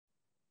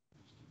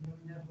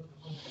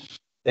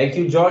Thank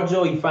you,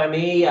 Giorgio. If I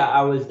may,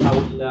 I will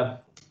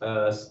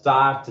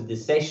start the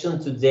session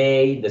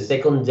today, the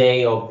second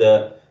day of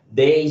the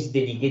days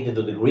dedicated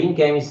to the green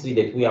chemistry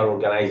that we are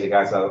organizing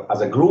as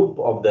a group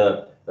of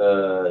the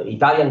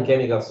Italian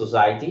Chemical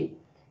Society,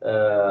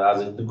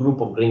 as a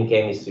group of green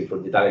chemistry for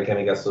the Italian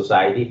Chemical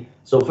Society.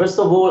 So first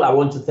of all, I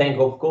want to thank,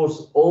 of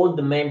course, all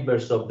the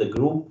members of the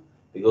group,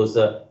 because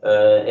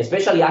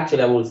especially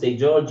actually I will say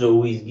Giorgio,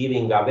 who is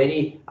giving a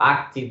very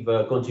active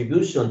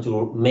contribution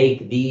to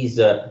make these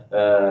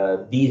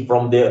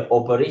from the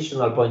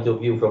operational point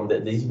of view, from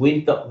this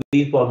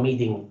virtual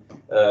meeting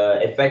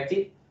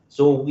effective.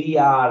 So we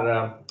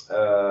are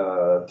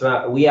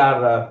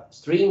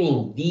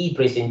streaming the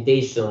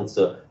presentations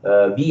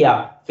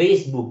via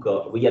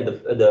Facebook, via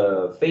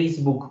the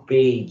Facebook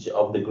page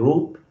of the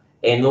group,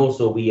 and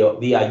also via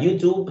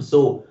YouTube.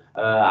 So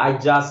I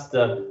just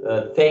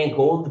thank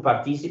all the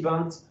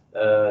participants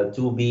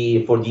for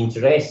the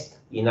interest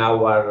in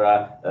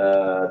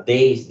our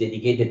days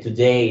dedicated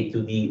today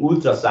to the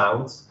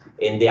ultrasounds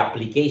and the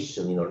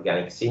application in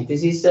organic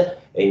synthesis and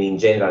in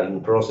general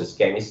in process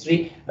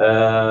chemistry.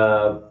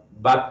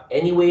 But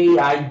anyway,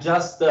 I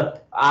just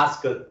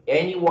ask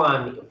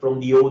anyone from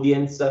the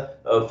audience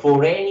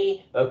for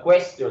any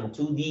question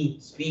to the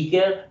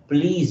speaker,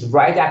 please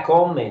write a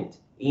comment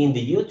in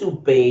the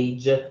YouTube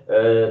page.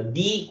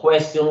 The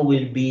question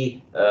will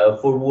be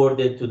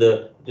forwarded to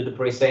the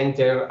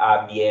presenter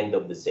at the end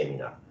of the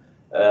seminar.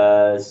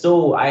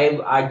 So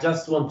I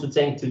just want to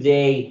thank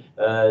today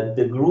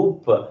the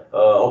group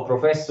of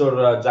Professor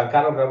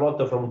Giancarlo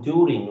Cravotto from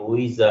Turin,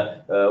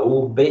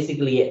 who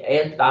basically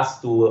helped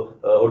us to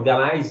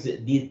organize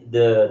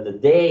the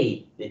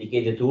day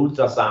dedicated to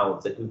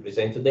ultrasounds that we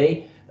present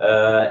today,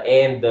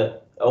 and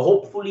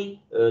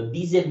hopefully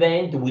this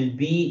event will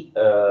be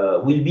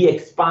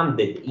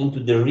expanded into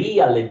the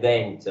real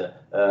event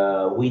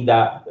with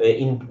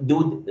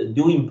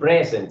in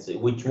presence,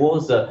 which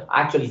was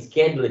actually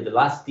scheduled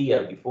last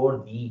year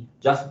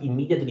just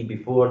immediately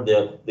before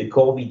the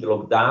COVID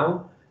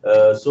lockdown.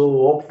 So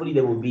hopefully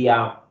there will be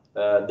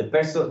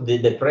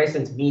the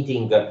present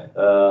meeting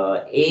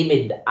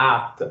aimed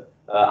at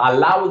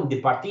allowing the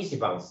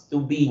participants to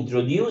be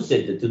introduced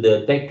to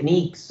the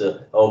techniques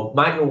of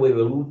microwave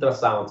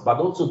ultrasounds, but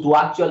also to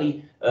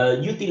actually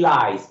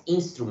utilize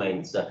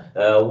instruments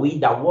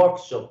with a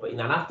workshop in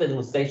an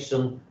afternoon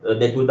session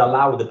that would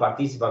allow the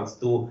participants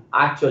to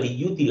actually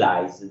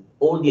utilize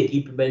all the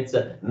equipments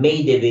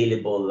made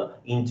available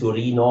in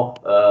Torino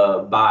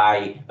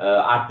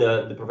at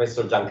the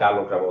Professor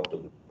Giancarlo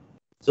Cravotto.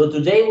 So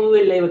today we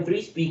will have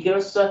three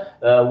speakers,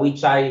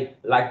 which I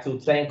like to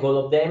thank all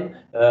of them.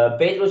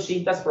 Pedro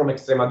Cintas from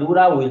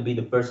Extremadura will be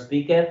the first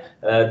speaker.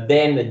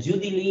 Then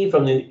Judy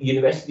from the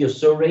University of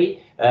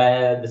Surrey,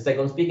 the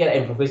second speaker,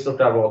 and Professor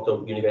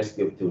Cravotto,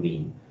 University of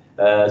Turin.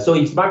 So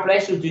it's my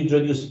pleasure to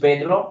introduce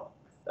Pedro,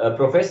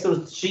 Professor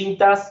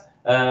Cintas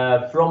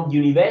from the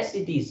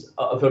University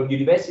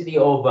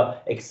of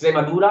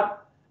Extremadura,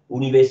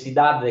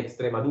 Universidad de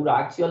Extremadura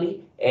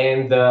actually,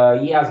 and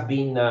he has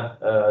been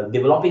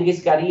developing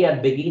his career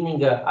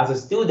beginning as a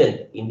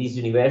student in this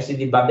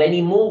university, but then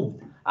he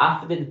moved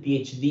after the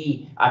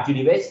PhD at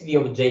University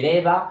of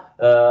Geneva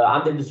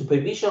under the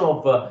supervision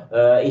of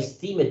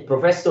esteemed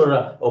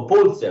Professor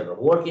Polzer,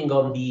 working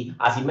on the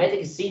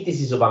asymmetric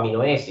synthesis of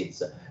amino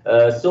acids.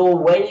 So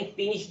when he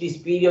finished this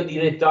period, he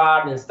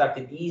returned and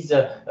started his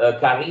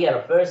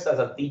career first as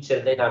a teacher,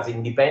 then as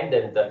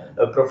independent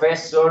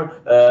professor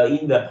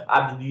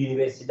at the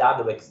Universidad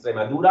of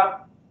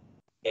Extremadura.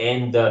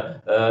 And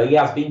he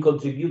has been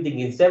contributing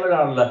in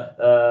several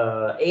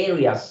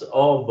areas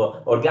of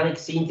organic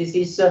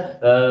synthesis,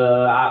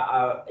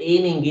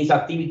 aiming his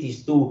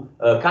activities to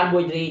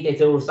carbohydrate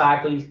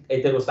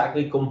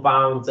heterocyclic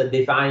compounds,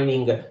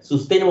 defining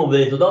sustainable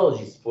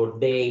methodologies for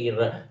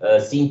their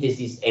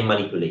synthesis and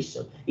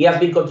manipulation. He has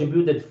been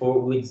contributed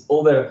with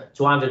over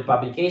 200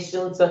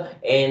 publications,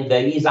 and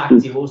he is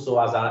active also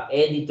as an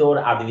editor,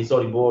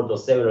 advisory board of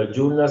several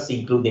journals,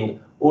 including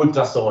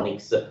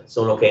Ultrasonics,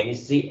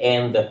 Sonochemistry,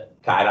 and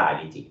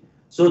Chirality.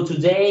 So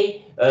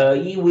today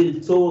he will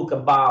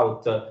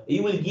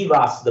give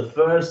us the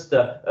first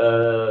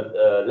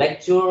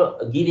lecture,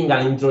 giving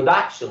an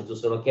introduction to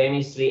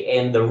Sonochemistry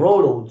and the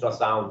role of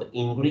ultrasound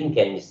in green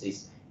chemistry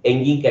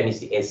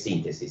and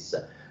synthesis.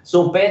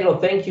 So Pedro,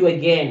 thank you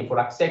again for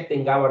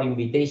accepting our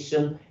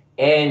invitation,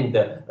 and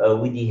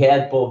with the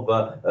help of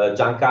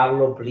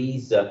Giancarlo,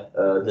 please,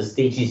 the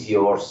stage is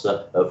yours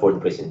for the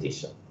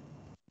presentation.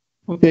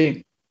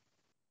 Okay.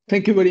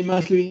 Thank you very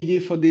much, Luigi,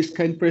 for this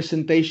kind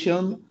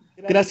presentation.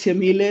 Grazie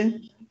mille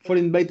for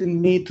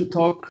inviting me to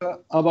talk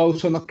about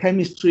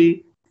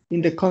sonochemistry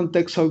in the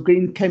context of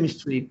green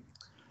chemistry.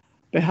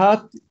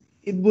 Perhaps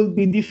it will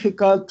be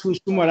difficult to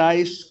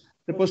summarize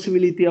the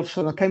possibility of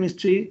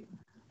sonochemistry,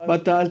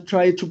 but I'll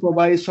try to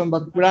provide some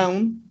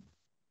background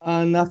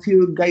and a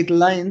few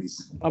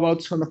guidelines about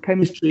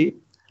sonochemistry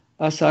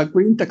as a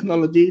green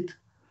technology,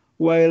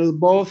 while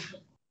both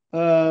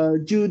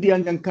Judy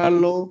and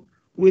Giancarlo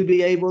will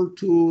be able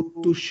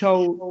to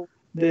show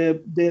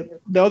the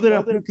other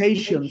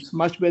applications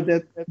much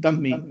better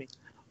than me.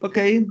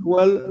 Okay,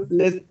 well,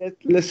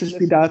 let's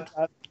speed that.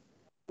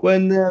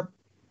 When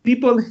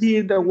people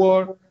hear the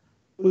word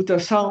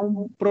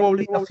ultrasound,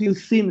 probably a few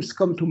themes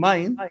come to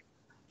mind.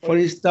 For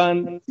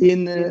instance,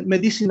 in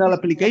medicinal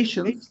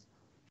applications,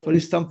 for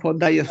instance, for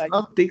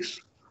diagnostics,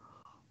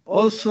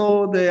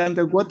 also the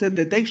underwater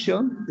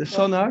detection, the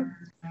sonar,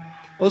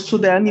 also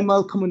the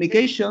animal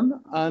communication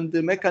and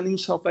the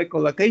mechanisms of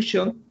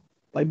echolocation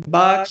by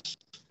bugs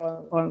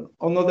on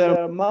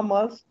other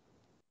mammals,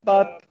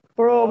 but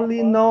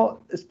probably not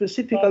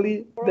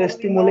specifically the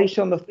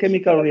stimulation of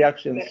chemical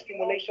reactions.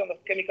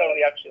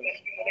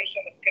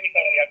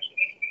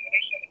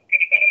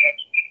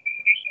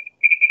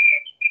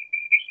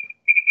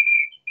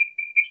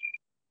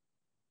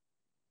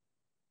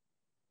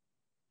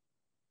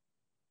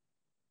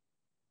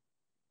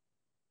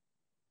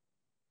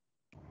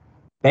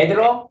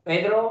 Pedro?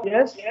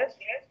 Yes?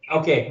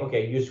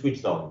 Okay, you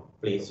switched on,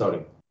 please,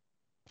 sorry.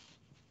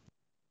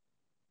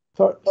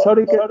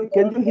 Sorry,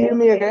 can you hear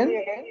me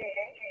again?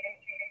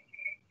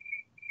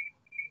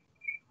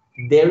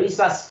 There is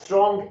a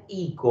strong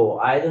echo.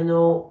 I don't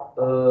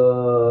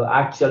know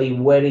actually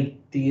where it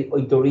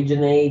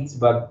originates,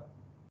 but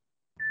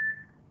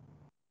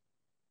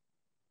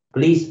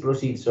please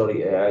proceed.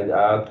 Sorry, at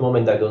the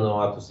moment I don't know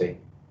how to say.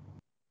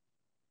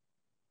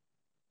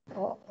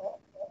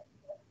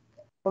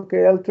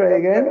 Okay, I'll try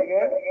again.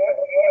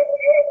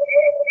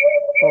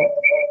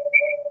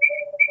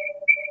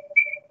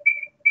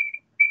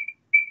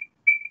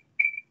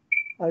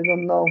 I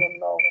don't know.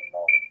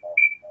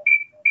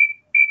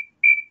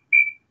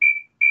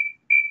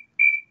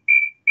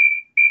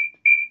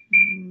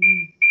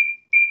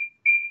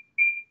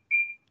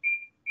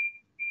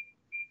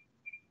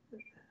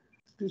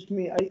 Excuse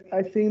me,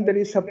 I think there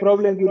is a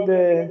problem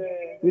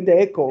with the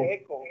echo.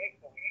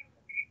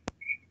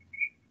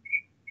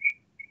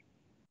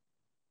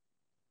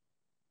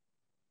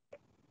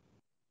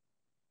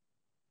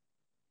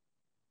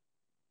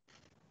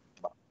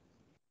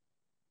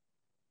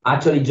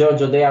 Actually,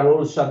 Giorgio, they are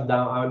all shut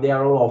down. They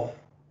are all off.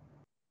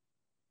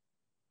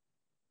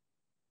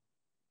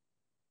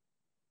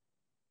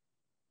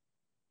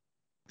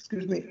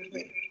 Excuse me.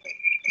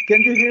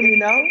 Can you hear me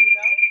now?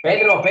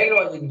 Pedro,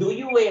 do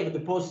you have the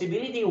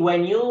possibility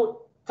when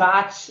you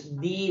touch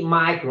the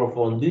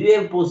microphone, do you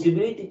have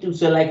possibility to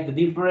select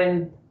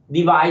different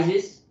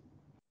devices?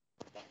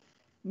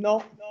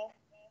 No.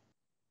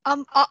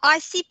 I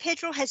see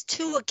Pedro has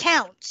 2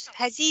 accounts.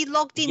 Has he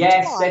logged in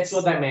Yes, twice? that's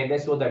what I meant.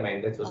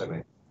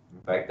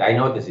 In fact, I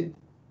noticed it.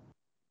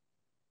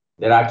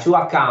 There are 2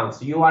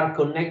 accounts. You are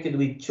connected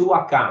with 2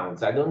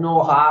 accounts. I don't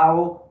know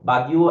how,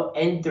 but you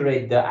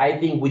entered, I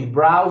think, with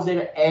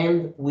browser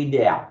and with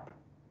the app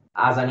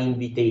as an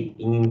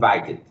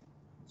invited.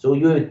 So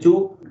you have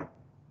 2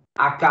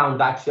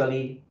 accounts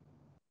actually.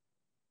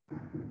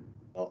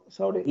 Oh,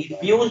 sorry.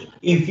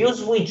 If you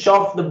switch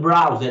off the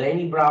browser,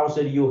 any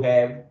browser you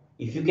have,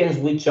 if you can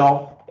switch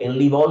off and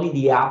leave only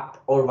the app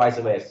or vice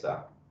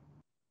versa.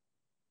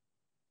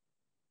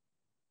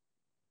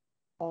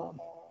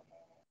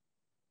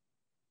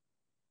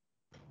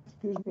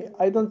 Excuse me,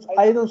 I don't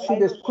see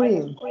the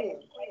screen.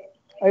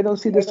 I don't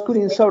see the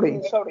screen, sorry.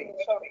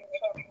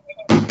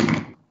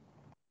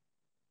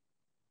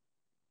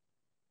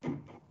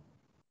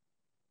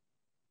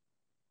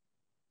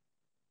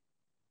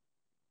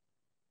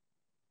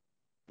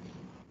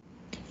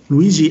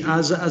 Luigi,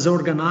 as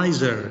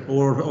organizer,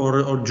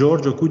 or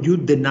Giorgio, could you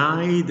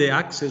deny the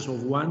access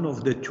of one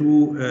of the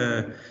 2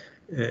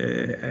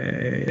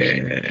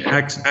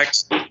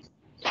 access?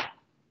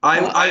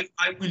 I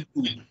will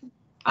do.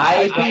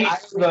 I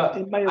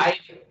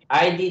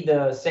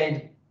did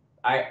send.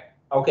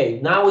 Okay.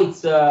 Now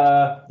it's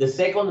the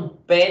second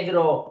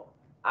Pedro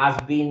has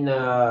been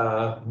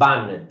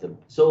banned.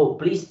 So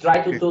please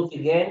try to talk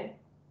again,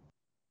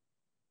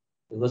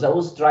 because I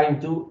was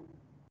trying to,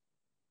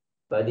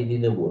 but it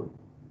didn't work.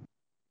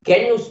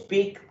 Can you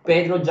speak,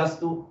 Pedro, just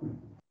to?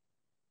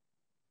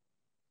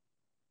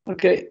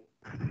 Okay.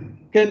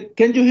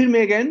 Can you hear me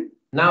again?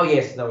 Now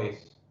yes.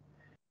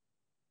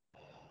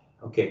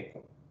 Okay.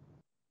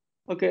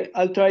 Okay,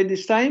 I'll try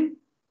this time.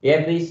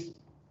 Yeah, please.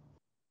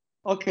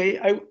 Okay,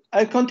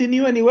 I'll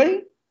continue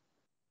anyway.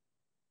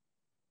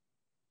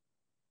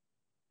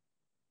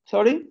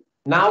 Sorry?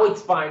 Now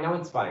it's fine.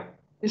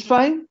 It's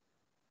fine?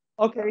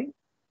 Okay.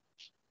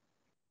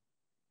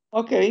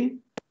 Okay.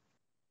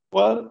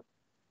 Well,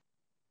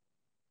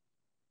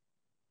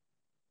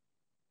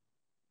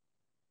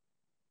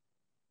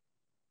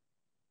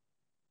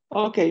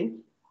 okay.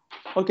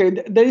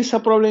 There is a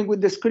problem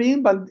with the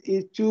screen, but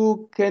if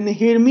you can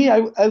hear me,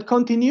 I'll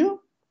continue.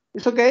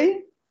 It's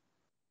okay?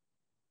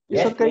 It's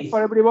Yes, okay please.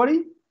 for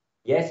everybody?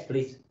 Yes,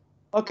 please.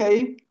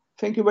 Okay,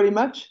 thank you very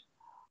much.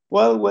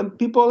 Well, when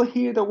people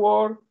hear the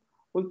word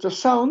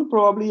ultrasound,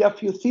 probably a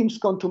few things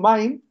come to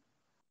mind.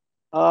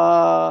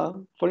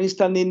 For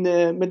instance, in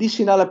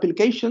medicinal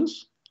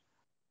applications,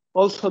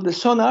 also the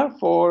sonar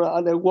for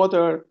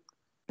underwater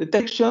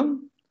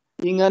detection,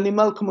 in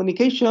animal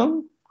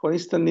communication, for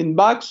instance, in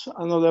bugs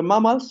and other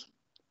mammals,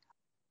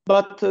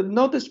 but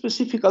not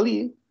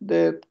specifically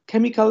the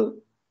chemical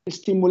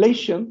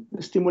stimulation,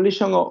 the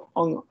stimulation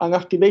and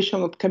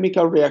activation of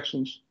chemical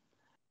reactions.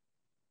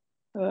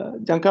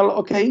 Giancarlo,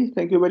 okay,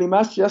 thank you very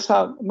much. Just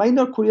a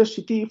minor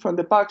curiosity from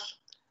the past.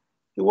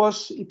 It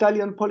was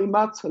Italian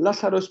polymath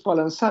Lazzaro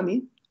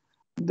Spallanzani,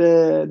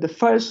 the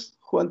first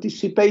who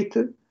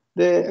anticipated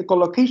the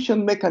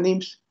echolocation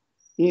mechanisms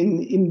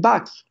in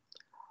bugs.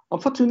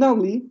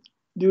 Unfortunately,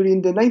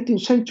 during the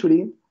 19th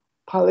century,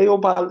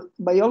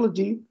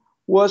 paleobiology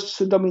was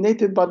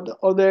dominated by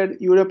other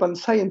European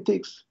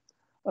scientists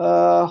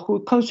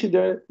who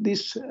considered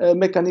this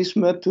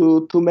mechanism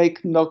to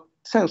make no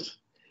sense.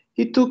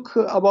 It took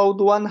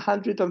about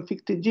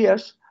 150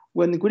 years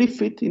when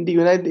Griffith in the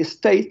United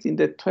States in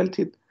the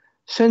 20th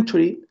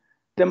century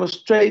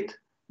demonstrated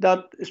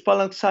that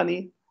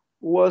Spallanzani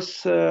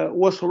was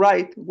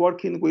right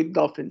working with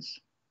dolphins.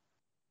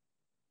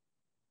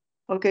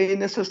 Okay,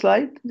 next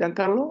slide,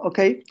 Giancarlo.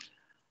 Okay,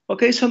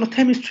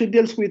 sonochemistry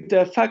deals with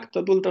the fact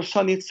that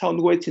ultrasonic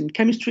sound waves in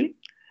chemistry.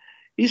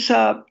 It's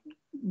a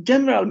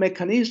general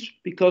mechanism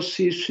because,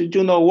 as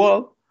you know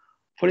well,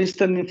 for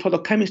instance, in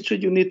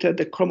photochemistry, you need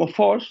the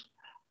chromophores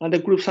and the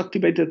groups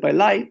activated by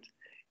light.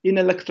 In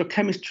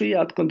electrochemistry,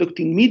 a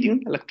conducting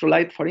medium,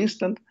 electrolyte, for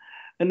instance,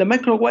 and the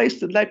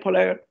microwaves, the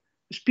dipolar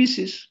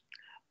species.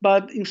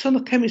 But in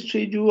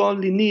sonochemistry, you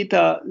only need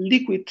a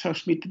liquid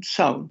transmitted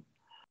sound.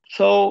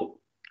 So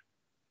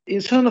in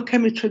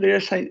sonochemistry, there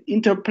is an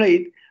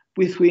interplay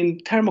between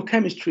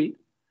thermochemistry,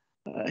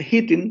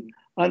 heating,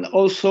 and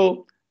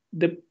also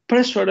the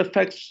pressure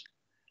effects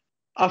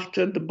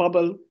after the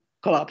bubble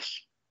collapse.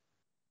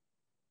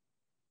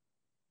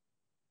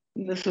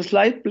 Next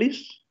slide,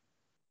 please.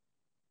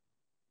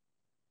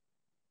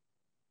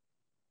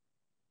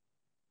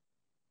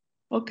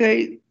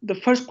 Okay, the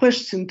first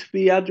question to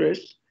be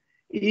addressed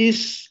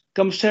is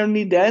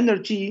concerning the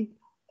energy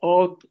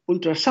of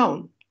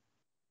ultrasound.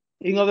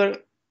 In other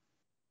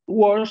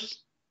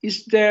words,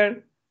 is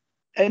there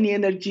any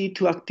energy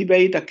to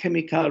activate a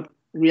chemical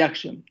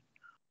reaction?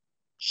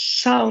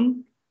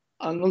 Sound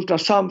and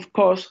ultrasound, of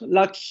course,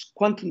 lacks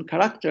quantum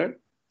character.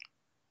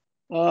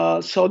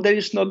 So there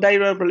is no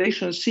direct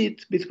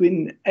relationship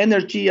between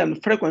energy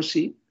and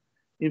frequency.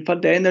 In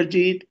fact, the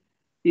energy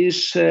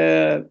is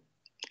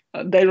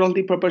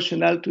directly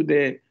proportional to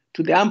the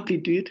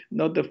amplitude,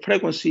 not the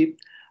frequency.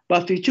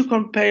 But if you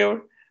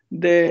compare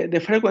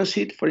the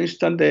frequency, for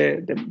instance,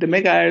 the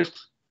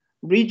megahertz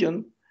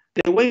region,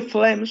 the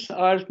wavelengths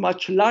are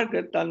much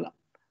larger than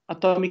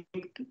atomic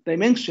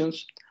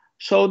dimensions.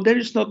 So there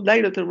is no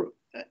direct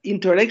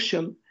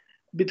interaction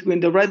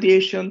between the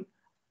radiation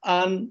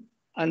and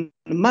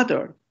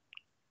matter.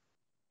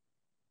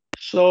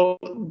 So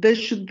there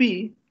should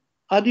be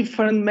a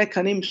different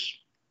mechanism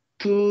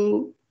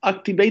to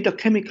activate a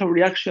chemical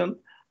reaction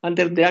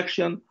under the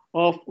action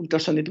of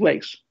ultrasonic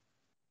waves.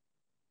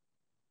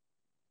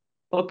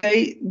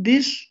 Okay,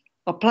 this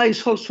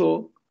applies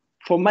also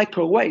for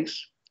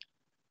microwaves.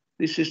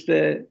 This is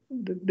the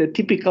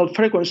typical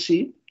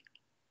frequency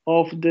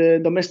of the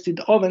domestic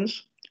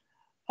ovens.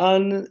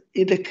 And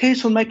in the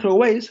case of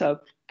microwaves,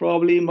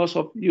 probably most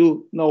of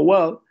you know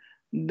well,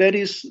 there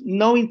is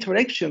no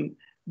interaction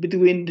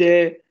between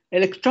the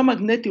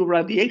electromagnetic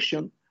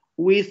radiation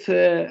with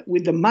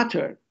the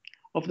matter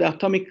of the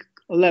atomic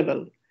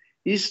level.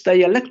 Is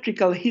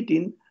dielectrical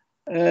heating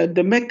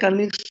the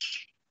mechanism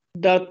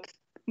that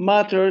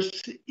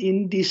matters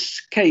in this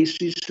case?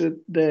 Is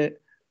the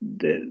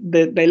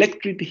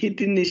electric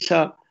heating is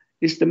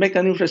the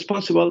mechanism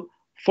responsible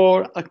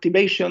for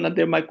activation at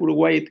the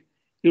microwave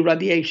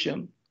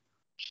irradiation.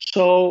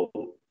 So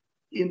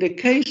in the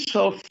case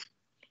of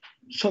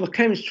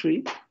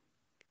sonochemistry,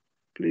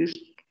 please,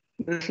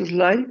 next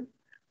slide.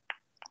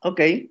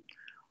 Okay,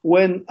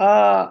 when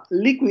a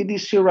liquid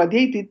is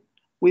irradiated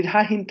with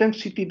high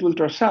intensity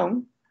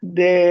ultrasound,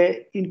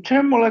 the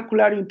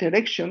intermolecular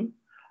interaction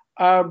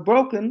are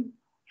broken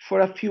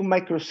for a few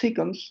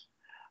microseconds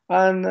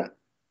and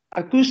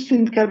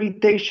acoustic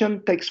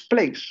cavitation takes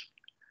place.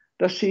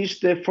 That is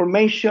the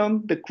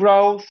formation, the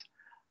growth,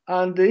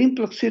 and the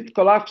implicit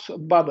collapse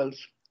of bubbles.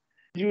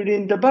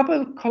 During the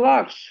bubble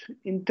collapse,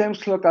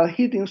 intense local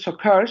heating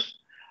occurs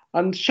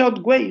and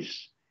shock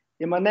waves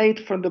emanate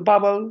from the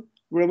bubble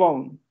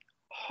rebound.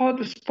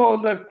 Hot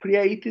spots are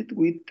created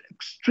with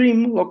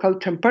extreme local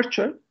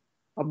temperature,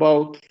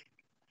 about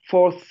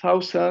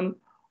 4,000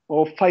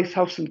 or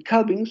 5,000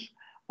 kelvins,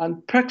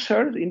 and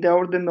pressure in the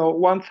order of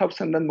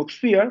 1,000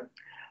 atmosphere,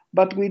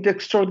 but with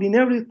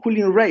extraordinary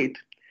cooling rate.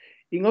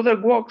 In other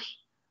words,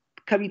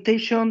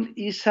 cavitation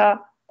is a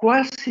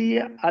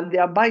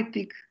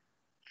quasi-adiabatic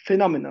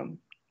phenomenon.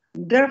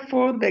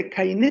 Therefore, the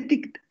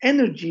kinetic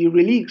energy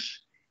release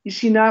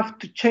is enough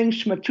to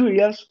change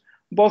materials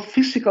both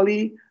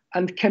physically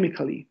and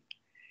chemically.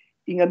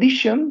 In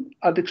addition,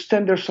 at the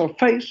extended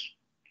surface,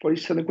 for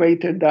instance,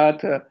 greater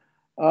than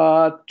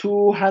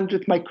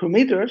 200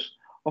 micrometers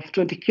of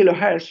 20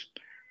 kilohertz,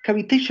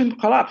 cavitation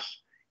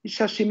collapse is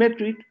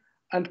asymmetric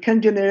and can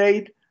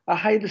generate a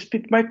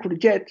high-speed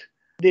microjet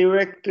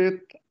directed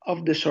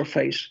off the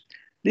surface.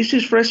 This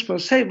is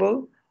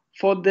responsible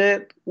for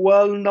the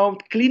well-known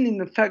cleaning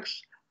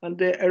effects and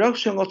the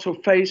erosion of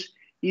surface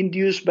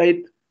induced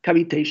by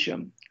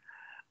cavitation.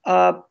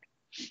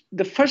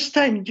 The first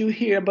time you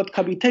hear about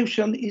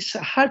cavitation is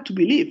hard to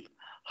believe.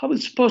 How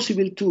it's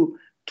possible to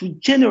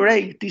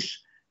generate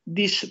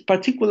this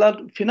particular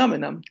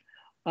phenomenon?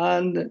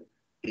 And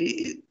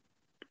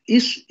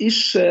the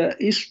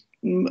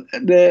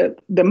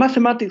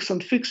mathematics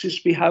and physics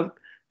behind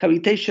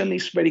cavitation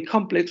is very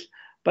complex,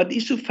 but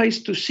it's suffice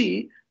to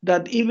see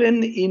that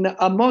even in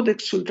a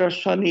modest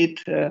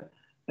ultrasonic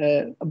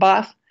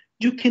bath,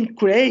 you can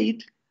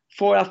create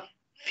for a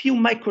few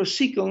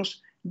microseconds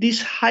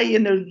this high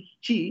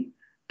energy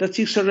that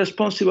is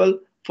responsible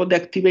for the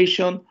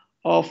activation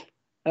of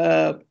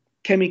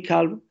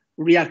chemical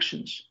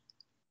reactions.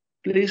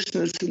 Please,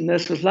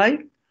 next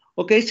slide.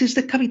 Okay, this is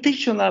the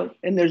cavitational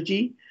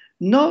energy,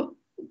 not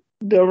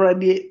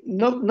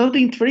the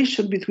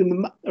interaction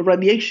between the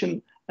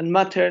radiation and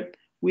matter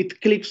with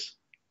Cliff's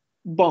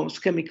bonds,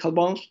 chemical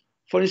bonds.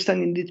 For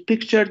instance, in this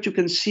picture, you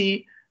can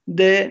see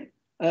the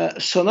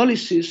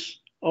sonolysis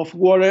of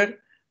water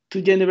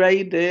to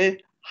generate the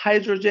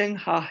hydrogen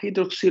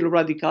hydroxyl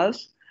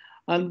radicals,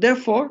 and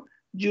therefore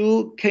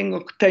you can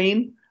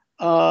obtain,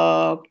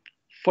 for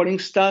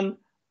instance,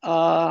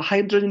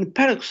 hydrogen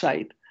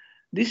peroxide.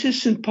 This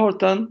is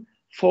important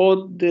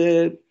for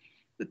the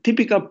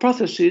typical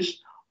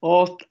processes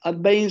of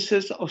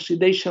advanced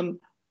oxidation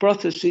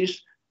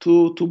processes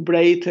to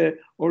break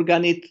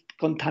organic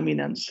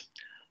contaminants.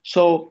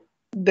 So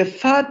the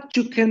fact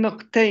you can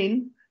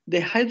obtain the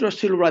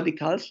hydroxyl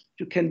radicals,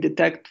 you can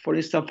detect, for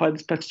instance, by the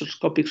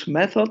spectroscopic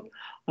method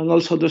and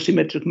also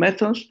dosimetric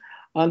methods,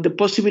 and the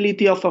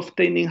possibility of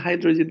obtaining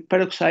hydrogen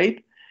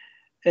peroxide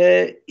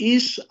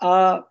is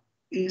the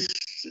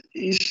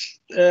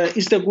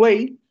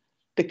way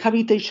the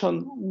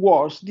cavitation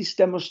works. This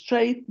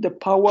demonstrates the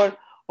power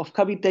of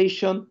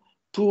cavitation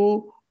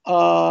to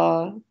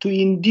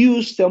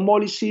induce the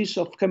homolysis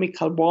of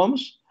chemical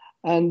bonds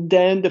and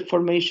then the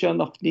formation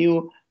of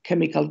new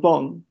chemical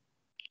bond.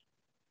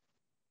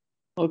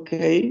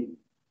 Okay.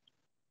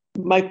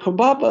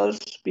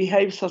 Microbubbles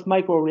behaves as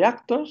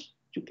microreactors.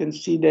 You can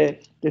see the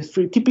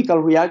three typical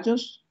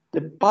reactions: the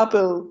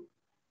bubble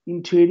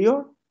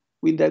interior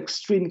with the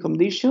extreme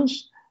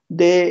conditions,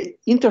 the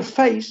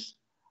interface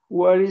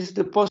where is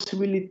the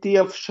possibility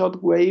of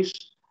shock waves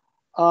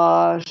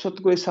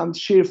and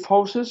shear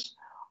forces,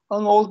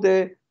 and all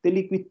the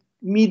liquid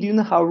medium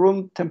have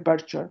room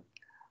temperature.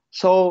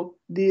 So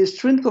the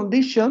extreme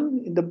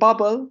condition in the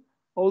bubble,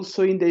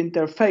 also in the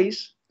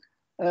interface,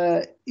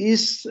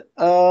 is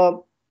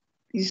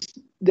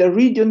the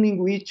region in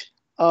which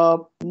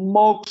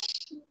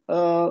most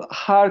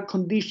hard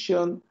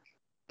condition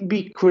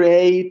be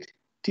created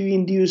to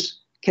induce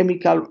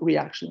chemical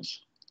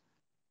reactions.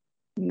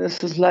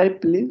 Next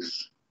slide,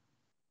 please.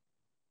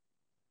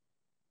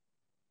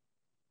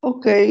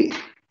 Okay,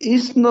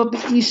 it's not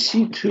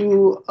easy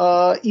to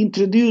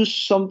introduce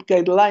some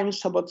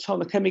guidelines about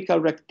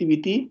sonochemical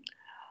reactivity,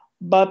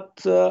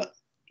 but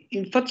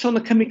in fact,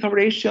 sonochemical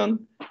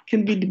reaction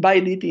can be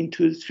divided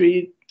into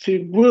three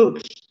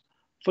groups.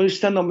 For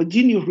instance,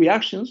 homogeneous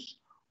reactions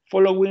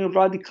following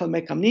radical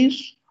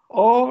mechanisms,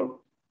 or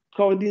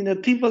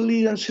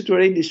coordinatively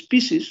unsaturated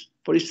species,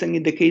 for instance,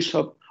 in the case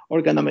of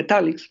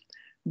organometallics.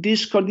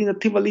 These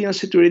coordinatively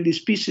unsaturated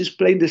species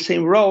play the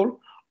same role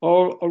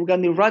or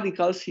organic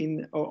radicals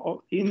in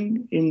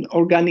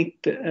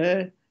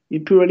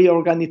purely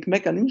organic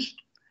mechanisms.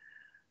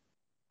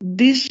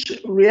 This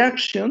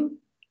reaction,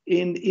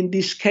 in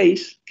this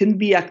case, can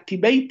be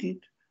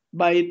activated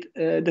by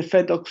the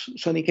effect of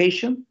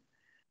sonication.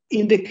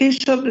 In the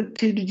case of the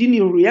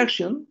heterogeneous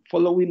reaction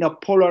following a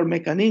polar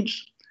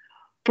mechanism,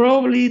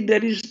 probably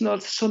there is not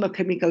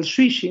sonochemical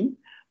switching,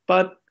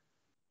 but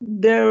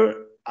there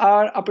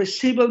are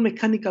appreciable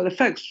mechanical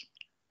effects.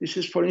 This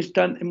is, for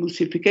instance,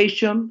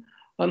 emulsification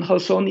and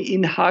also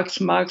enhanced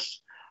mass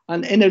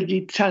and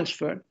energy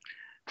transfer.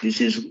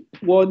 This is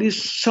what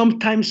is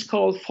sometimes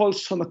called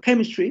false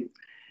sonochemistry,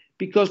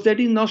 because there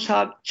is not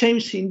a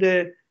change in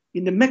the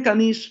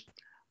mechanism,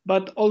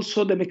 but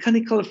also the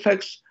mechanical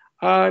effects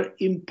are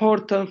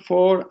important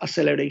for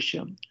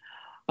acceleration.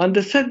 And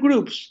the third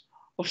groups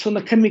of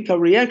sonochemical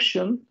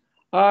reaction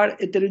are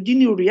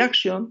heterogeneous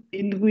reaction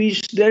in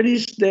which there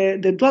is the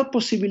dual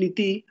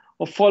possibility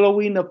of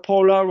following a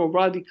polar or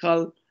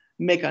radical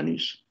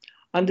mechanism.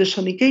 And the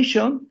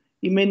sonication,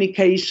 in many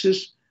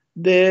cases,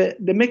 the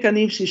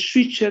mechanism is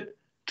switched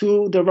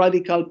to the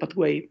radical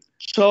pathway.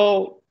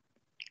 So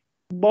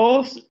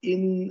both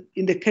in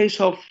the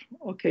case of,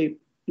 okay,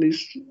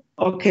 please,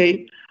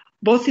 okay,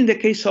 both in the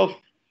case of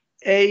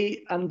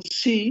A and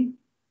C,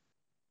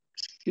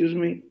 excuse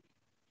me,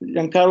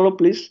 Giancarlo,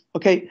 please,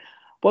 okay,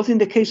 both in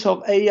the case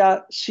of A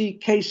and C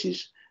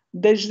cases,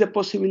 there is the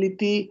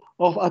possibility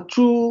of a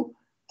true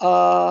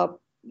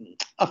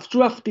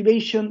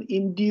activation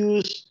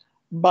induced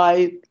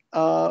by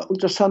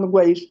ultrasound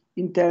waves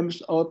in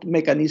terms of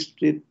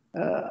mechanistic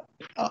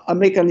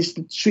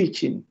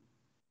switching.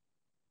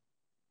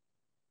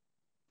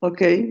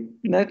 Okay,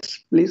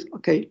 next, please.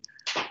 Okay.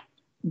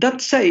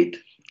 that said,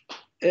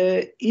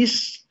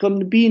 it's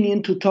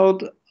convenient to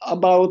talk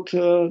about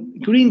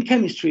green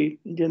chemistry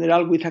in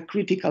general with a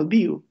critical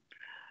view.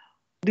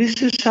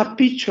 This is a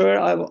picture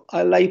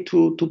I like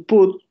to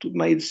put to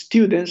my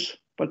students,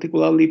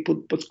 particularly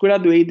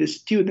postgraduate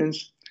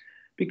students,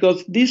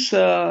 because this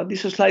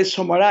slide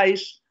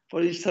summarizes,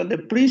 for instance, the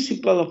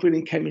principle of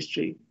green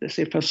chemistry, the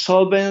safer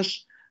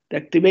solvents, the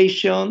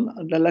activation,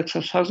 and the less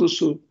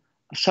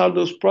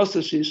hazardous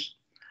processes.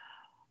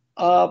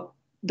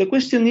 The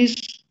question is,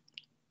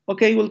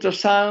 okay,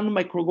 ultrasound,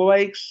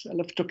 microwaves,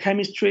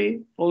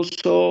 electrochemistry,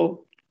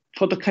 also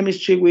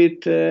photochemistry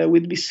with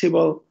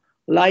visible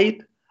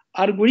light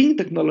are green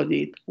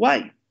technology.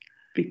 Why?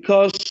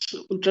 Because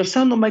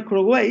ultrasound and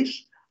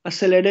microwaves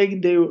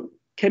accelerate the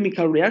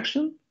chemical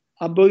reaction,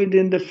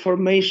 avoiding the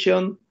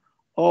formation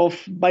of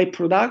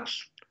byproducts,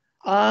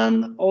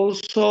 and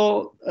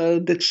also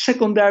the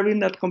secondary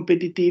not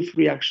competitive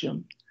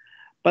reaction.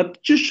 But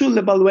you should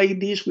evaluate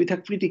this with a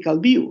critical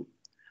view.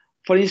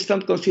 For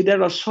instance,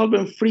 consider a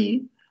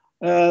solvent-free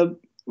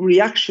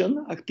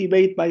reaction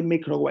activated by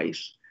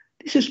microwaves.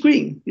 This is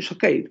green, it's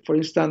okay. For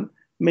instance,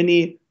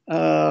 many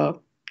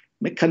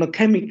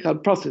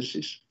mechanochemical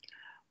processes.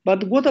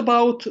 But what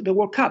about the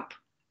workup?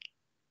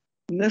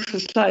 Next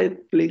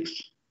slide,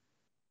 please.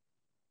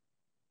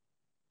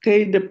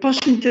 Okay, the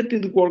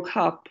post-synthetic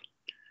workup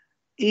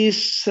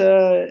is,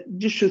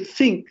 you should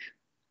think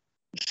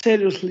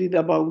seriously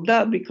about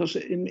that, because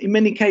in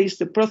many cases,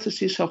 the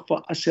processes of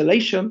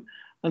acylation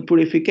and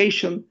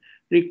purification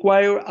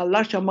require a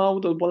large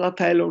amount of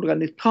volatile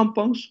organic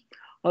compounds,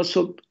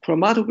 also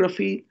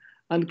chromatography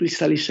and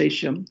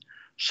crystallization.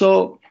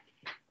 So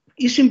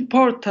it's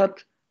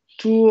important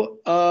to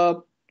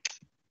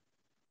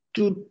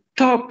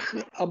talk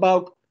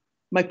about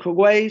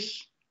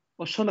microwaves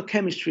or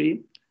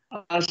sonochemistry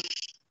as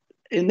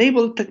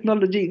enabled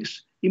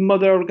technologies in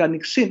modern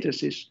organic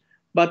synthesis.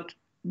 But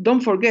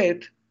don't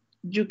forget,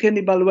 you can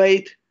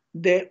evaluate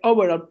the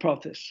overall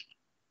process.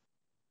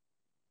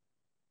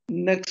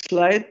 Next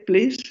slide,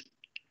 please.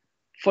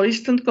 For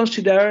instance,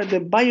 consider the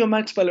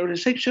biomass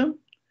valorization,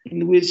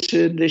 in which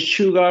the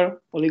sugar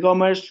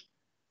oligomers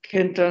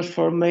can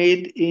transform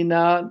it in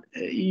a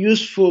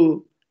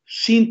useful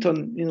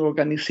synthon in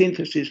organic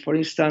synthesis. For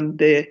instance,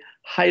 the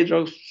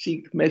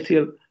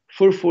hydroxymethyl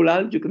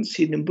furfural, you can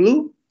see it in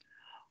blue.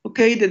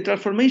 Okay, the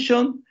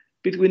transformation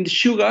between the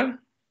sugar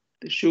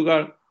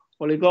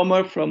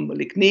oligomer from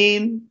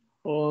lignin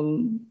or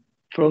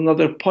from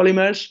other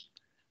polymers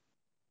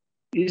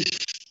is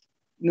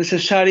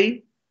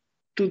necessary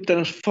to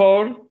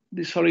transform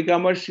these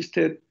oligomers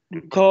into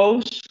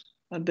glucose,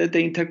 and then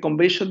the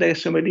interconversion, the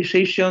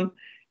isomerization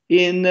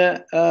in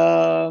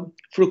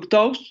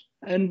fructose,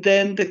 and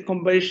then the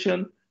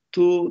conversion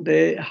to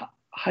the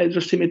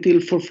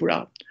hydroxymethyl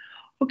furfural.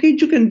 Okay,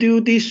 you can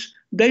do this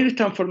direct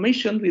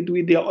transformation with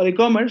the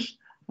oligomers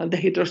and the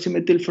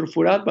hydroxymethyl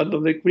furfural, but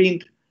of the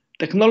green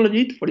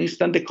technology, for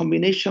instance, the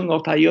combination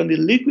of ionic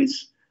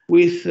liquids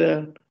with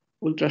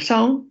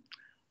ultrasound.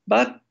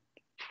 But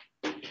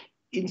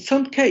in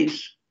some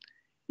case,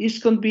 it's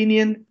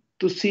convenient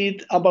to see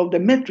about the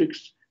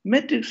metrics.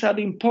 Metrics are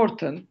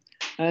important,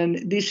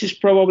 and this is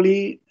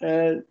probably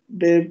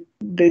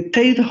the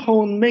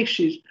take-home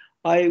message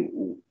I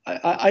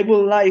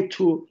would like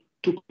to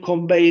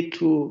convey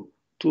to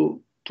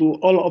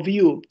all of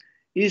you.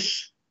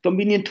 It's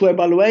convenient to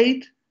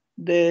evaluate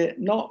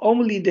not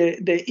only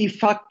the E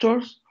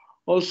factors,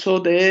 also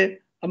the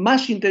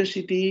mass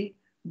intensity,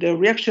 the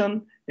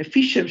reaction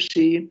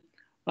efficiency,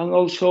 and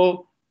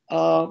also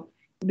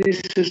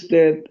this is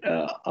the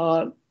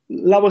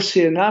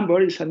Lavoisier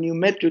number. Is a new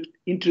metric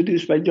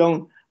introduced by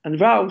John and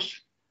Rouse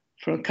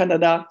from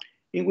Canada,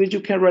 in which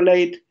you can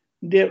relate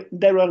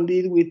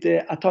directly with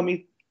the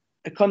atomic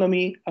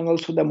economy and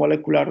also the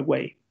molecular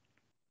weight.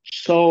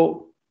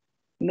 So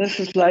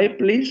next slide,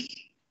 please.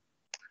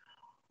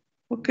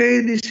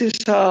 Okay, this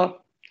is a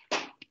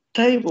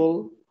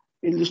table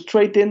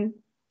illustrating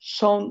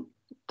some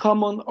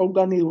common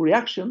organic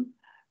reaction.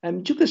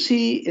 And you can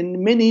see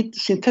in many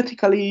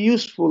synthetically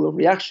useful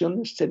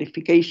reactions,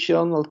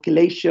 esterification,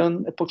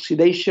 alkylation,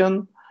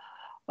 epoxidation,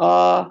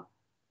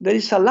 there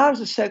is a large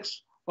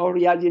sex of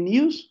reagent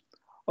use.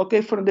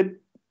 Okay, from the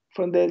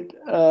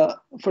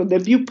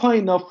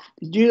viewpoint of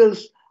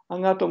yields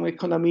and atom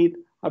economy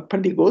are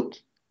pretty good.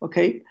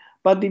 Okay,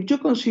 but if you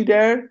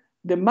consider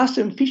the mass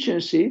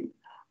efficiency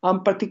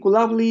and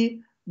particularly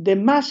the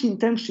mass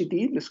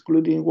intensity,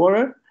 excluding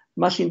water,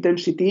 mass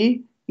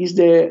intensity is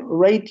the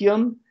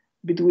ratio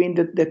between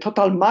the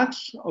total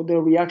mass of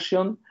the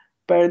reaction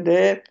per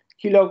the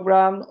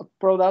kilogram of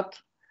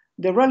product.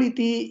 The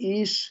reality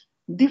is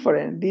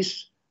different.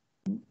 This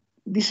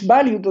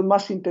value of the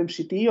mass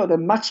intensity or the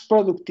max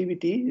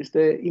productivity is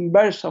the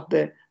inverse of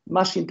the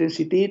mass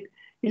intensity,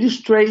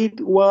 illustrate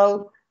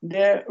well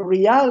the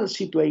real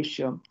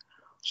situation.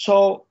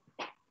 So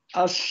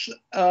as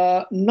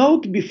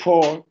note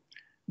before,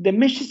 the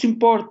message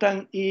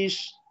important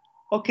is,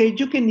 okay,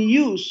 you can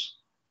use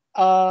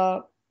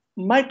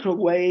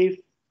microwave,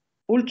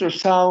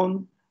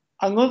 ultrasound,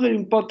 another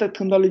important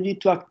technology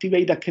to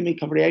activate a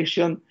chemical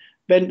reaction.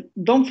 But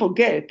don't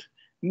forget,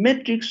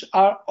 metrics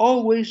are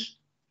always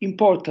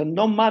important,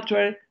 no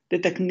matter the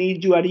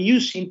technique you are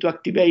using to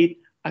activate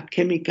a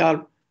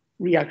chemical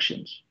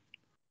reactions.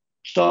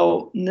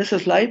 So next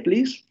slide,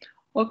 please.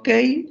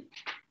 Okay,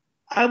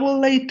 I would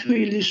like to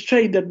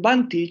illustrate the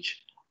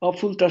advantage of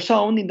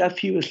ultrasound in that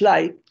few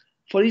slides.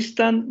 For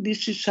instance,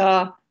 this is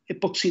a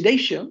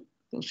epoxidation,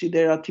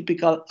 consider a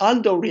typical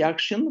aldol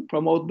reaction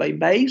promoted by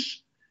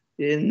base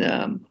in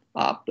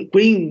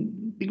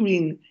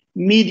green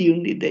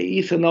medium, the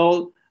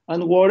ethanol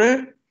and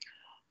water.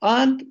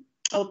 And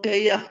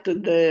okay, after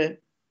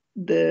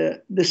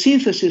the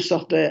synthesis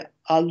of the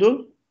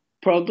aldol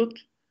product,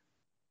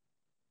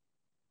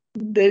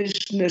 there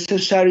is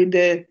necessary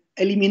the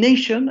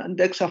elimination and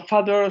there's a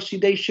further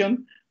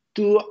oxidation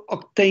to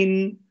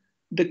obtain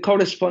the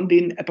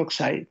corresponding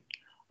epoxide.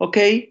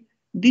 Okay,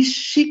 this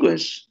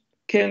sequence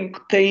can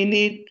obtain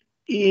it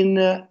in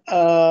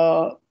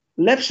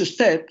left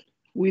step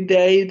with the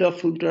aid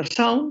of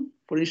ultrasound.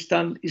 For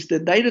instance, is the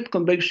direct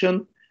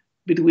convection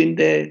between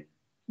the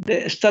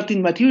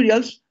starting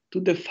materials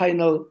to the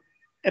final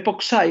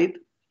epoxide,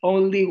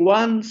 only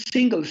one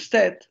single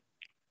step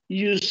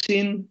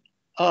using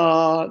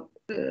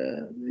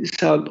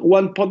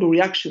one-pot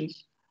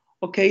reactions.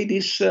 Okay,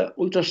 this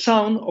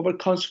ultrasound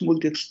overcomes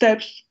multiple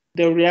steps.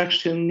 The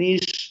reaction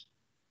is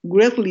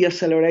greatly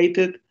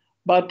accelerated,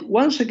 but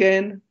once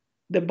again,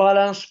 the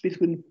balance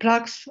between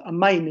plus and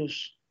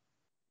minus.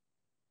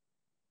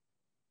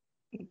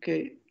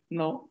 Okay,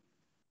 no.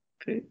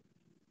 Okay.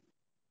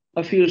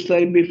 A few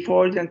slides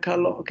before,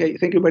 Giancarlo. Okay,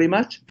 thank you very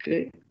much.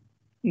 Okay,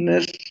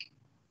 next.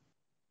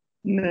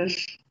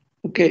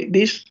 Okay,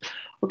 this.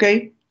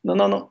 Okay,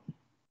 no.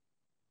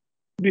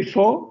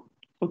 Before,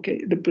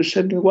 okay, the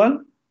presenting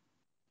one.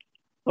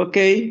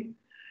 Okay,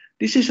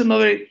 this is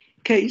another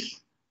case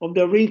of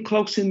the ring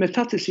closing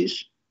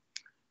metastasis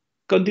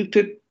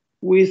conducted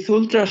with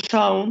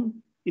ultrasound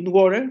in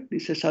water.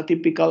 This is a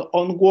typical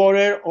on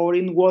water or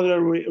in water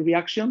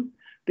reaction.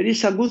 There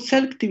is a good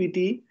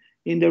selectivity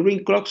in the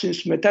ring closing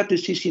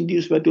metastasis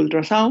induced by the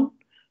ultrasound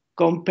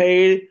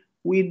compared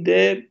with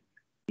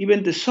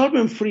even the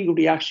solvent-free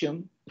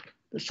reaction.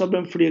 The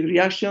solvent-free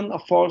reaction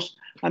affords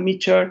a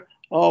mixture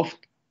of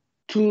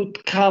two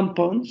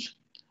compounds.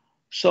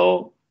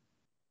 So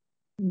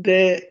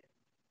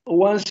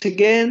once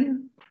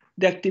again,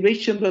 the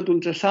activation of the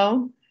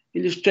ultrasound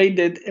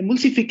illustrated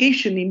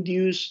emulsification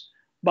induced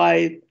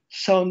by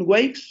sound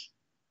waves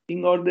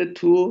in order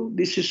to,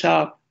 this is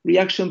a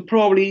reaction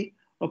probably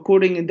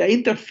occurring in the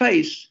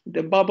interface,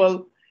 the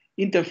bubble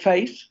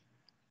interface,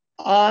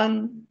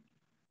 and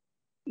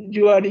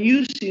you are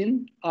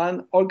using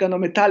an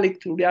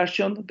organometallic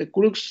reaction, the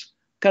Crookes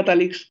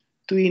catalyst,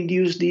 to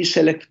induce this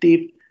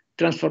selective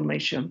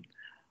transformation.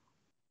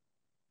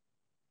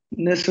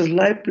 Next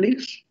slide,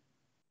 please.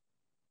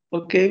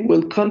 Okay,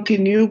 we'll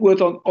continue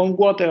with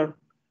on-water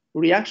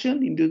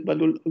reaction induced by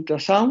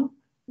ultrasound.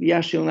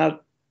 Reactions are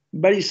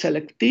very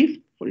selective.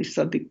 For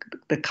instance,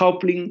 the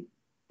coupling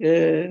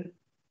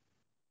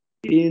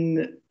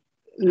in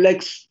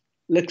less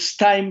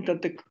time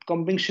than the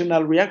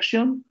conventional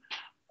reaction.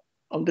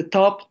 On the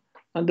top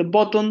and the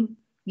bottom,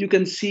 you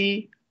can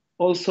see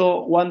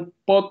also one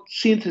pot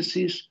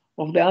synthesis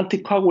of the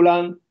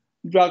anticoagulant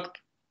drug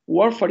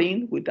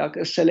warfarin with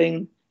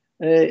excellent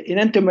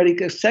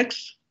enantiomeric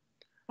effects.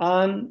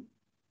 And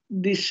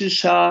this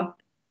is a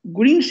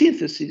green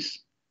synthesis,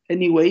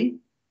 anyway,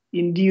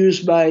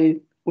 induced by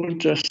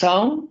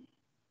ultrasound,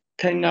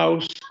 10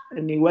 hours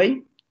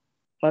anyway,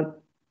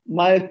 but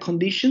mild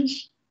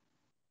conditions.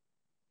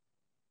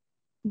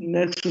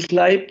 Next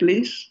slide,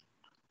 please.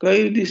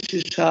 Okay, this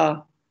is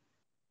a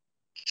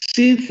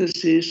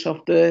synthesis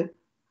of the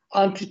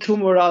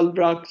antitumoral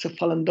drug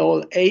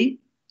cefalandol A.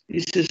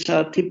 This is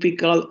a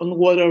typical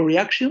on-water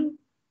reaction,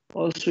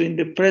 also in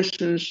the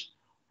presence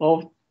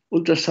of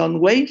ultrasound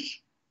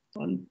waves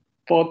and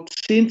pot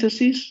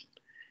synthesis.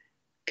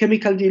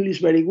 Chemical yield is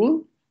very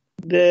good.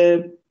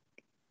 The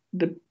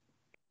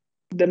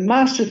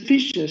mass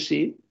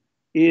efficiency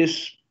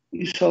is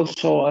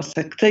also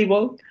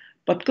acceptable,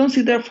 but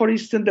consider, for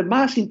instance, the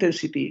mass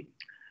intensity.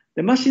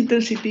 The mass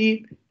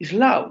intensity is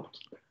low.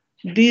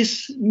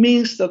 This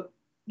means that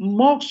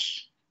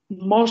most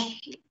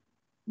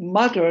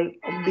matter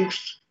of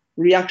this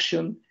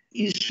reaction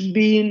is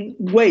being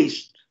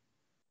wasted.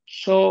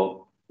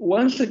 So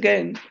once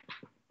again,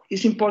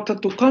 it's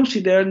important to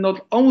consider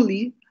not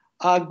only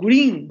a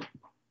green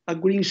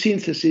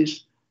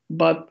synthesis,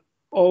 but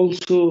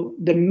also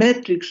the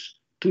metrics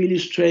to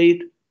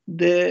illustrate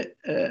the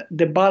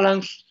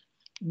balance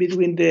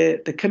between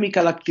the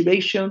chemical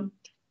activation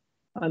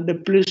and the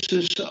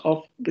pluses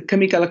of the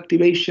chemical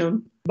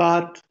activation,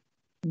 but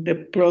the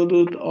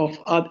product of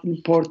an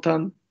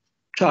important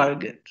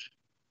target.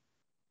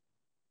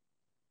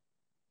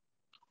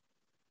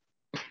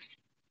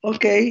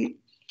 Okay,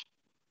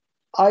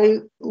 I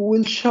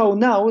will show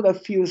now a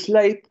few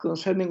slides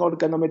concerning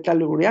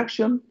organometallic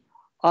reaction.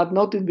 As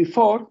noted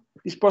before,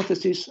 these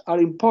processes are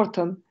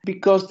important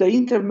because the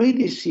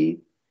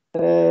intermediacy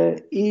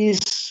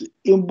is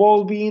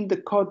involving the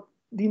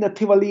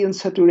coordinatively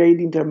unsaturated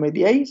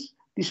intermediates,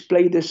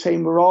 display the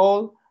same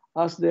role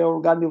as the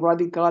organic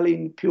radical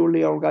in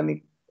purely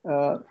organic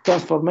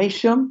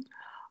transformation.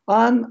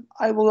 And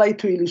I would like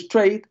to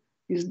illustrate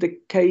is the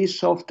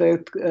case of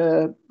the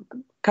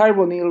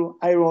carbonyl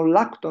iron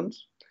lactones.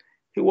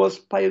 It was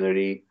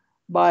pioneered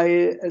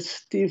by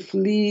Steve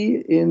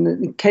Lee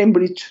in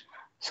Cambridge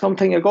some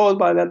time ago,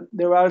 but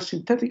they are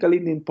synthetically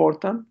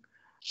important.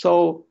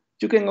 So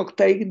you can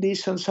take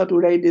these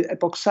unsaturated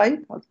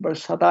epoxide,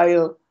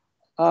 versatile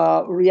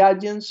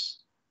reagents,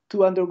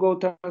 to undergo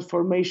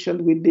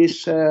transformation with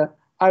these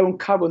iron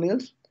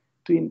carbonyls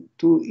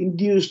to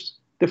induce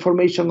the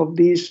formation of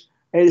these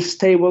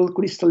stable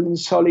crystalline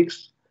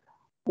solids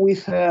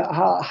with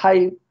a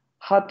high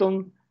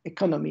atom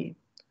economy.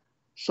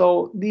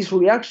 So this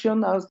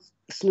reaction is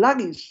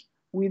sluggish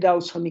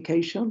without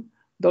sonication.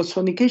 The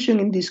sonication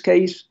in this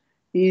case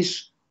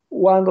is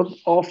one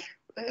of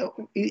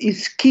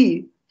is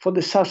key for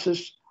the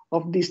success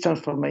of this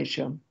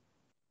transformation.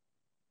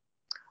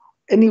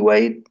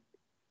 Anyway,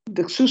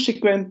 the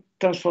subsequent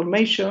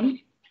transformation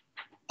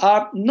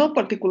are not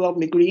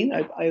particularly green.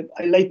 I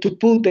like to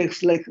put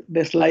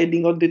the slide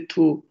in order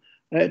to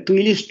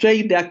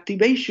illustrate the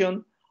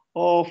activation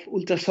of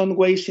ultrasound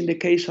waves in the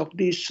case of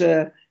these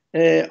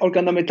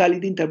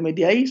organometallic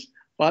intermediates.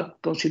 But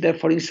consider,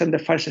 for instance, the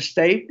first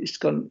step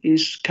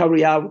is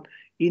carried out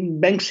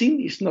in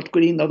benzene. It's not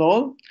green at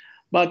all,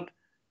 but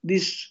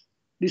this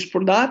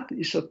product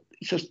is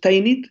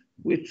sustained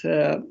with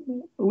high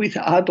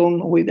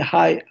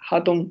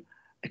atom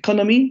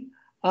economy.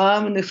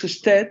 Next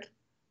step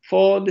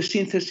for the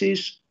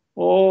synthesis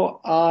of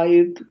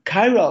a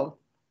chiral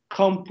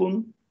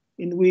compound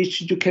in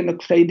which you can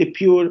obtain the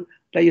pure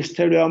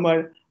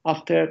diastereomer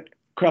after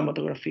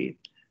chromatography.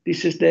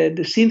 This is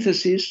the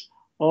synthesis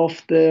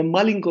of the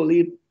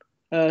malingolid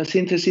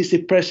synthesis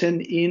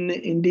present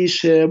in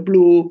this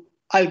blue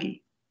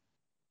algae.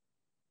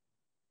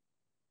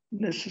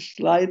 Next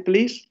slide,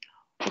 please.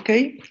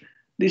 Okay,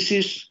 this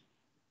is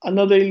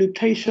another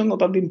illustration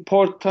of an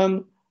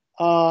important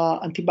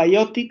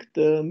antibiotic,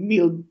 the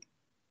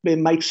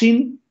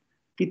milbemycin.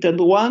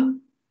 P10-1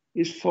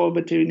 is for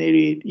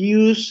veterinary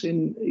use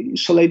and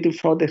isolated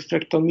from the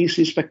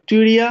Streptomyces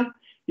bacteria.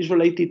 Is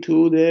related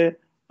to the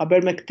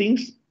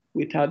ivermectins,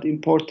 which had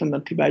important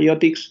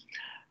antibiotics.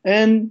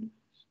 And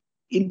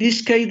in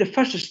this case, the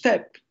first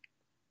step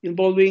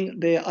involving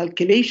the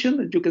alkylation,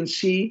 as you can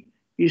see,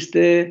 is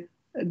the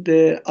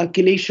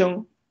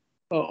alkylation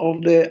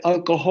of the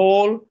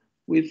alcohol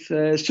with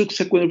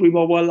subsequent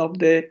removal of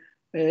the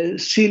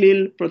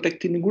silyl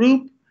protecting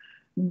group.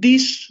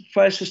 This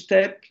first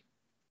step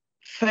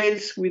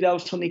fails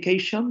without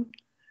sonication.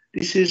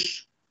 This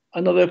is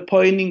another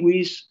point in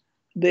which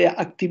the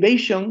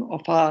activation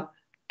of a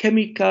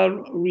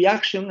chemical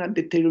reaction and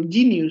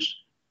heterogeneous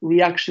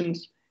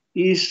reactions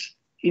is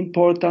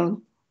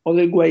important.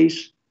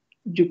 Otherwise,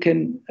 you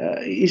can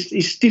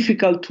it's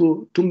difficult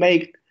to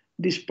make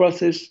this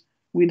process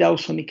without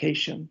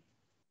sonication.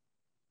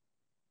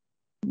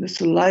 Next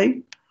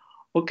slide.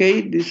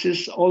 Okay, this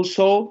is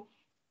also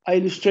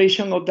an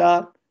illustration of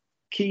the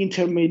key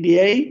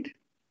intermediate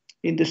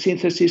in the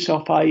synthesis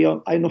of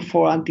iron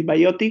 4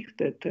 antibiotic,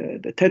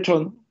 the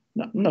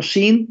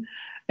tetronosin,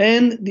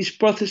 and these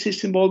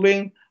processes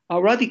involving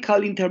a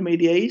radical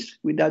intermediates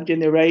that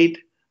generate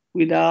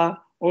with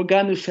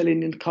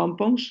organoselenium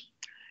compounds.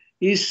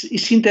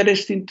 It's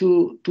interesting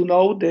to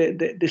know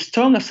the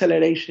strong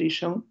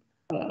acceleration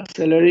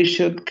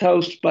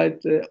caused by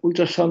the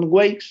ultrasound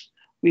waves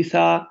with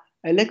a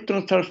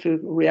electron transfer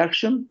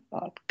reaction,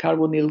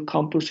 carbonyl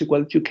compounds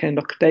equal you can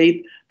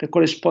octate the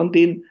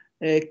corresponding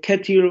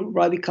ketyl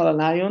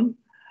radical anion,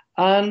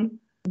 and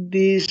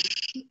this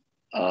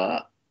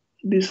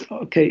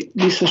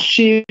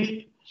achieve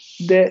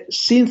the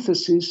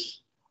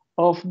synthesis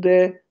of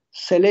the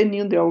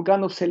selenium, the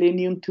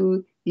organoselenium,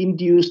 to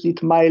induce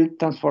this mild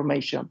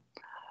transformation.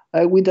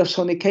 With the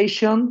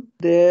sonication,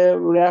 the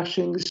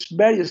reaction is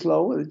very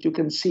slow, as you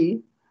can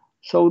see.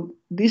 So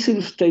this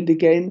illustrates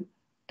again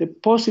the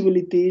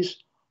possibilities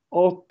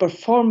of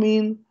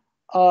performing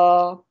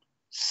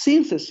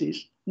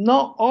synthesis,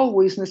 not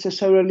always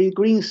necessarily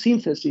green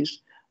synthesis,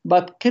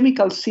 but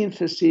chemical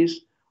synthesis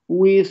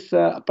with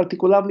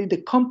particularly the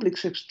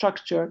complex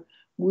structure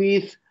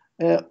with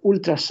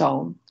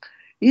ultrasound.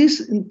 It's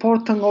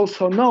important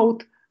also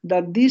note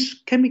that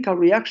these chemical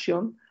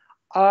reactions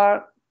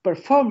were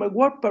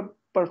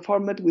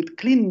performed with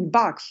cleaning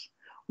bags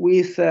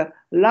with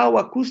low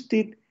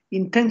acoustic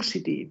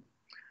intensity.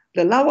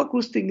 The low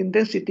acoustic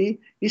intensity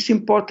is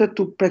important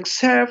to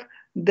preserve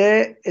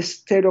the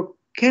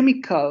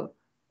stereochemical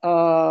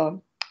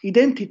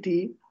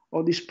identity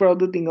of this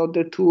product in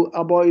order to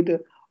avoid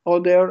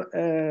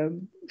other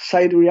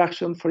side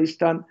reactions, for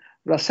instance,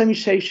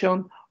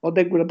 racemization or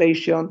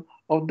degradation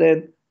of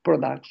the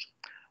products.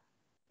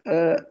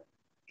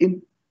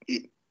 In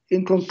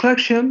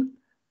conclusion,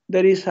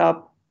 there is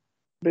a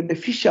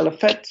beneficial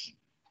effect.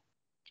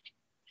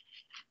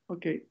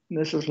 Okay,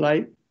 next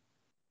slide,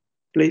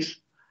 please.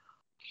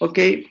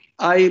 Okay,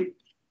 I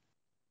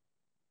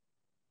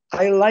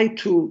like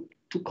to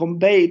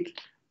convey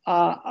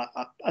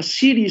a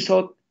series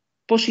of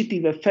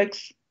positive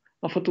effects.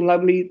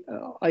 Unfortunately,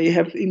 I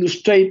have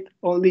illustrated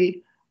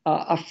only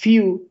a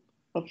few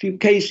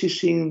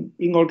cases in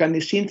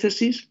organic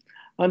synthesis,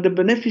 and the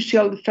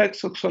beneficial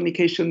effects of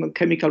sonication on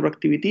chemical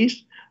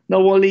reactivities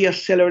not only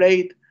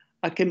accelerate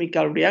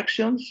chemical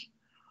reactions,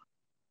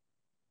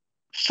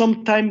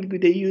 sometimes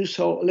with the use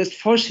of less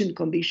forcing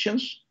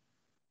conditions,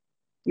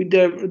 with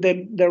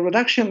the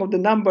reduction of the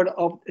number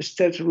of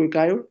steps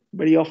required.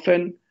 Very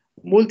often,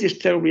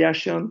 multi-step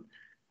reaction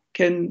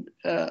can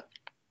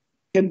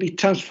be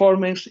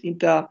transformed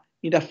into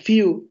a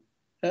few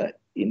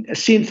in a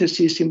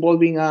synthesis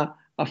involving a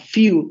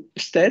few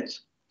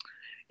steps.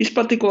 It's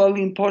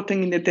particularly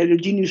important in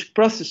heterogeneous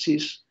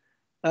processes.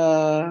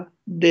 The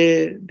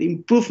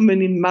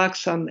improvement in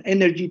mass and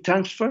energy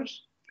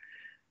transfers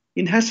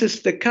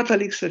enhances the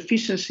catalytic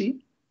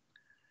efficiency,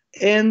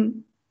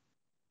 and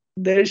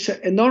there is an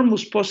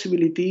enormous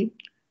possibility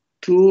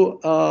to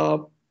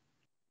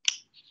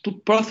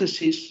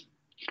processes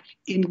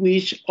in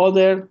which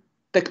other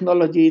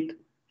technology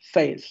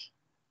fails,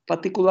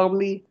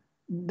 particularly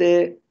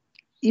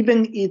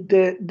even if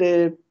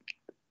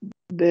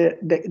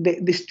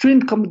the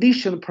stream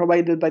condition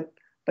provided by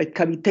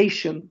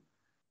cavitation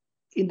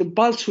in the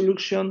bulk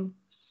solution,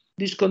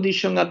 this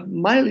condition are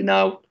mild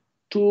enough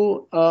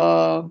to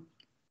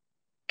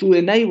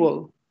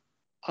enable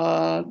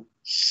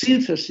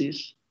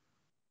synthesis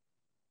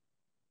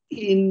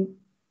in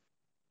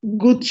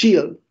good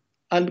yield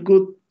and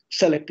good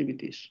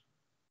selectivities.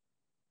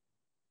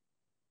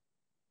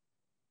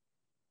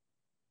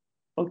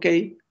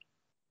 Okay,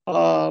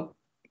 the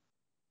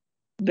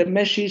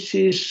message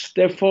is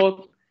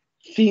therefore,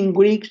 think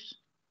Greeks,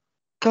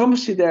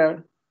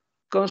 consider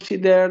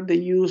the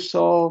use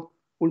of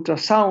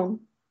ultrasound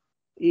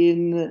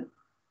in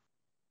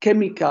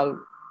chemical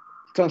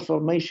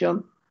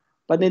transformation,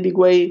 but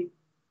anyway,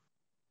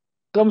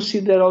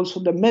 consider also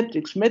the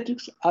metrics.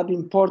 Metrics are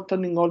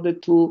important in order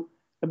to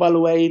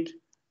evaluate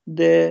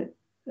the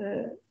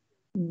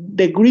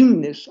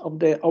greenness of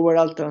the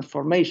overall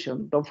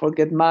transformation. Don't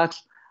forget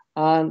mass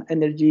and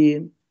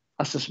energy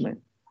assessment.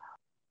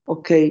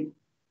 Okay.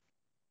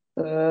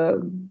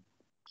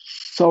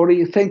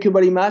 Sorry, thank you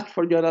very much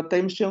for your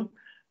attention.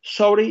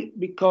 Sorry,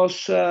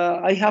 because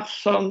I have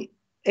some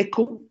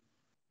echo,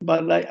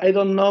 but I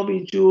don't know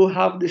if you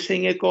have the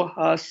same echo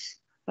as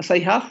I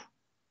have.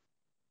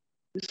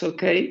 It's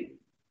okay.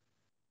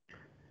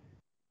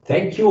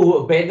 Thank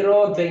you,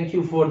 Pedro. Thank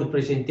you for the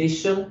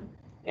presentation.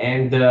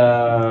 And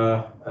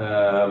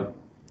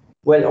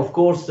well, of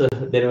course,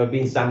 there have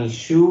been some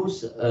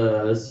issues.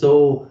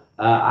 So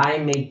I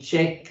may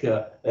check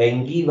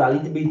and give a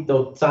little bit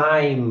of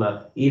time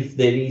if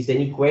there is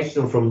any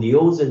question from the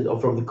audience or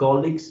from the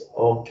colleagues.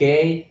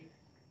 Okay,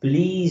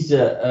 please,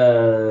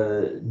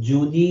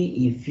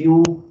 Judy, if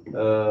you,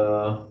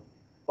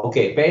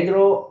 okay,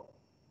 Pedro.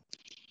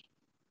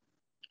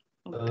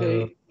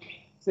 Okay,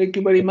 thank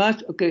you very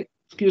much. Okay,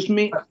 excuse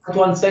me.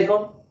 1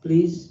 second,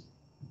 please.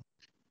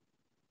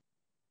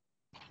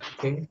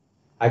 Okay,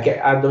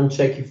 I don't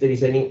check if there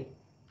is any.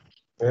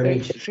 Let me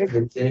check if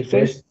there is any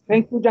question.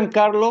 Thank you,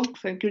 Giancarlo.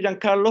 Thank you,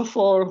 Giancarlo,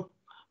 for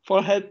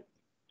help,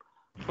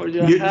 for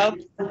your help.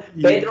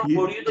 Pedro,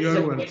 for you there is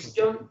a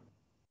question.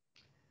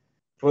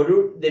 For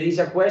you, there is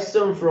a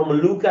question from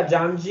Luca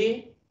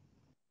Giangi,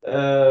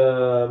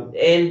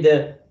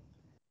 and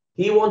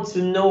he wants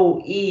to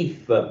know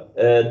if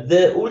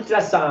the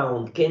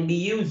ultrasound can be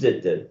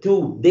used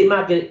to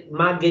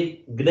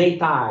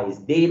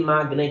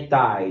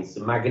demagnetize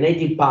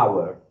magnetic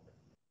power.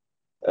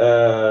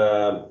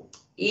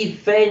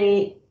 If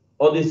any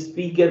of the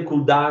speaker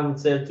could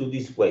answer to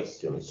this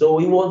question. So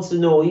he wants to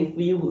know if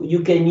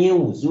you can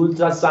use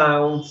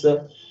ultrasounds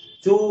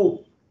to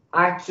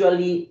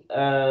actually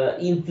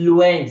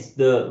influence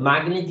the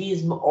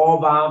magnetism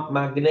of a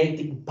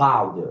magnetic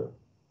powder.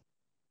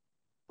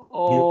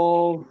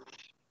 Of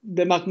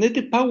the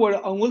magnetic power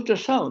on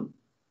ultrasound.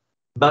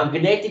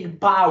 Magnetic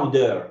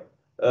powder,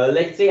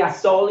 let's say a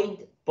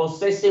solid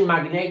possessing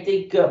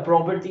magnetic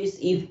properties,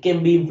 if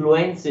can be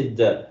influenced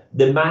the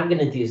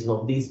magnetism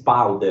of this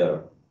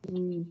powder.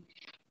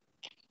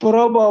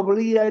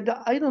 Probably, I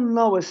don't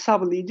know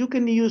exactly. You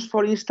can use,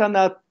 for instance,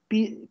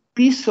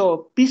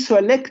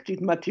 piezoelectric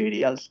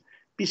materials.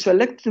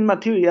 Piezoelectric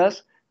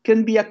materials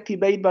can be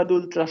activated by the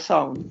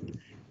ultrasound.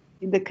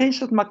 In the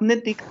case of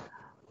magnetic,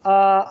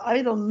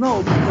 I don't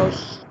know,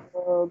 because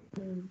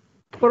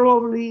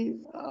probably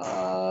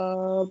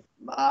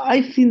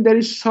I think there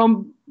is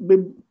some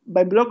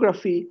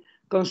bibliography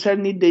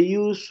concerning the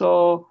use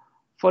of,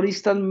 for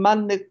instance,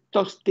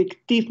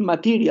 magnetostrictive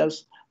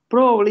materials.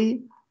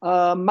 Probably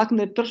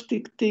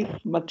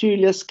magnetostrictive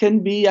materials can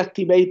be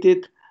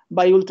activated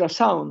by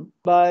ultrasound,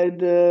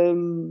 but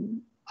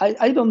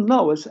I don't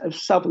know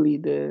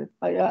exactly.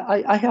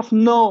 I have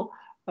no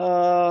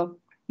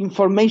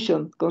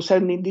information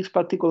concerning this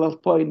particular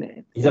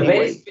point. It's a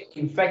very,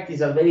 in fact,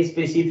 it's a very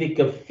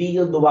specific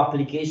field of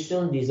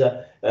application. This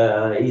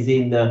is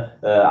in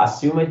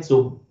assumed,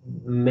 so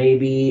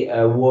maybe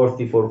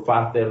worthy for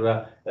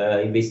further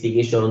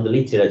investigation on the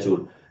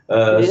literature.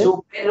 Yes.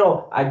 So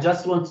Pedro, I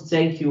just want to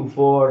thank you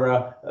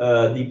for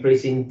the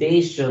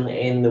presentation,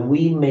 and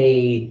we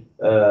may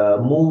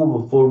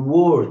move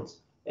forward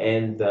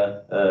and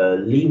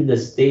leave the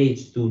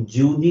stage to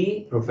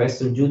Judy,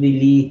 Professor Judy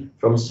Lee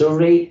from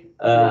Surrey.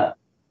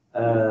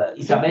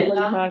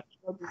 Isabella?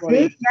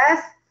 See,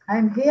 yes,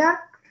 I'm here.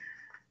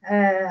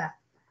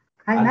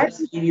 I'll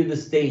just give you the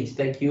stage.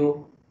 Thank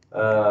you.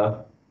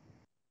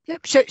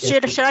 Yep.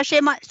 Should I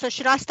share my? So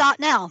should I start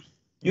now?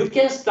 You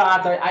can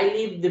start. I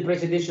leave the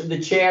presentation, the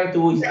chair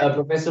to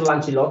Professor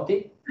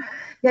Lancilotti.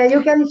 Yeah,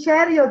 you can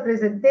share your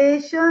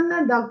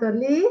presentation, Dr.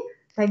 Lee.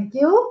 Thank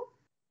you.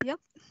 Yep.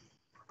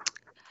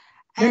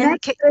 The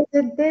next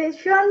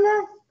presentation,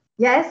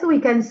 yes, we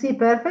can see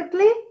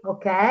perfectly.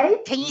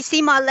 Okay. Can you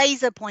see my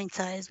laser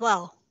pointer as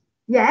well?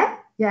 Yeah,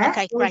 yeah.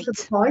 Okay, great.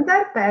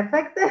 Pointer,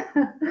 perfect.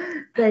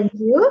 Thank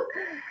you.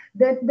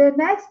 The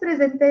next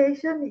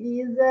presentation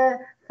is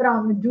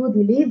from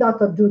Judy Lee,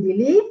 Dr. Judy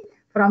Lee,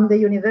 from the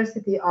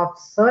University of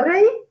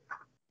Surrey.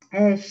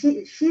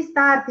 She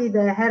started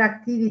her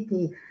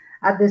activity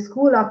at the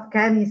School of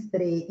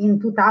Chemistry in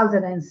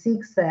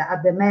 2006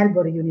 at the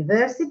Melbourne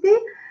University.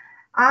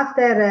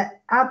 After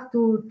up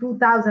to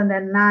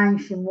 2009,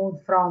 she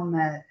moved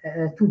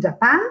to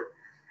Japan,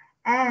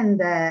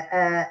 and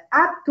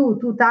up to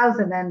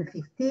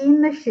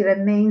 2015, she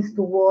remains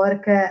to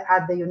work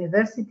at the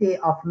University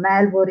of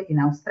Melbourne in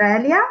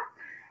Australia.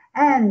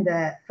 And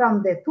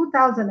from the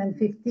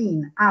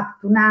 2015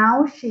 up to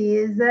now, she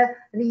is a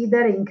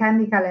reader in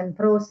chemical and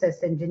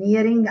process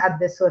engineering at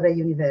the Surrey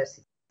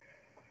University.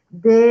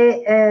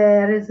 The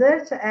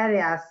research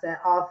areas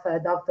of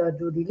Dr.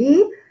 Judy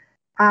Lee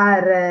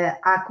are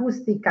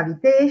acoustic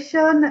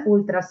cavitation,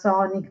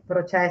 ultrasonic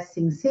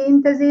processing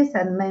synthesis,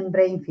 and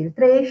membrane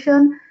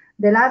filtration.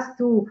 The last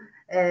two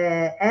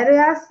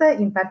areas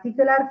in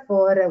particular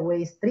for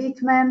waste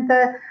treatment,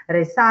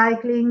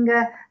 recycling,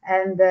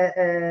 and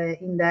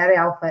in the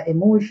area of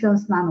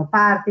emulsions,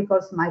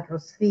 nanoparticles,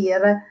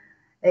 microsphere,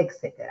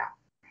 etc.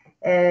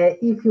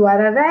 If you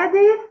are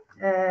ready,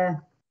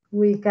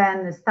 we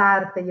can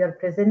start your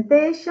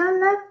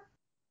presentation.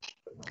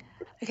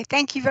 Okay,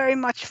 thank you very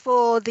much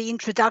for the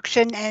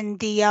introduction and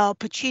the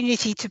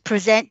opportunity to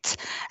present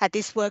at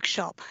this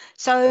workshop.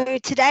 So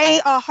today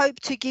I hope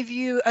to give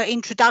you an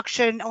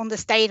introduction on the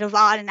state of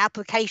art and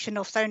application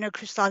of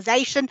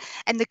sonocrystallization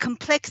and the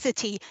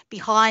complexity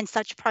behind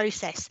such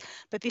process.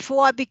 But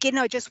before I begin,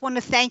 I just want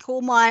to thank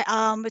all my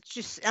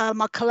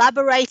my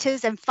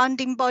collaborators and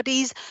funding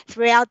bodies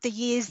throughout the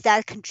years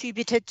that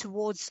contributed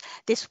towards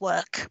this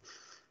work.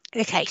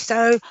 Okay,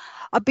 so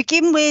I'll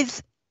begin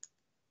with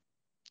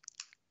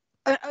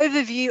an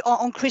overview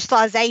on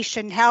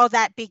crystallization, how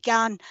that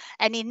began.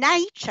 And in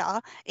nature,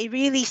 it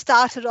really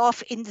started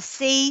off in the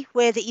sea,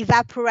 where the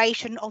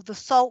evaporation of the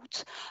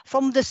salt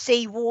from the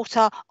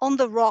seawater on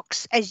the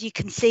rocks, as you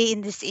can see in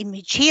this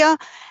image here,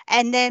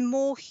 and then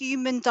more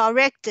human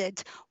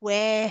directed,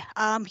 where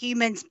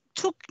humans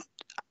took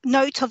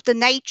note of the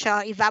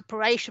nature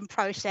evaporation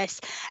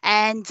process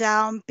and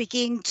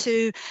begin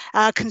to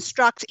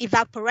construct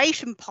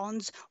evaporation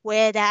ponds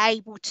where they're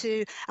able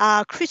to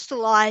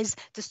crystallize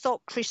the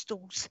salt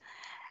crystals.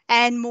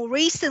 And more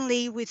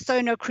recently with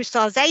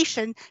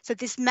sonocrystallization, so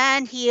this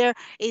man here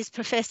is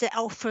Professor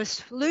Alfred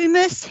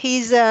Loomis.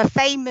 He's a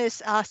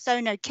famous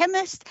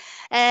sonochemist,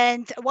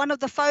 and one of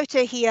the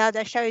photo here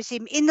that shows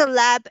him in the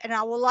lab, and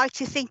I would like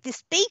to think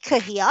this beaker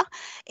here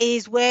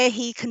is where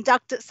he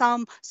conducted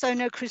some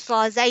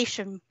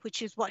sonocrystallization,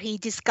 which is what he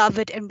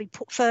discovered and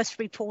first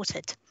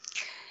reported.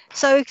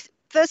 So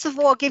first of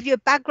all, I'll give you a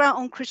background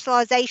on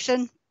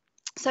crystallization.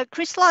 So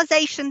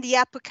crystallization, the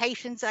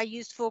applications are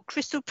used for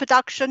crystal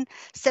production,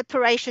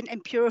 separation,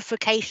 and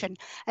purification.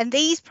 And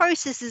these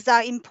processes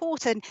are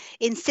important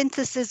in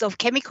synthesis of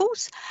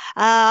chemicals.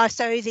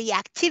 So the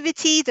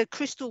activity, the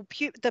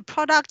the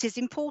product is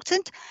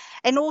important.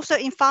 And also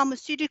in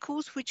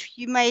pharmaceuticals, which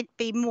you may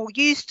be more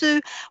used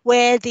to,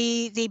 where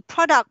the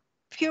product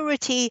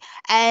purity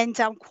and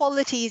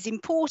quality is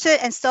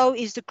important, and so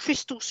is the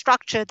crystal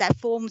structure that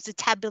forms the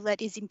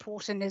tablet is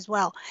important as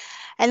well.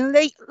 And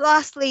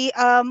lastly,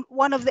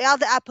 one of the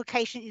other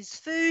applications is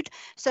food.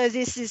 So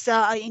this is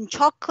in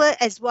chocolate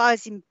as well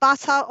as in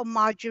butter or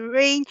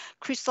margarine.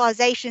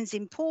 Crystallization is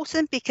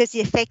important because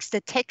it affects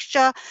the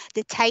texture,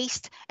 the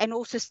taste, and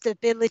also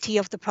stability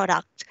of the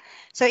product.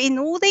 So in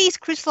all these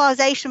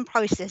crystallization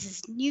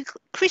processes,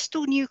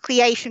 crystal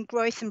nucleation,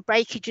 growth, and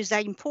breakages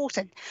are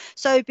important.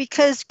 So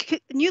because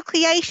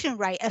nucleation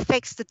rate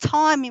affects the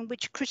time in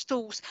which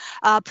crystals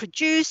are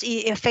produced,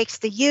 it affects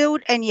the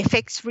yield, and it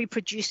affects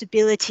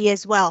reproducibility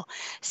as well.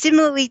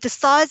 Similarly, the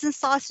size and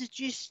size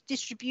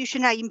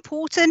distribution are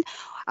important.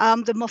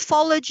 The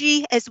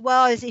morphology, as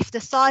well as if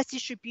the size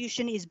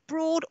distribution is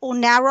broad or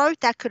narrow,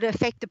 that could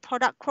affect the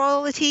product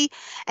quality.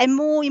 And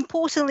more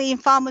importantly, in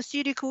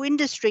pharmaceutical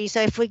industry,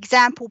 so for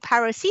example,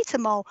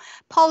 paracetamol,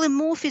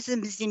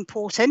 polymorphism is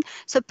important.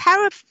 So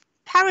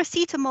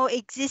paracetamol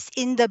exists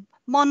in the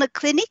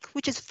monoclinic,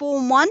 which is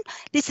form 1.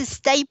 This is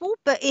stable,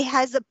 but it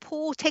has a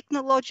poor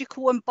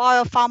technological and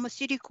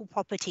biopharmaceutical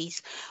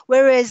properties.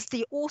 Whereas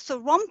the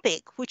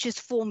orthorhombic, which is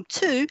form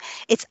 2,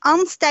 it's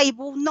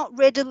unstable, not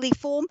readily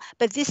formed,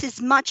 but this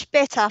is much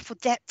better for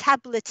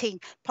tableting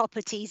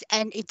properties,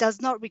 and it does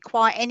not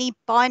require any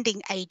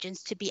binding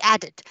agents to be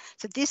added.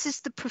 So this is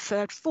the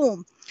preferred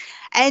form.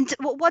 And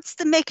what's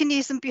the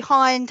mechanism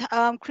behind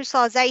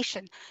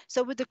crystallization?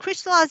 So with the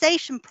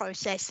crystallization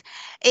process,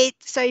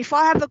 so if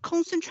I have a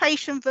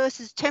concentration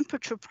versus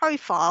temperature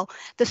profile,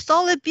 the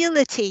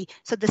solubility,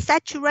 so the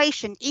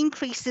saturation,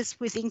 increases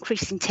with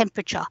increasing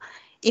temperature.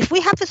 If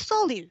we have a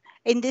solute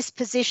in this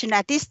position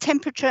at this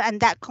temperature and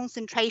that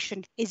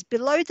concentration is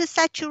below the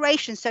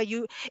saturation, so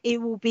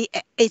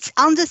it's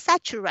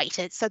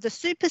undersaturated. So the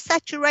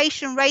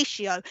supersaturation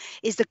ratio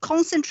is the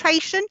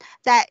concentration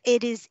that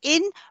it is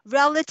in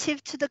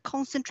relative to the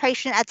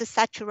concentration at the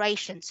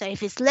saturation. So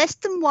if it's less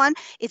than 1,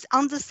 it's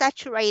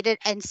undersaturated,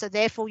 and so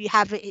therefore you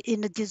have it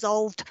in a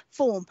dissolved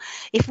form.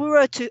 If we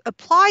were to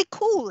apply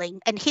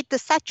cooling and hit the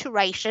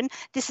saturation,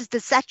 this is the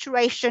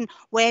saturation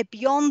where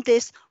beyond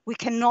this we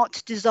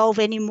cannot dissolve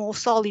any more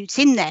solutes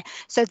in there.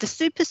 So the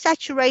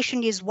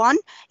supersaturation is 1.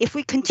 If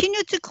we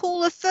continue to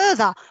cool it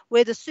further,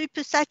 where the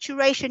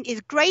supersaturation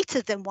is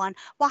greater than 1,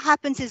 what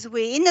happens is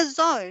we're in a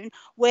zone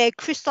where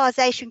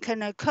crystallization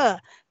can occur.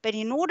 But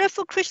in order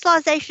for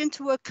crystallization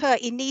to occur,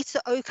 it needs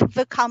to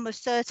overcome a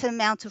certain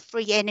amount of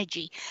free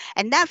energy.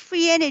 And that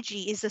free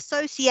energy is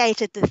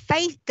associated with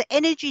the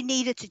energy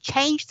needed to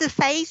change the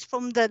phase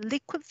from the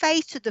liquid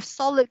phase to the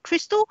solid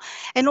crystal,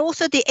 and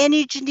also the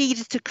energy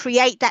needed to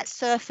create that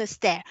surface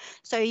there.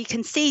 So you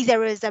can see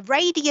there is a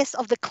radius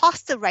of the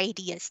cluster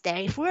radius there.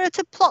 If we were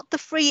to plot the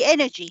free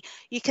energy,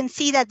 you can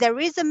see that there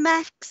is a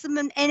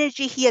maximum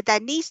energy here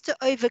that needs to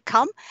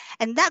overcome,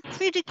 and that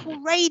critical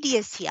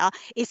radius here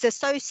is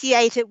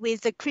associated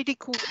with the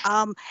critical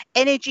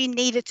energy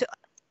needed to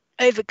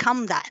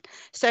overcome that.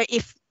 So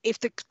if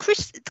the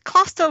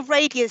cluster of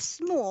radius is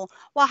small,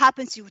 what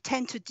happens? You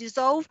tend to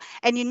dissolve,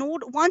 and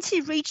once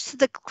it reaches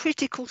the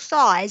critical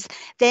size,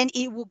 then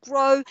it will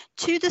grow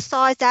to the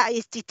size that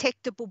is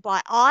detectable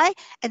by eye,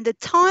 and the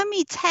time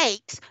it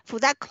takes for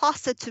that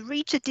cluster to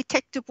reach a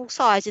detectable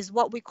size is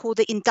what we call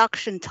the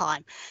induction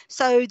time.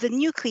 So the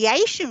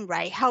nucleation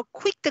rate, how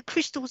quick the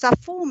crystals are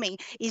forming,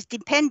 is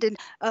dependent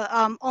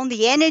on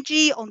the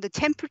energy, on the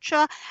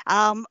temperature,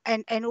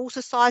 and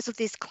also size of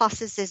these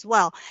clusters as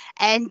well.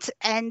 And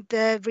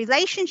the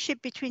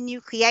relationship between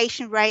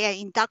nucleation rate and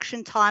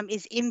induction time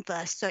is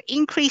inverse. So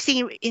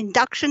increasing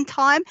induction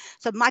time,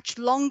 so much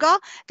longer,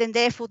 then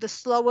therefore the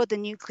slower the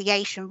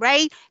nucleation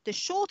rate. The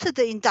shorter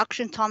the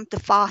induction time, the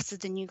faster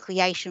the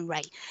nucleation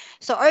rate.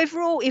 So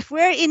overall, if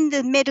we're in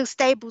the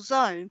metastable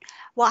zone,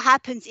 what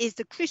happens is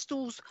the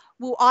crystals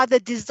will either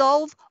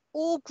dissolve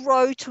or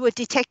grow to a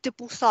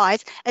detectable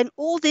size, and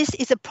all this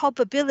is a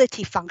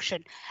probability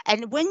function.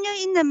 And when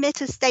you're in the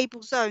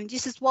metastable zone,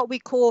 this is what we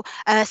call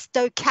a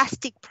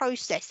stochastic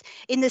process,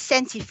 in the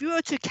sense if you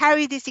were to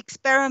carry this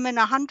experiment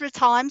 100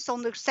 times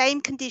on the same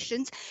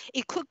conditions,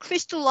 it could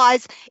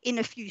crystallize in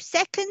a few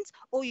seconds,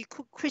 or you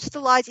could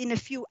crystallize in a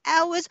few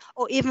hours,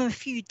 or even a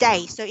few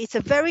days. So it's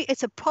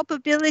a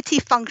probability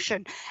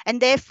function, and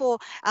therefore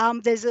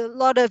there's a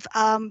lot of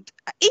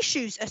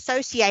issues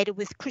associated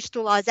with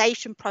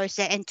crystallization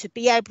process and to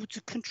be able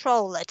to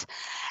control it.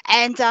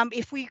 And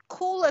if we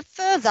cool it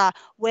further,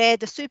 where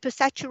the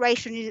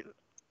supersaturation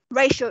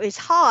ratio is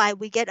high,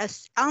 we get an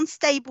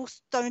unstable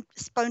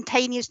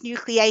spontaneous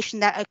nucleation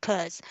that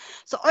occurs.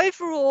 So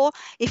overall,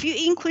 if you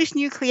increase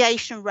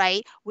nucleation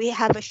rate, we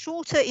have a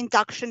shorter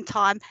induction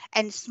time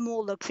and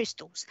smaller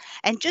crystals.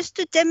 And just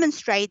to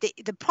demonstrate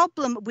the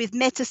problem with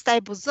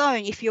metastable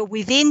zone, if you're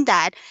within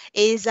that,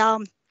 is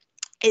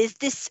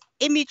this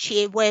image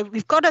here where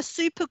we've got a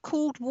super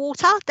cooled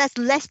water that's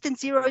less than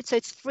 0, so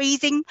it's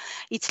freezing.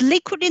 It's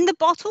liquid in the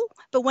bottle,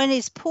 but when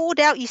it's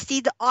poured out, you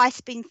see the ice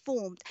being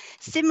formed.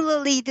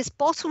 Similarly, this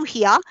bottle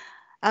here,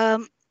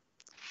 okay,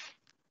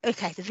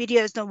 the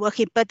video is not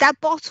working, but that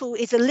bottle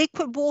is a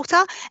liquid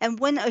water, and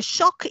when a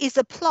shock is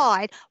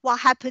applied, what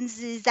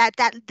happens is that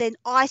then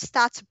ice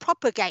starts to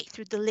propagate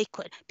through the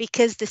liquid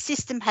because the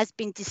system has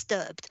been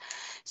disturbed.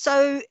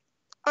 So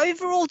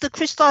overall, the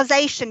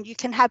crystallization, you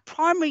can have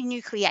primary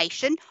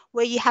nucleation,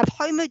 where you have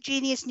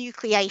homogeneous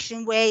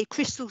nucleation where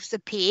crystals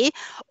appear,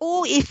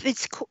 or if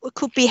it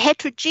could be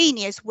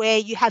heterogeneous where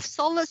you have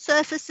solid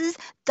surfaces,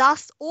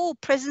 dust, or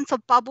presence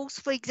of bubbles,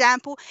 for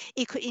example.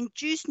 It could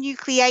induce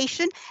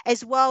nucleation,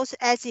 as well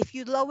as if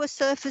you lower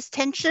surface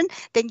tension,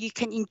 then you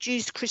can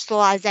induce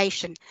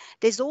crystallization.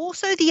 There's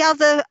also the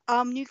other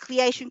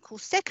nucleation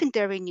called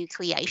secondary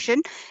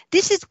nucleation.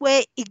 This is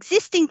where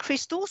existing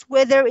crystals,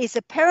 where there is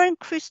a parent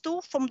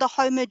crystal from the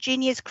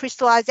homogeneous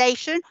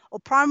crystallization or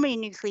primary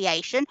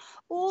nucleation,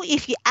 or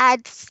if you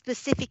add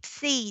specific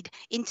seed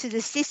into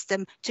the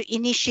system to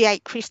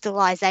initiate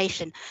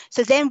crystallization.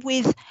 So then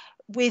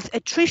with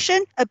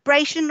attrition,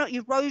 abrasion, or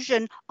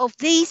erosion of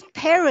these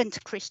parent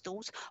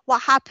crystals,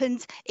 what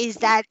happens is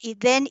that it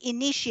then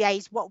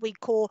initiates what we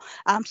call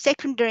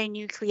secondary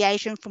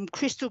nucleation from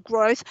crystal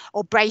growth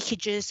or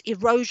breakages,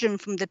 erosion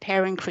from the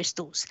parent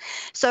crystals.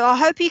 So I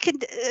hope you can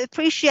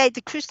appreciate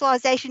the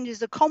crystallization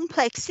is a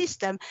complex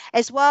system,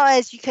 as well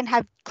as you can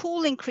have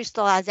cooling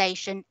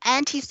crystallization,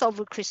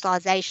 anti-solvent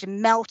crystallization,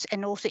 melt,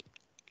 and also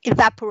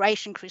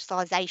evaporation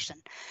crystallization.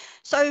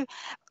 So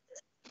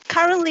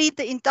currently,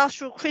 the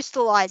industrial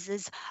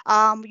crystallizers,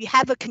 you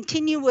have a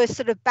continuous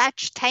sort of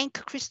batch tank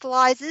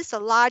crystallizers, so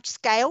large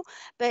scale,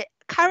 but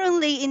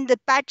currently in the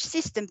batch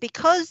system,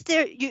 because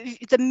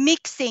the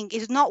mixing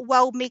is not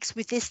well mixed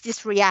with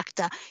this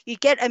reactor, you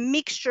get a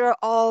mixture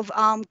of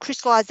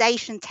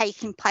crystallization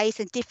taking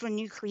place and different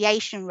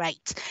nucleation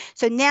rates.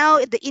 So now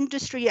the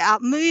industry are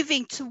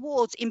moving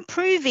towards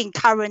improving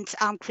current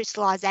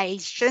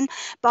crystallization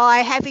by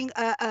having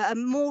a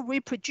more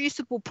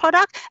reproducible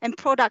product and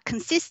product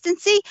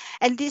consistency.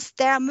 And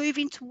they are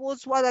moving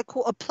towards what I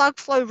call a plug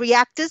flow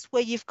reactors,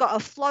 where you've got a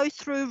flow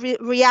through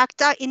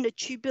reactor in a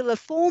tubular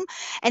form,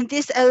 and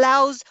this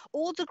allows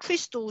all the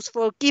crystals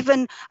for a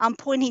given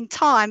point in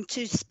time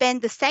to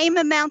spend the same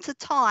amount of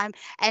time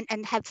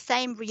and have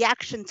same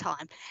reaction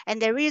time.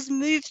 And there is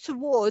moves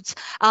towards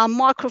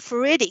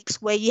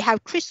microfluidics, where you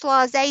have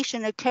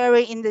crystallization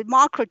occurring in the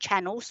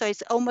microchannel. So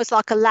it's almost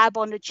like a lab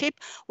on a chip,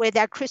 where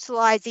they're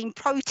crystallizing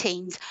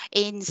proteins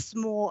in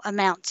small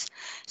amounts.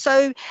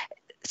 So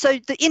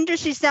the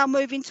industry is now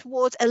moving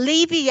towards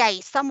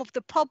alleviate some of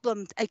the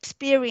problems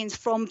experienced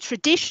from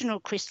traditional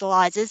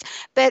crystallizers,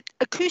 but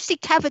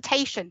acoustic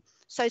cavitation.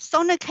 So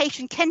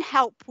sonication can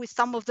help with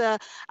some of the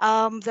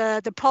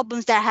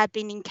problems that have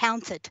been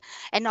encountered.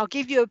 And I'll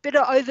give you a bit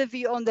of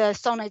overview on the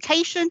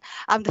sonication,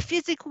 the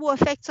physical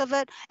effects of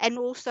it, and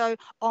also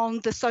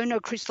on the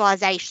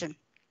sonocrystallization.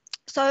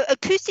 So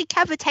acoustic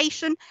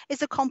cavitation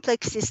is a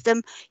complex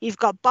system. You've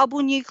got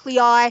bubble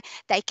nuclei.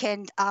 They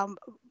can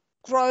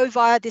grow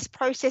via this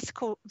process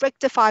called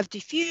rectified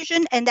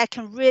diffusion, and that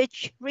can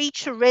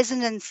reach a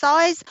resonance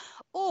size,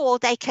 or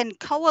they can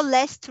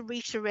coalesce to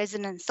reach a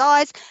resonance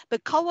size.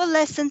 But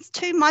coalescence,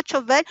 too much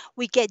of it,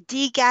 we get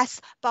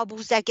degas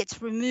bubbles that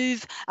gets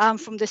removed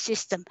from the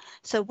system.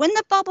 So when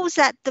the bubble's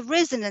at the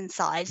resonance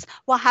size,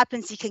 what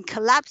happens, it can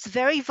collapse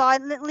very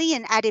violently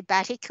and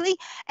adiabatically,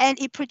 and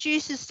it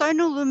produces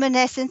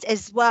sonoluminescence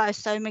as well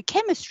as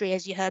sonochemistry,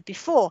 as you heard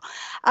before.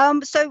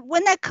 So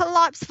when they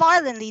collapse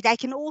violently, they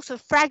can also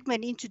fragment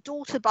into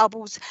daughter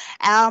bubbles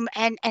and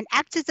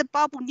act as a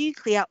bubble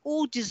nuclei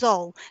or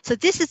dissolve. So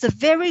this is a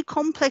very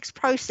complex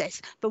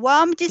process. But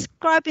while I'm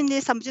describing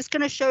this, I'm just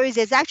going to show you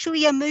there's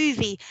actually a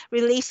movie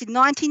released in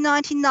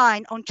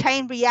 1999 on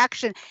chain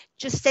reaction,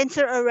 just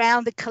centered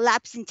around the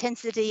collapse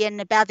intensity and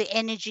about the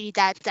energy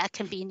that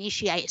can be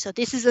initiated. So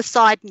this is a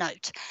side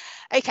note.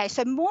 Okay,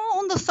 so more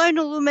on the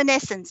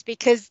sonoluminescence,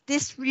 because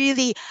this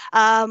really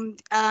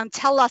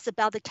tell us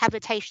about the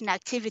cavitation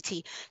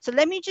activity. So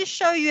let me just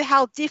show you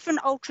how different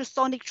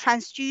ultrasonic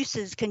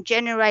transducers can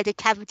generate a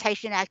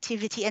cavitation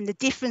activity and the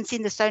difference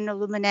in the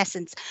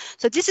sonoluminescence.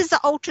 So this is the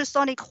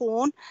ultrasonic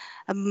horn.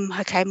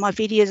 Okay, my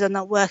videos are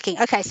not working.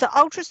 Okay, so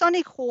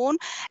ultrasonic horn,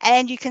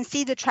 and you can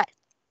see the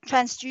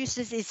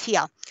transducers is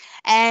here,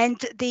 and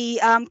the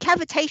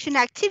cavitation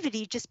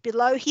activity just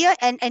below here,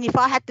 and if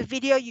I had the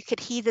video, you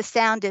could hear the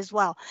sound as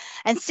well.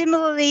 And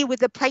similarly with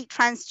the plate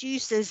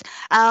transducers,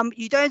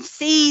 you don't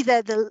see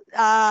the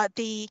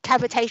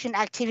cavitation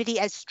activity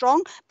as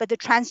strong, but the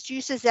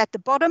transducers at the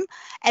bottom.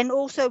 And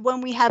also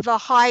when we have a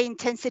high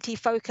intensity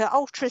focal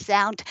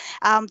ultrasound,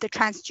 the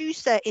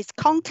transducer is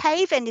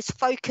concave and is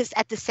focused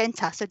at the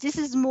center. So this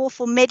is more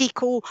for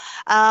medical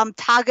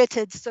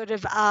targeted sort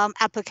of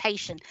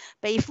application.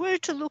 But if we were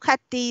to look at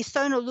the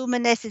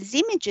sonoluminescence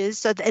images,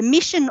 so the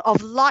emission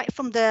of light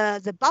from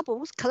the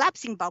bubbles,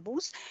 collapsing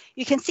bubbles,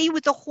 you can see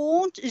with the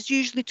horn is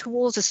usually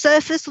towards the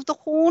surface of the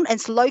horn and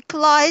it's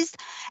localized.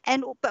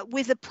 But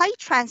with the plate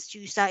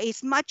transducer,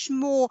 it's much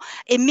more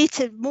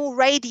emitted more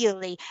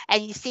radially,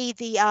 and you see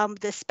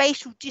the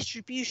spatial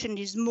distribution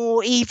is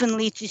more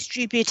evenly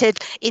distributed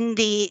in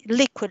the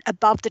liquid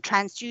above the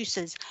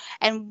transducers.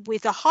 And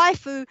with the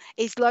HIFU,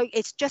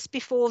 it's just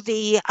before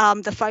the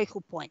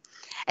focal point.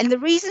 And the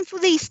reason for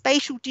the increased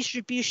spatial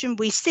distribution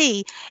we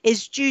see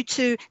is due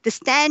to the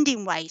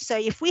standing wave. So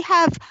if we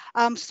have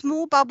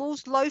small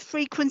bubbles, low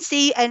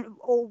frequency,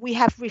 or we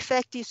have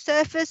reflective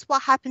surface,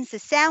 what happens? The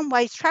sound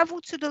waves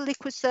travel to the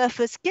liquid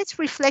surface, gets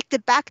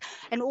reflected back,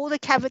 and all the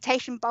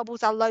cavitation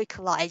bubbles are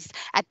localized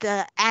at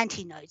the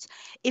antinodes.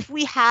 If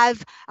we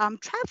have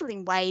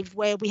traveling wave,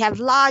 where we have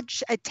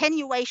large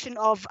attenuation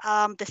of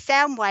the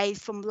sound waves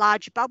from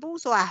large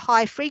bubbles or a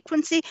high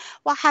frequency,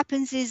 what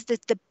happens is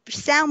that the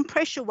sound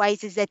pressure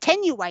waves is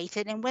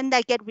attenuated, and when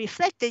they get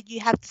reflected, you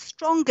have the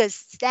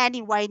strongest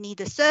standing wave near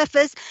the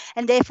surface,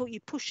 and therefore you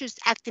push this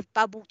active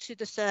bubble to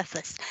the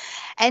surface.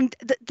 And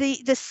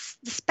the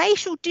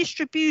spatial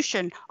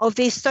distribution of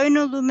these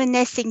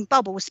sonoluminescing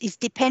bubbles is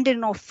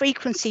dependent on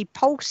frequency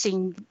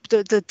pulsing,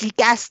 the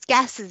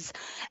gases,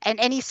 and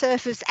any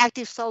surface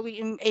active solid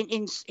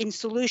in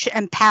solution,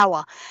 and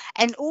power.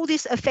 And all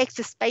this affects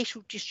the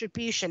spatial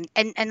distribution.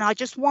 And I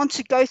just want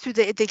to go through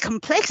the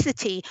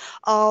complexity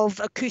of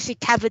acoustic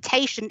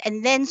cavitation,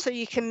 and then so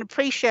you can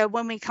appreciate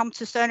when we come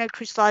to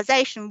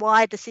sonocrystallization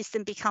why the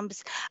system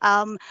becomes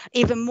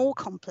even more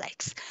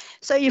complex.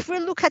 So if we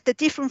look at the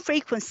different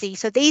frequencies,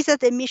 so these are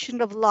the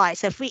emission of light.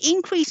 So if we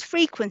increase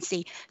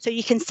frequency, so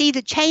you can see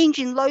the change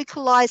in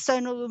localized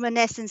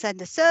sonoluminescence at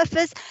the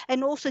surface,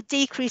 and also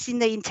decrease in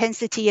the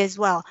intensity as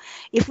well.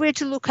 If we're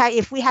to look at,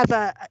 if we have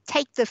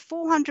take the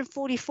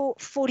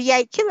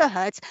 448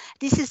 kilohertz,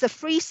 this is a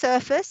free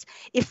surface.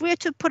 If we're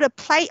to put a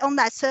plate on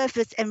that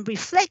surface and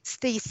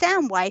reflect the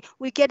sound wave,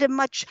 we get a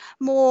much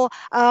more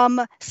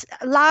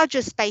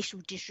larger spatial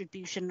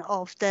distribution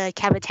of the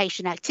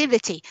cavitation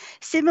activity.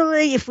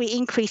 Similarly, if we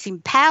increase in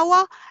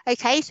power,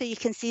 okay, so you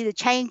can see the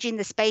change in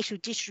the spatial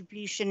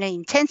distribution and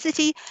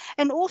intensity.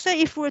 And also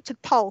if we were to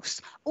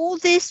pulse, all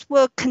this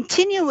were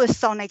continuous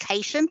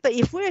sonication, but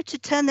if we were to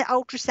turn the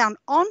ultrasound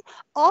on,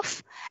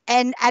 off,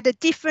 and at a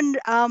different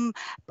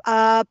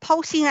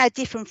pulsing at a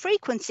different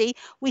frequency,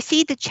 we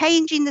see the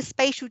change in the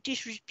spatial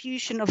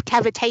distribution of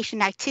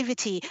cavitation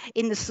activity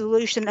in the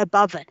solution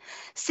above it.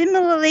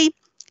 Similarly,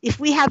 if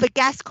we have a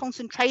gas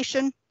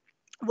concentration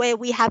where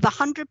we have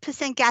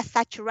 100% gas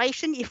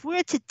saturation, if we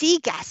were to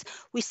degas,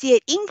 we see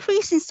an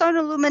increase in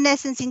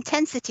sonoluminescence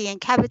intensity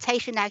and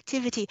cavitation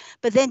activity,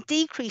 but then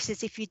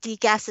decreases if you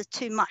degas it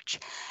too much.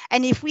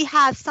 And if we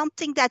have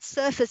something that's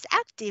surface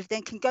active,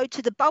 then can go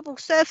to the bubble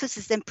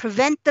surfaces and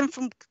prevent them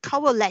from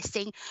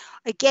coalescing.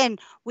 Again,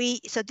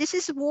 so this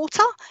is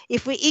water.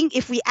 If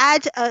we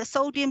add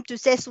sodium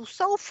diacetyl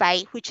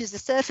sulfate, which is a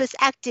surface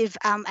active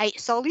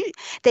solute,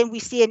 then we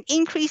see an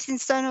increase in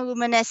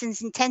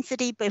sonoluminescence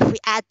intensity, but if we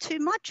add too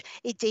much,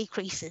 it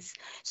decreases.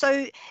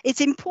 So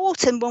it's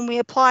important when we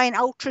apply an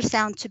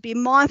ultrasound to be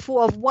mindful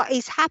of what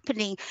is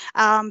happening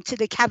to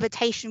the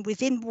cavitation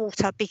within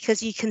water,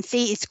 because you can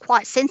see it's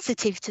quite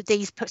sensitive to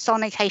these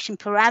sonication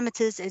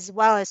parameters as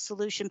well as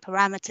solution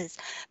parameters.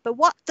 But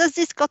what does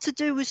this got to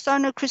do with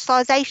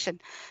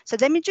sonocrystallization? So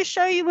let me just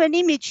show you an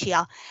image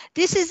here.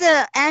 This is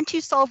an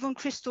anti-solvent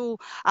crystal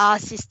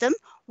system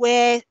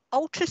where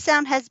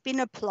ultrasound has been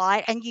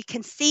applied, and you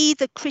can see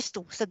the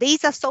crystal. So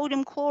these are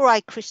sodium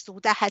chloride crystal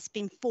that has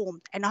been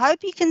formed, and I hope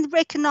you can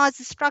recognize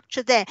the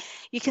structure there.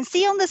 You can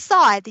see on the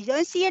side, you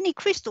don't see any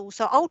crystals.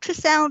 So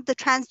ultrasound, the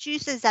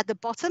transducer is at the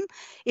bottom.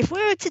 If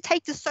we were to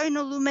take the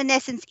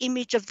sonoluminescence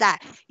image of that,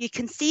 you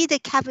can see the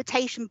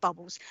cavitation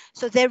bubbles.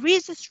 So there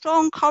is a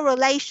strong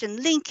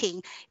correlation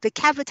linking the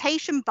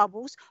cavitation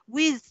bubbles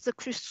with the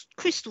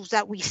crystals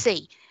that we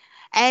see.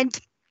 And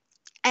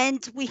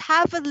we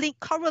have a link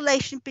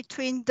correlation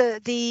between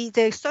the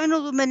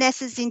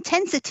sonoluminescence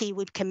intensity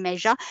we can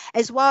measure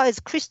as well as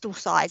crystal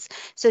size.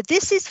 So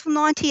this is for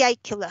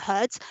 98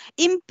 kilohertz.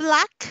 In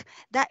black,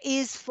 that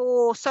is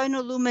for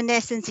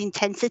sonoluminescence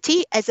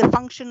intensity as a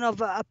function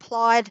of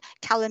applied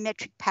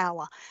calorimetric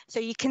power. So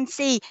you can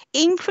see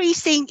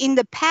increasing in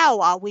the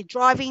power, we're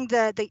driving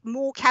the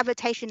more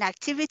cavitation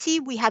activity,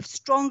 we have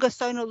stronger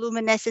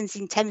sonoluminescence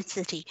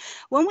intensity.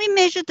 When we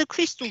measure the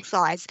crystal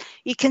size,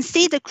 you can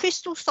see the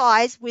crystal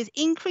size with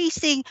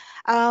increasing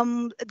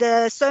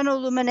the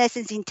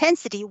sonoluminescence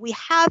intensity, we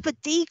have a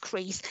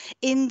decrease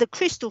in the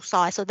crystal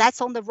size. So that's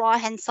on the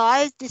right-hand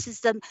side. This is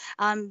the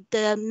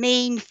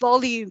mean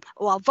volume,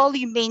 or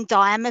volume mean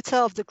diameter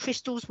of the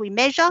crystals we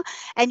measure.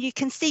 And you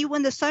can see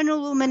when the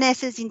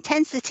sonoluminescence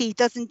intensity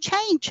doesn't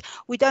change,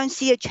 we don't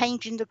see a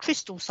change in the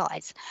crystal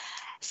size.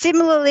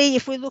 Similarly,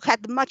 if we look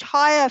at the much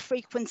higher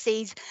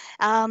frequencies,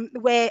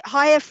 where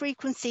higher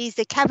frequencies,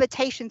 the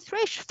cavitation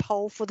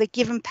threshold for the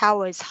given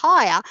power is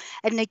higher.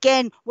 And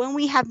again, when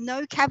we have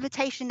no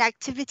cavitation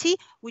activity,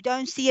 we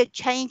don't see a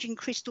change in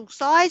crystal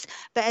size.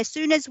 But as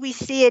soon as we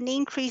see an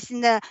increase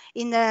in the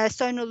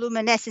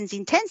sonoluminescence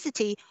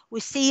intensity, we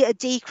see a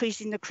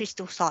decrease in the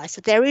crystal size. So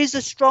there is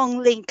a strong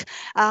link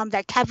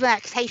that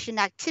cavitation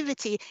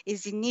activity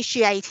is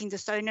initiating the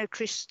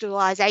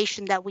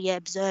sonocrystallization that we are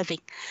observing.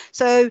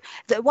 So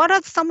what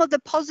are some of the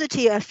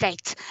positive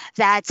effects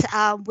that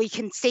we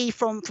can see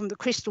from the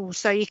crystals?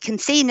 So you can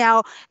see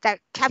now that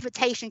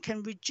cavitation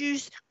can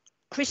reduce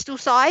crystal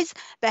size,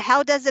 but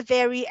how does it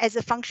vary as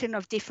a function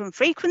of different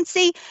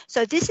frequency?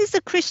 So this is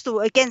a crystal,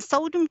 again,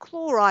 sodium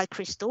chloride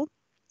crystal.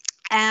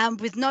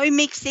 With no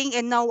mixing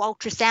and no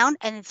ultrasound,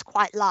 and it's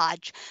quite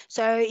large.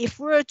 So if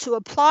we were to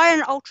apply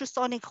an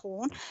ultrasonic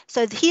horn,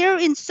 so here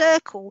in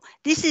circle,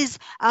 this is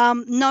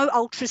no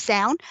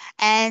ultrasound,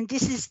 and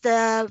this is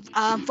the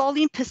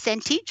volume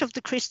percentage of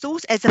the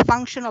crystals as a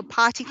function of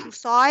particle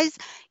size.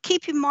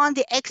 Keep in mind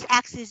the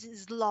x-axis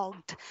is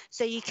logged.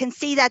 So you can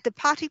see that the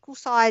particle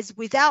size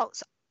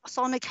without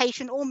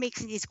sonication or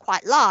mixing is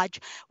quite large,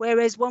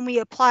 whereas when we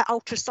apply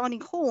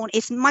ultrasonic horn,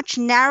 it's much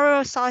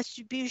narrower size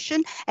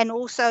distribution, and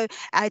also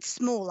it's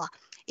smaller.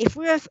 If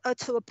we were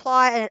to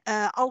apply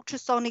an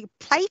ultrasonic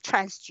plate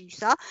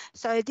transducer,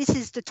 so this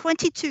is the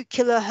 22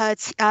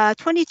 kilohertz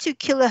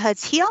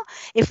here.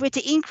 If we're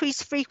to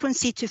increase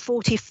frequency to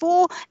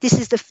 44, this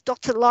is the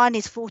dotted line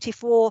is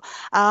 44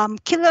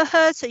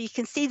 kilohertz. So you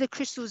can see the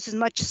crystals is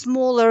much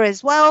smaller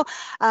as well,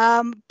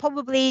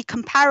 probably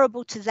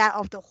comparable to that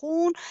of the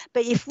horn.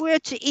 But if we're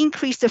to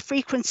increase the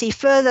frequency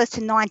further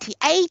to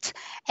 98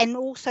 and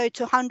also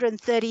to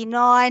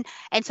 139,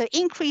 and so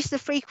increase the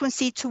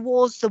frequency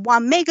towards the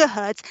 1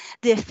 megahertz,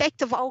 the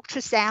effect of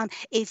ultrasound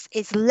is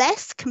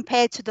less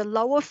compared to the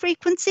lower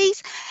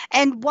frequencies.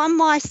 And one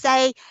might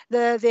say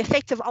the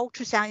effect of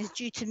ultrasound is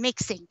due to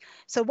mixing.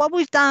 So what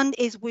we've done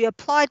is we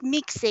applied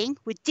mixing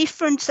with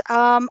different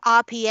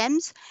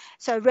RPMs,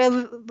 so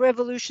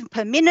revolution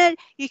per minute.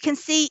 You can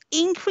see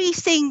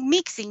increasing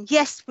mixing,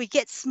 yes, we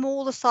get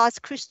smaller size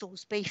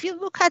crystals, but if you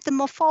look at the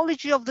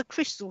morphology of the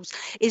crystals,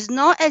 is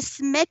not as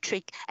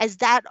symmetric as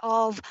that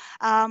of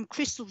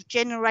crystals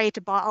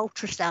generated by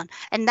ultrasound.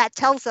 And that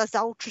tells us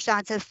that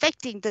ultrasound is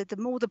affecting the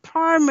more the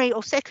primary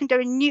or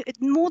secondary,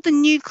 more the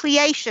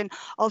nucleation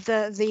of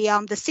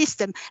the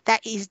system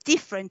that is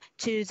different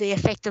to the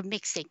effect of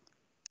mixing.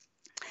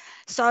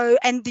 So,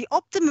 and the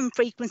optimum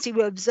frequency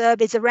we observe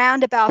is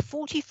around about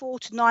 44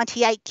 to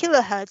 98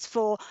 kilohertz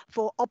for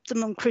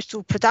optimum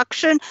crystal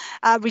production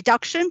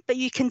reduction. But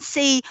you can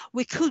see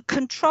we could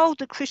control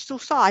the crystal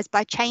size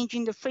by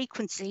changing the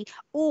frequency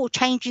or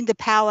changing the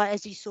power,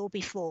 as you saw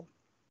before.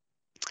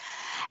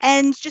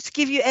 And just to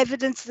give you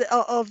evidence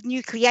of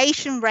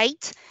nucleation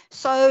rate,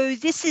 so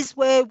this is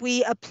where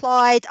we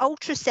applied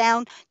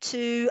ultrasound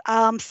to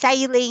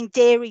saline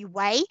dairy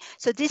whey.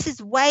 So this is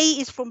whey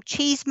is from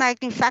cheese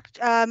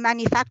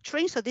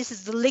manufacturing. So this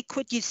is the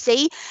liquid you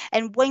see.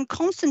 And when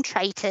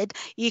concentrated,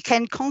 you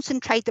can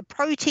concentrate the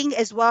protein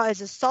as well as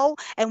the salt,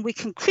 and we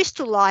can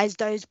crystallize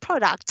those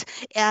products.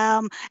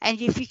 And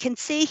if you can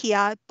see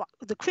here,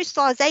 the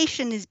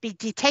crystallization is being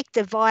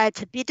detected via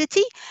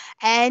turbidity,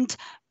 and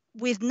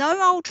with no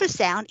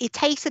ultrasound, it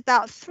takes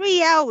about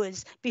 3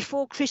 hours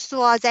before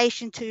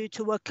crystallization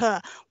to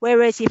occur.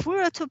 Whereas if we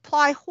were to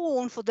apply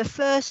horn for the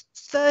first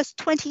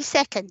 20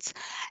 seconds,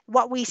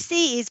 what we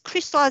see is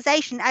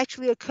crystallization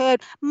actually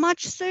occurred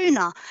much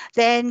sooner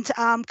than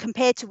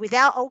compared to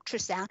without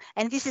ultrasound.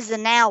 And this is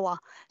an hour.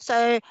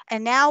 So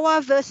an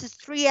hour versus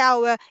 3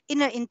 hour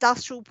in an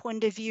industrial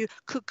point of view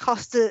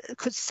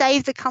could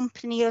save the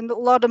company a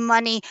lot of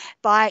money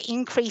by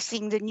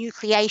increasing the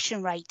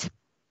nucleation rate.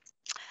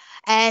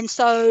 And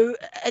so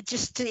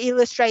just to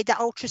illustrate that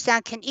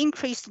ultrasound can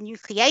increase the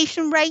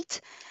nucleation rate.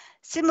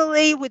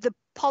 Similarly with the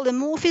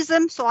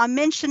polymorphism, so I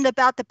mentioned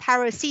about the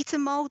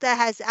paracetamol that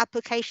has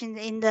application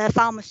in the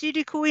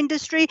pharmaceutical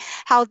industry,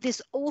 how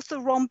this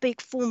orthorhombic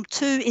form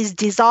 2 is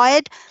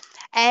desired.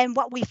 And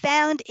what we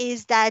found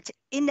is that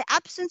in the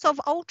absence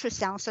of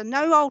ultrasound, so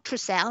no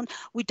ultrasound,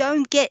 we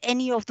don't get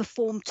any of the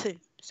form 2.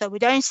 So we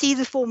don't see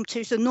the form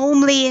 2. So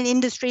normally in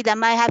industry, they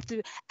may have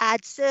to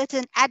add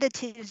certain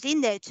additives in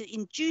there to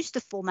induce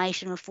the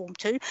formation of form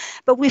 2.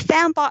 But we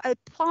found by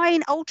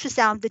applying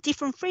ultrasound, the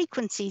different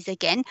frequencies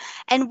again,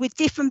 and with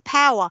different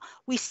power,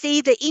 we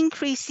see the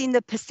increase in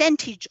the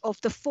percentage of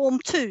the form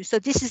 2. So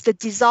this is the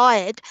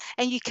desired,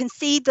 and you can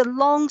see the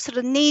long sort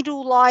of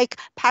needle-like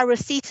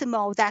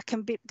paracetamol that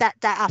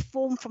are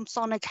formed from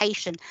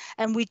sonication.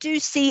 And we do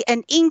see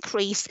an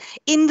increase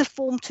in the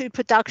form 2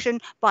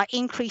 production by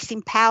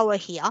increasing power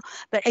here.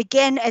 But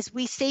again, as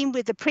we've seen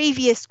with the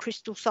previous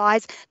crystal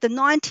size, the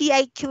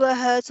 98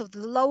 kilohertz of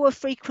the lower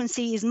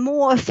frequency is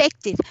more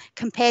effective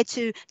compared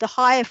to the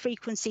higher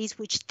frequencies,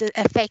 which the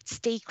effects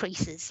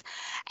decreases.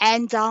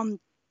 And so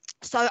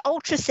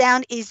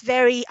ultrasound is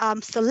very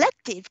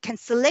selective, can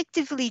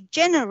selectively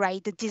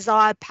generate the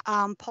desired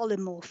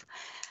polymorph.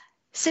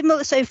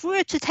 Similar, so if we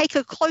were to take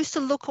a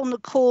closer look on the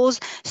cause,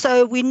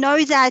 so we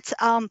know that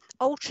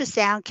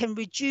ultrasound can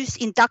reduce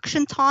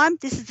induction time.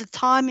 This is the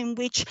time in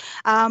which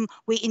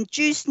we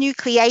induce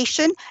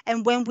nucleation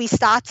and when we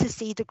start to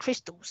see the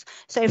crystals.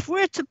 So if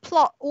we were to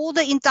plot all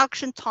the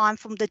induction time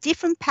from the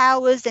different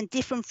powers and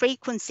different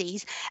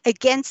frequencies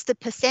against the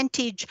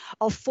percentage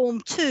of form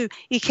 2,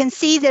 you can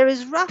see there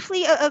is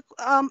roughly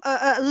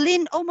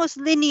almost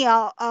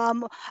linear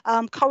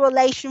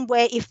correlation,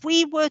 where if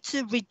we were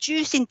to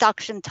reduce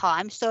induction time,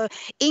 time, so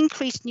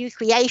increased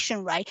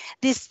nucleation rate,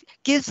 this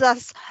gives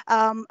us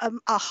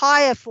a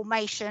higher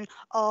formation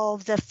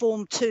of the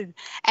form 2.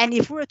 And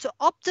if we were to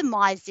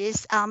optimize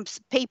this,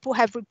 people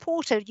have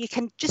reported we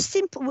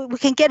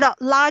can get a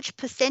large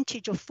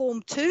percentage of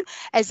form 2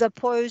 as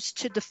opposed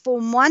to the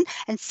form 1,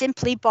 and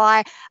simply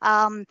by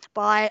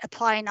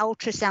applying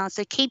ultrasound.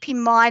 So keep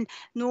in mind,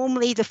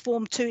 normally the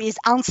form 2 is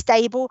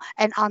unstable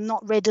and are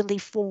not readily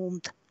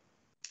formed.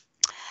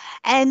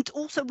 And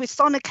also with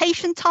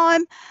sonication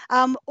time,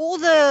 all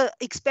the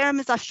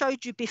experiments I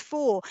showed you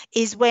before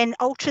is when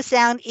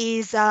ultrasound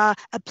is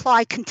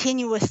applied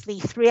continuously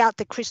throughout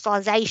the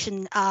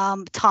crystallization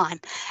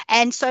time.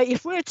 And so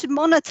if we were to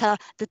monitor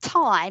the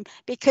time,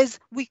 because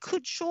we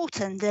could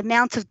shorten the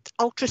amount of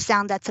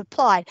ultrasound that's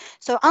applied.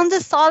 So under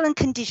silent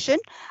condition,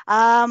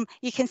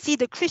 you can see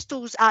the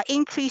crystals are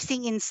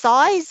increasing in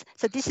size.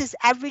 So this is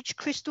average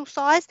crystal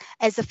size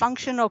as a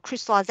function of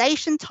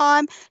crystallization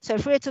time. So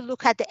if we were to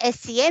look at the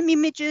SCM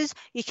images,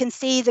 you can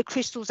see the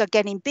crystals are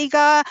getting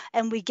bigger,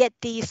 and we get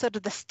the sort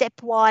of the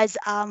stepwise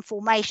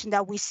formation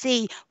that we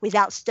see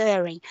without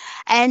stirring.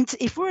 And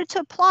if we were to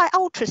apply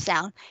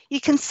ultrasound, you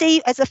can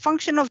see as a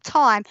function of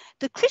time,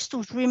 the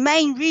crystals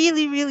remain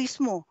really, really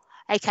small.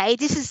 Okay,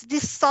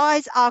 this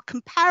size are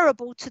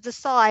comparable to the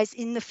size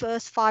in the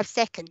first 5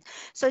 seconds.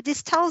 So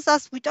this tells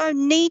us we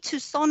don't need to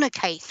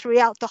sonocate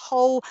throughout the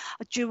whole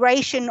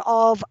duration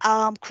of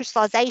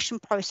crystallization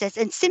process.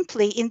 And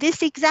simply in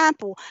this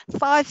example,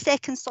 5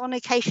 second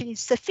sonication is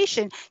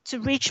sufficient to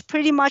reach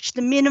pretty much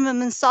the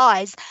minimum in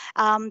size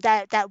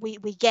that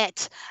we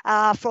get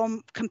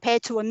from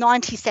compared to a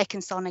 90-second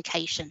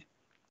sonication.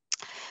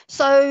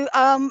 So,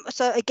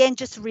 so again,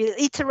 just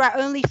reiterate,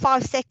 only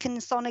 5 second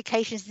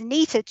sonication is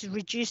needed to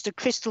reduce the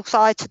crystal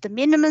size to the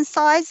minimum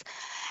size.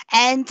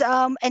 And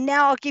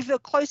now I'll give you a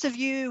closer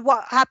view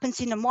what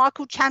happens in a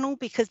microchannel,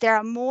 because there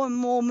are more and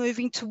more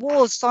moving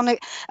towards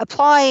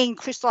applying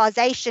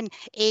crystallization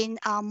in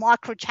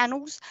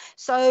microchannels.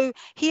 So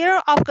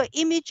here I've got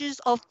images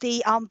of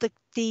the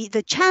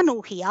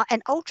channel here,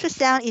 and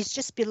ultrasound is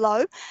just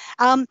below.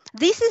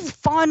 This is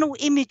final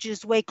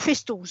images where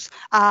crystals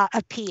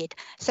appeared.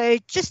 So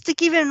just to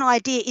give you an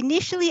idea,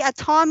 initially at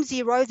time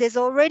 0, there's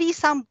already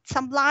some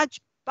large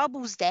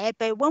bubbles there,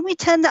 but when we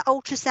turn the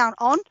ultrasound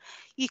on,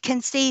 you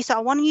can see, so I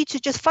want you to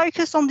just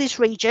focus on this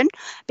region,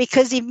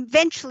 because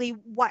eventually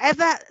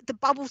whatever the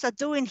bubbles are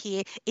doing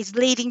here is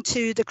leading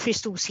to the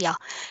crystals here.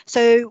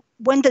 So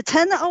when they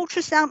turn the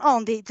ultrasound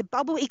on, the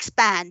bubble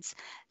expands,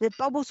 the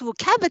bubbles will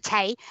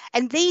cavitate,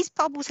 and these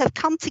bubbles have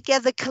come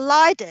together,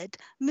 collided,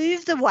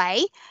 moved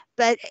away,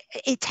 but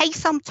it takes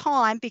some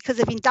time because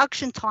of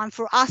induction time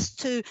for us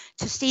to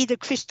see the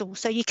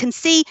crystals. So you can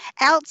see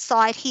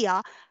outside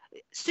here,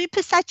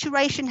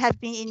 supersaturation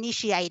have been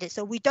initiated,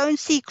 so we don't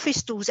see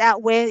crystals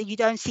out where you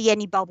don't see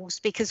any bubbles,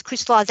 because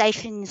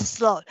crystallization is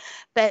slow.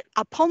 But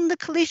upon the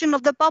collision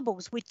of the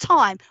bubbles with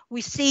time,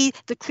 we see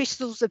the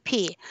crystals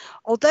appear.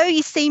 Although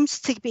it seems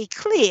to be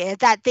clear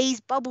that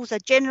these bubbles are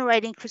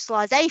generating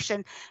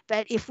crystallization,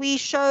 but if we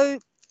show,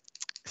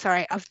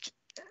 sorry,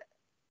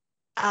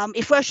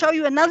 if I show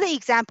you another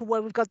example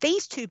where we've got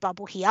these two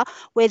bubbles here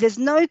where there's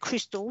no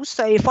crystals,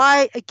 so if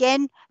I,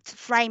 again,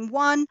 frame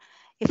 1,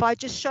 if I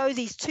just show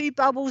these two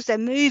bubbles, they're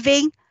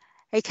moving,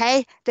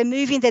 okay, they're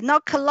moving, they're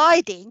not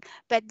colliding,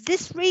 but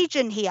this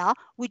region here,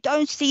 we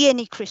don't see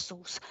any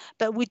crystals,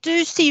 but we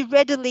do see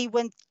readily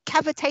when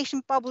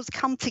cavitation bubbles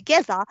come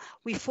together,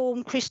 we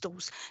form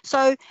crystals.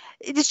 So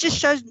this just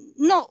shows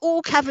not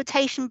all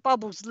cavitation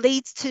bubbles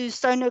leads to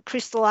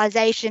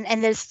sonocrystallization,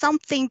 and there's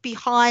something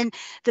behind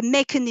the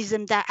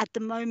mechanism that at the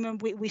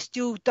moment we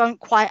still don't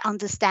quite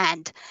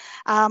understand.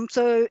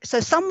 So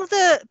some of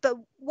the, but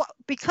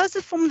because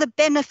of from the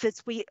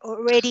benefits we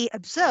already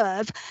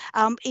observe,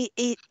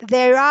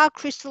 there are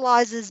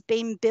crystallizers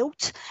being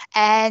built,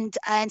 and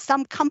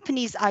some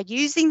companies are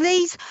using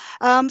these.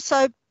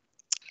 So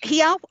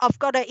here I've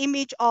got an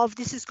image of,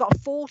 this has got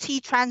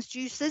 40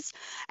 transducers,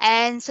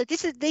 and so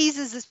these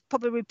is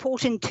probably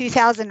reported in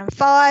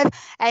 2005,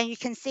 and you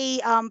can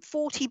see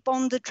 40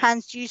 bonded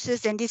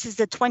transducers, and this is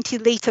the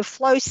 20-liter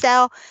flow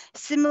cell.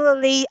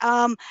 Similarly,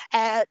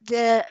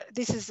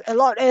 this is a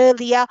lot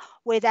earlier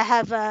where they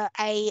have a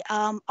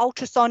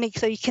ultrasonic,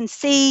 so you can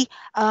see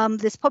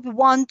there's probably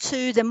 1,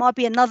 2, there might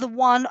be another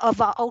one of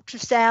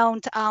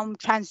ultrasound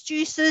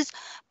transducers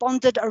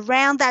bonded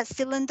around that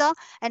cylinder.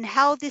 And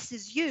how this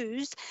is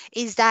used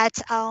is that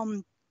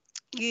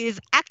you've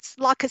acts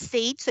like a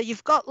seed, so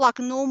you've got like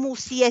normal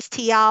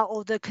CSTR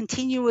or the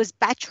continuous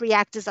batch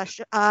reactors,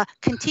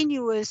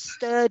 continuous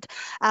stirred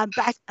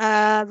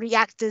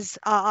reactors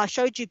I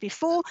showed you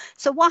before.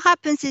 So what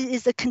happens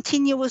is a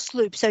continuous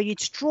loop. So you're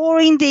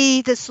drawing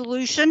the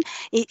solution,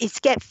 it's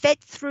get fed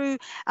through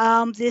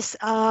this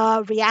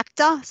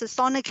reactor, so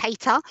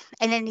sonicator,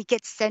 and then it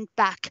gets sent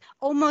back,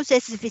 almost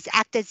as if it's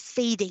acted as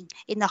seeding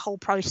in the whole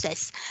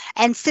process.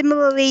 And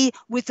similarly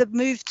with the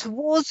move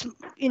towards,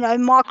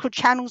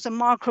 microchannels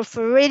and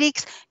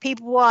microfluidics,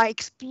 people are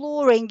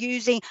exploring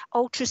using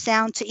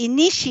ultrasound to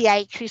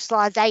initiate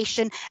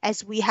crystallization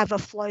as we have a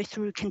flow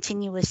through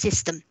continuous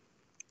system.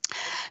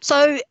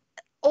 So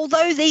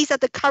although these are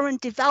the current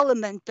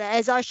development, but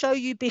as I showed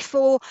you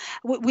before,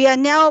 we are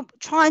now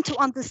trying to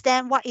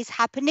understand what is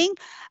happening.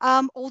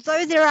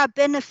 Although there are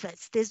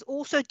benefits, there's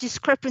also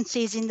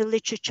discrepancies in the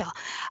literature.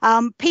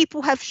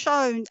 People have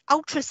shown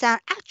ultrasound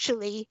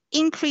actually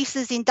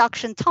increases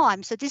induction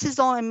time. So this is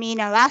on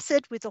amino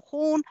acid with a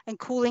horn and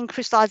cooling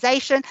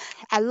crystallization.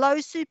 At low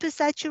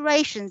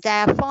supersaturations, they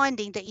are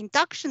finding the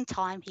induction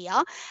time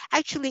here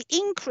actually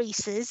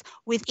increases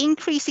with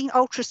increasing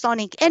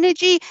ultrasonic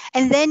energy,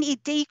 and then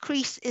it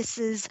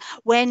decreases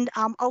when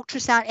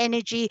ultrasound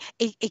energy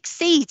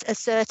exceeds a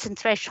certain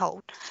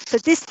threshold. So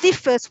this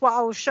differs what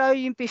I was showing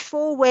you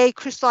before, where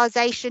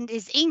crystallization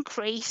is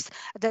increased,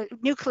 the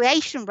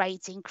nucleation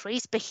rates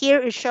increase, but here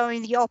is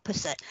showing the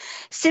opposite.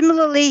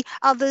 Similarly,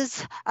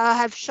 others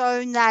have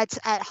shown that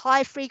at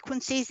high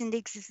frequencies, in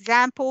this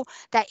example,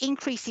 that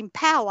increase in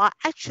power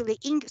actually,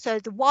 so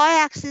the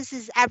y-axis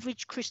is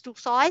average crystal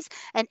size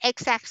and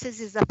x-axis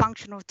is a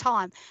function of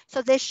time.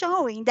 So they're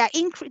showing that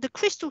the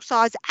crystal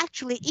size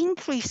actually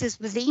increases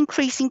with the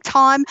increasing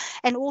time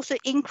and also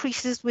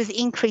increases with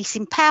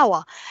increasing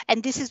power.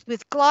 And this is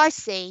with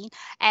glycine.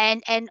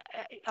 And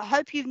I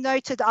hope you've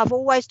noted I've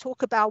always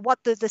talked about what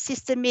the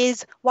system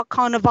is, what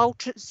kind of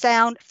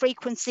ultrasound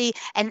frequency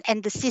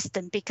and the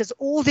system, because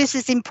all this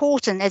is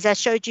important. As I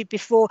showed you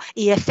before,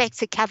 it affects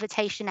the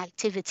cavitation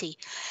activity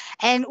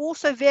and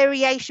also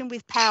variation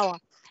with power.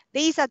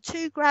 These are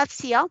two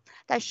graphs here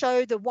that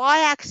show the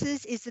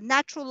y-axis is the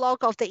natural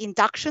log of the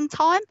induction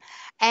time,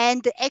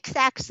 and the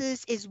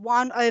x-axis is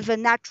 1 over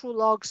natural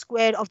log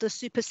squared of the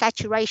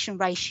supersaturation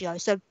ratio.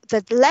 So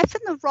the left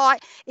and the right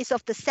is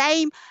of the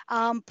same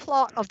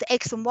plot of the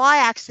x and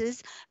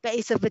y-axis, but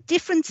it's of a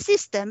different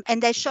system,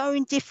 and they're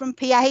showing different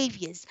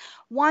behaviors.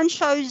 One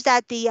shows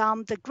that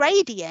the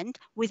gradient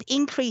with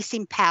increase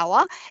in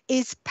power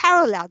is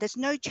parallel. There's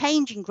no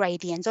change in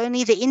gradients,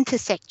 only the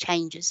intersect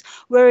changes.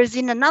 Whereas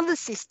in another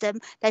system,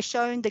 they're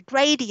showing the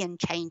gradient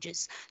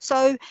changes.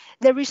 So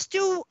there is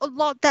still a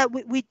lot that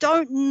we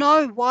don't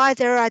know why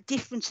there are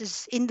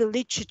differences in the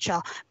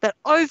literature. But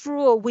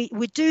overall, we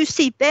do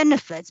see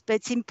benefits, but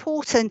it's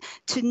important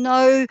to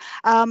know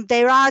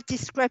there are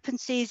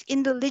discrepancies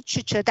in the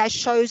literature that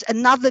shows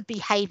another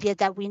behavior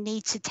that we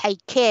need to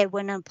take care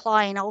when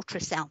applying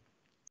ultrasound.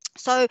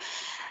 So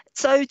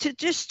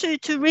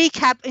to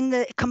recap in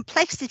the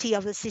complexity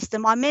of the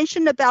system, I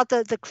mentioned about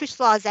the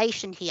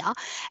crystallization here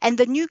and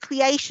the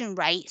nucleation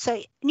rate.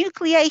 So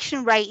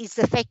nucleation rate is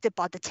affected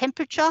by the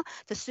temperature,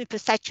 the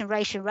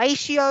supersaturation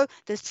ratio,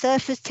 the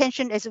surface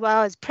tension, as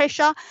well as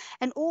pressure,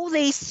 and all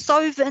these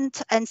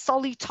solvent and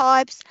solute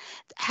types,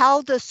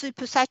 how the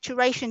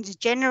supersaturation is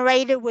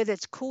generated, whether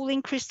it's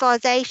cooling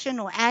crystallization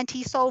or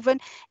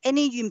anti-solvent,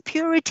 any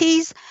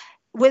impurities,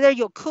 whether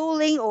you're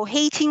cooling or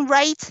heating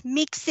rates,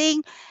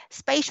 mixing,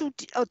 spatial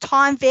or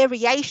time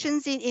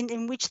variations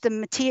in which the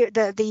material,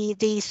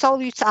 the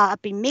solutes are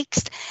being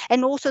mixed,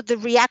 and also the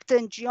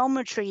reactant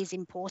geometry is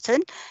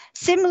important.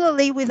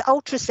 Similarly with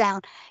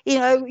ultrasound,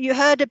 you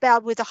heard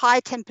about with the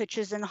high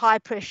temperatures and high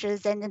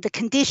pressures and the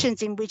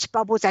conditions in which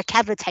bubbles are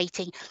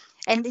cavitating.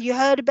 And you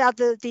heard about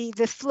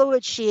the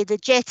fluid shear, the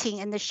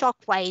jetting and the shock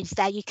waves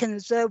that you can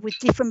observe with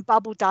different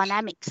bubble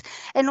dynamics.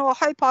 And I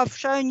hope I've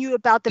shown you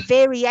about the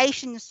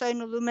variation in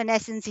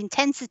sonoluminescence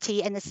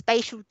intensity and the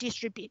spatial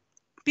distribution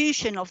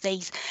of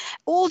these.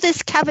 All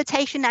this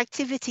cavitation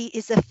activity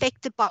is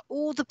affected by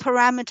all the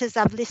parameters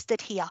I've listed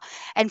here.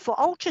 And for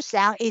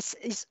ultrasound,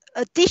 is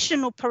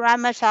additional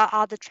parameter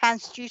are the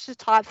transducer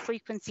type,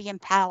 frequency and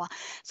power.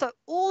 So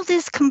all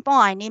this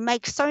combined, it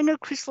makes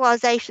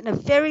sonocrystallization a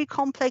very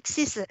complex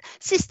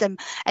system.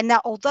 And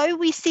that although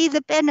we see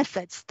the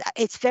benefits,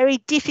 it's very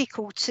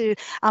difficult to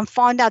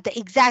find out the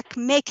exact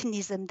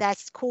mechanism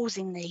that's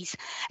causing these.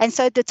 And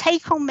so the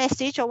take-home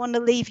message I want to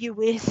leave you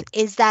with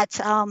is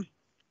that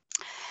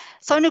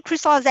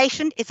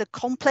sonocrystallization is a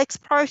complex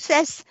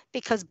process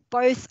because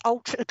both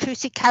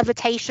ultraacoustic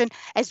cavitation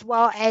as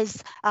well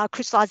as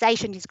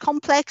crystallization is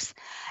complex,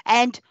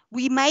 and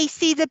we may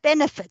see the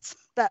benefits,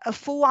 but a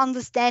full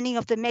understanding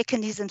of the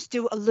mechanism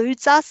still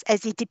eludes us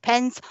as it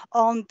depends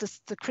on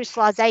the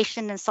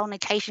crystallization and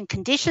sonication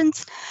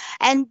conditions.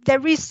 And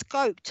there is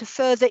scope to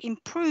further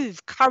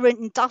improve current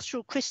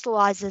industrial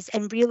crystallizers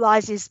and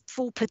realize its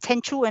full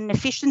potential and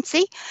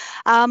efficiency.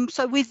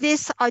 So with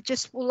this, I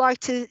just would like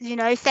to,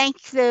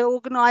 thank the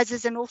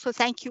organizers and also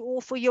thank you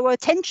all for your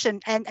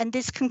attention. And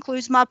this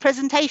concludes my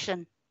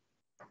presentation.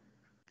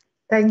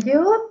 Thank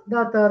you,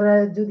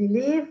 Dr. Judy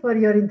Lee, for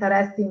your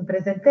interesting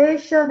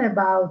presentation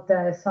about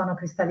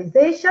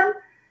sonocrystallization.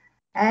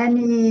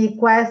 Any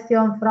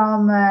question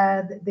from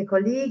the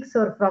colleagues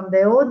or from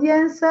the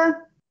audience?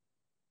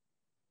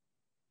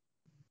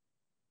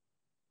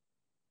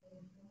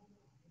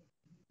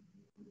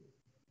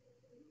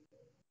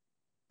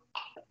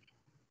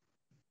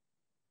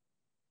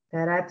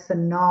 Perhaps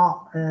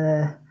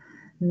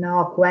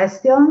no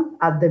question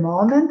at the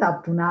moment,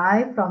 up to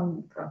now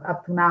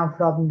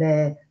from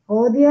the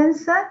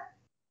audience.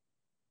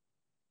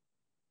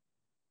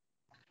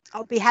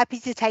 I'll be happy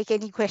to take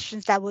any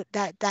questions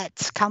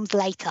that comes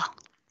later.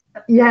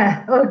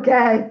 Yeah,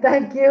 okay,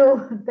 thank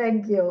you,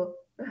 thank you.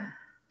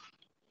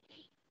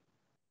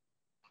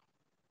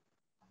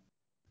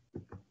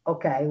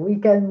 Okay, we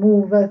can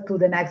move to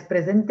the next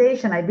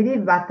presentation, I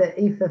believe, but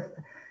if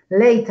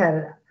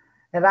later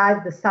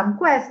arrive some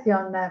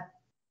question,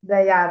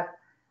 they are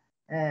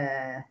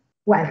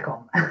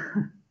welcome.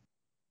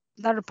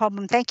 Not a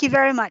problem. Thank you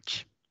very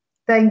much.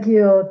 Thank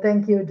you,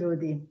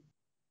 Judy.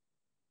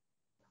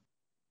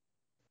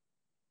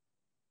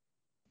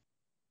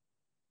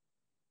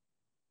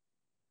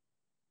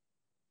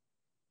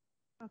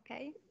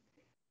 Okay,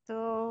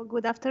 so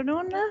good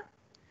afternoon.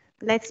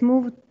 Let's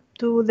move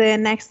to the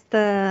next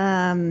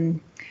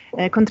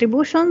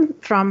contribution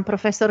from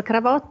Professor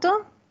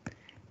Cravotto.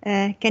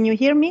 Can you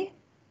hear me?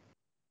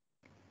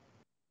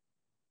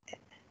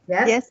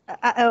 Yes. Yes,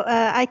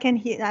 I can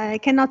hear. I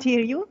cannot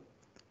hear you.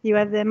 You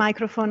have the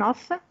microphone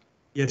off.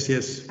 Yes,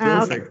 yes,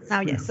 perfect. Okay.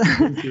 Now, yes.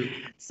 Thank you.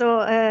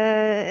 So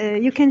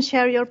you can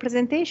share your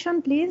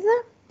presentation, please.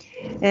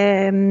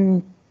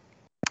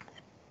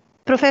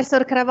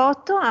 Professor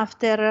Cravotto,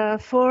 after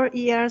 4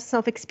 years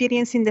of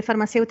experience in the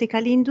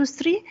pharmaceutical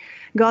industry,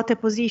 got a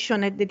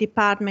position at the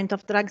Department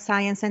of Drug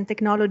Science and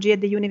Technology at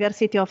the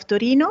University of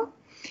Torino,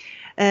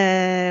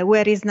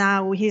 where he's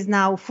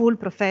now full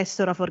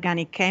professor of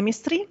organic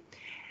chemistry.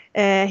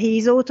 He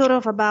is author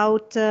of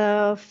about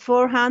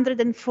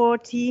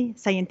 440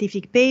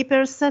 scientific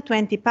papers,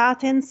 20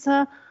 patents,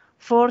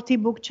 40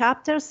 book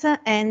chapters,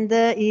 and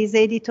is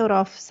editor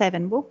of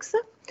 7 books.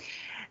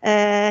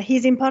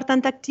 His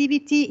important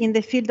activity in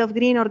the field of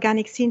green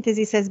organic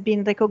synthesis has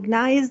been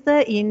recognized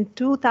in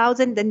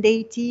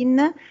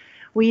 2018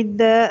 with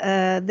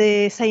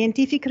the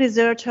Scientific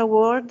Research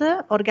Award,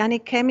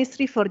 Organic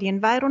Chemistry for the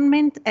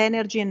Environment,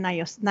 Energy and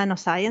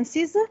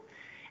Nanosciences.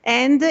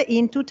 And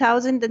in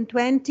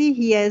 2020,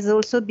 he has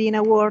also been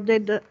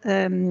awarded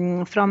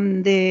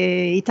from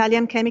the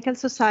Italian Chemical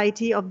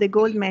Society of the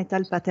gold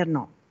medal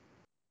Paterno.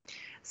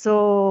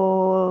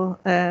 So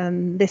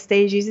the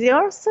stage is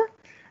yours.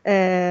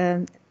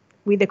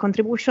 With a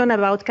contribution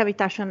about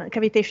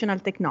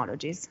cavitational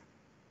technologies.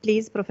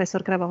 Please, Professor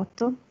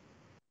Cravotto.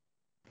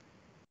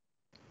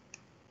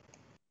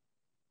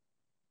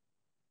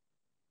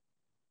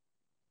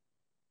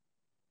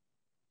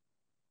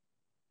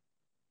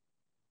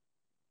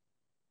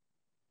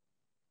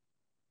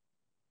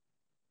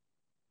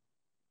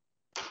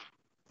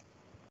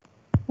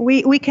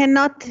 We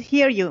cannot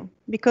hear you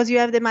because you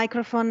have the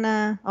microphone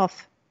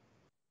off.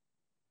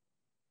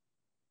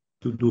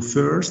 To do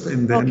first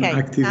and then okay.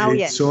 activate. Now,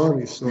 yes.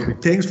 Sorry.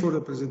 Thanks for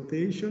the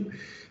presentation.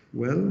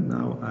 Well,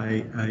 now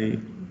I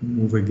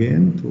move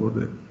again to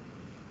the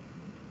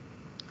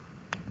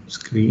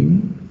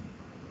screen.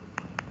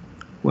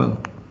 Well,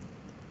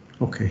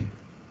 okay.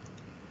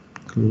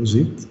 Close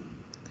it.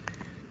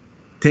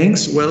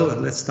 Thanks. Well,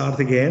 let's start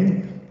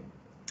again.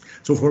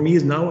 So for me,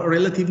 it's now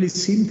relatively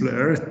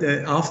simpler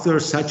after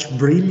such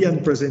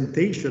brilliant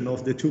presentation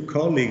of the two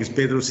colleagues,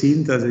 Pedro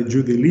Cintas and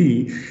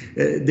Judy.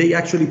 They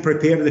actually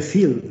prepare the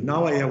field.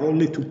 Now I have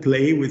only to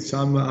play with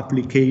some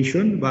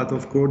application, but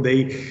of course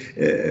they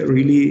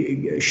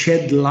really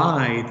shed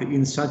light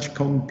in such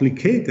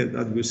complicated,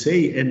 as we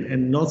say,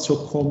 and not so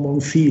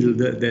common field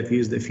that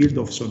is the field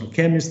of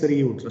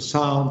sonochemistry,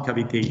 ultrasound,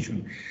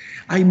 cavitation.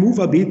 I move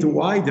a bit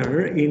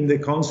wider in the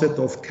concept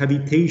of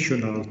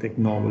cavitational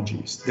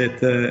technologies that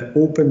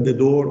open the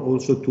door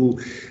also to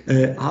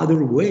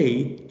other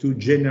way to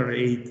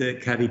generate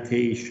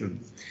cavitation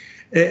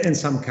and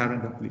some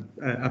current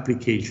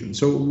applications.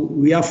 So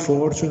we have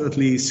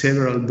fortunately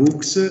several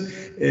books.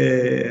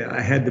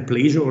 I had the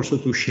pleasure also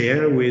to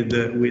share with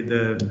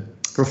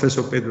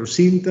Professor Pedro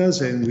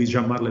Cintas and with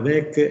Jean-Marc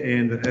Levesque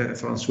and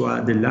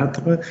François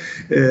Delattre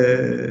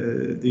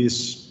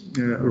this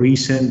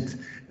recent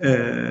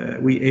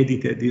we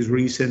edited this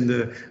recent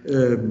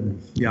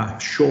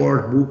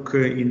short book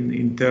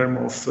in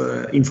terms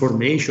of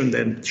information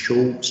that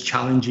shows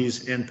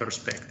challenges and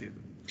perspective.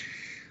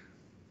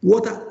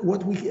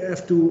 What we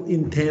have to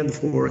intend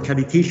for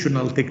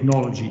cavitational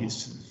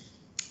technologies.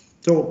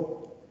 So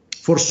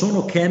for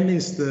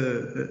sonochemists,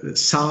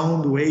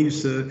 sound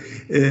waves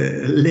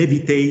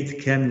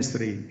levitate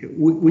chemistry.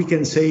 We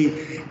can say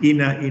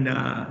in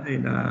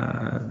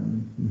a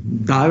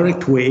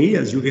direct way,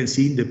 as you can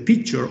see in the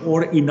picture,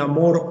 or in a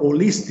more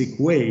holistic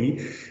way,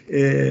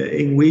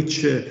 in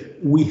which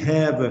we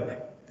have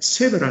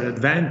several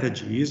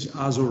advantages,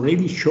 as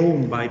already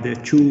shown by the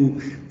two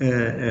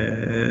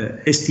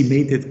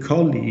estimated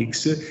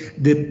colleagues,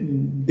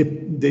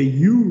 the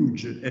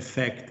huge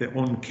effect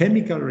on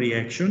chemical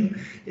reaction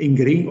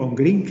on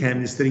green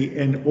chemistry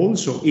and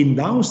also in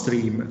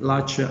downstream,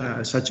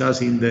 such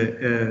as in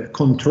the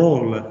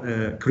control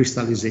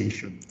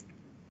crystallization.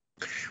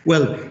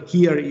 Well,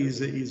 here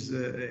is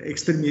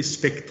extremely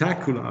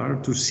spectacular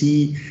to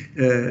see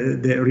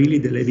really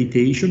the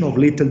levitation of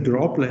little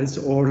droplets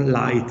or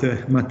light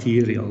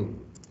material.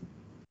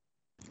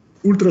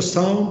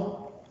 Ultrasound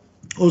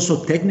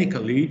also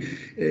technically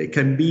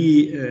can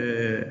be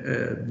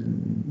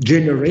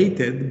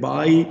generated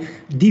by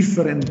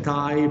different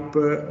type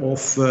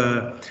of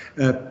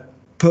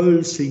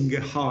pulsing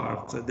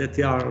heart that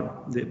are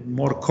the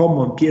more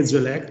common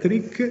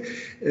piezoelectric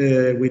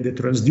with the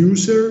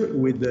transducer,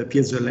 with the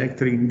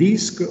piezoelectric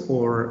disc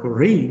or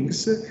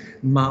rings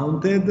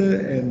mounted.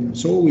 And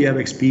so we have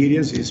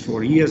experiences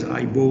for years.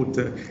 I bought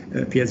a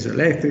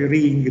piezoelectric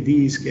ring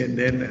disc, and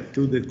then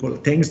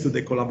thanks to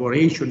the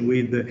collaboration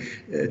with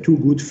two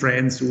good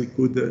friends, we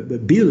could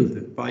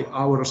build by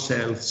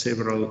ourselves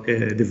several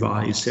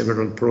devices,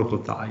 several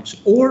prototypes.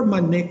 Or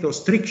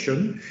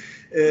magnetostriction,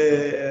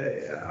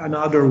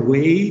 another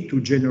way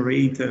to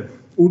generate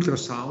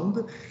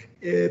ultrasound,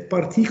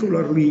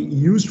 particularly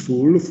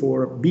useful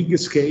for big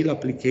scale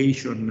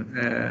application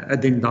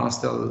at the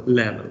industrial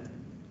level.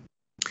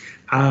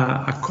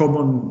 A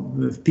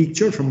common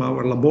picture from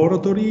our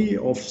laboratory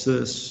of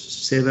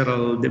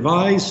several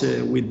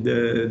devices with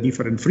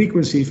different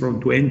frequencies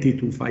from 20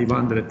 to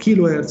 500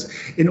 kilohertz,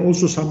 and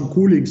also some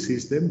cooling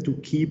system to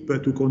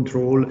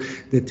control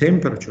the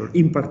temperature,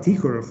 in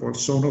particular for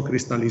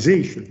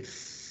sonocrystallization.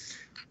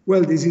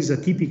 Well, this is a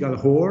typical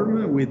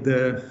horn with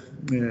the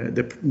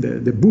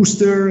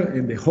booster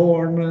and the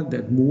horn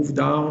that move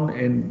down,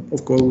 and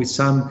of course with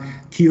some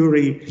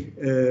theory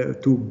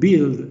to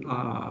build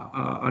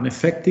an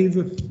effective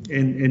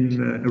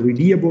and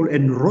reliable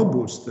and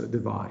robust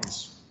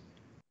device.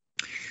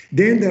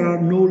 Then there are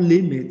no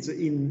limits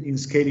in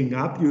scaling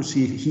up. You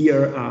see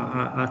here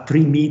a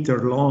 3 meter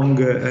long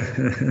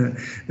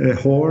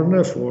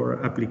horn for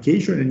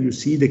application, and you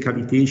see the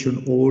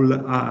cavitation all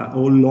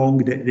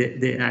along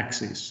the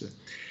axis.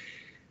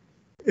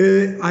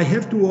 I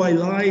have to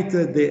highlight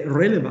the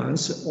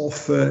relevance of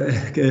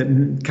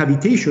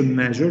cavitation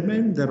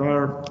measurement. There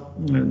are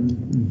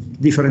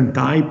different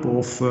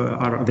types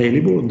are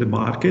available on the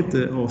market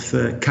of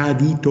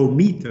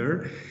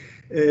cavitometer.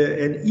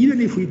 And even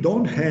if we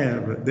don't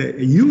have the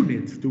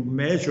unit to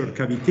measure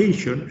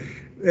cavitation,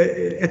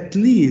 at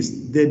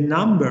least the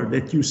number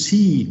that you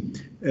see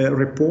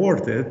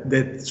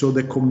reported, so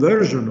the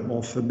conversion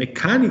of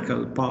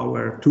mechanical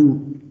power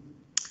to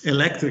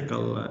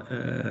electrical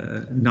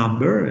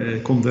number,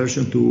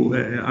 conversion to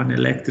an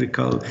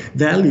electrical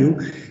value,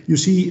 you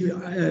see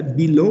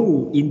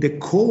below in the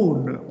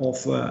cone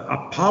of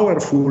a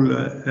powerful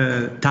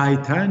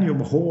titanium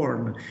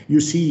horn, you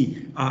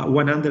see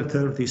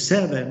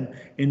 137,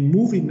 and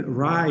moving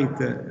right,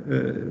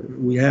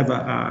 we have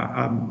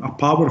a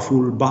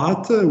powerful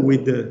butt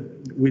with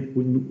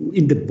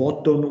in the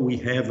bottom we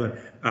have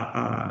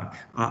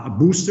a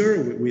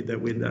booster with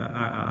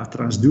a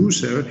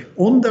transducer.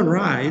 On the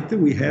right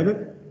we have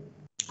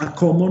a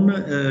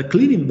common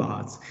cleaning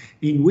bath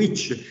in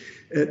which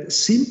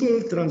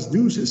simple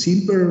transducer,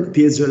 simple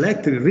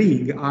piezoelectric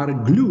ring are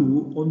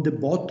glued on the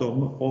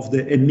bottom of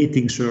the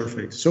emitting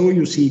surface. So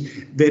you see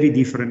very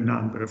different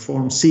number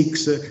from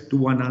 6 to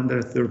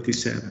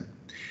 137.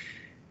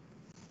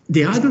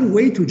 The other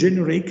way to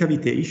generate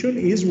cavitation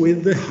is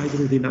with the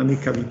hydrodynamic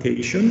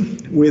cavitation,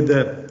 with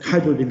the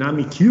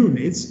hydrodynamic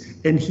units.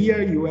 And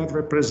here you have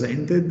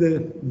represented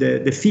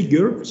the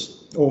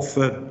figures of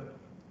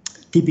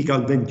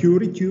typical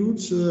venturi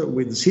tubes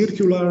with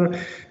circular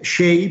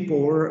shape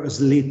or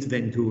slit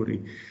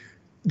venturi.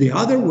 The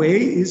other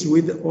way is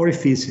with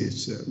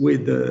orifices,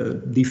 with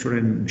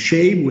different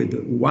shape, with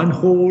one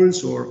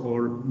holes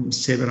or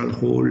several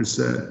holes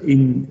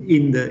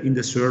in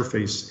the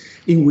surface,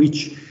 in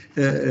which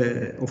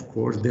of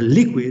course the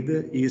liquid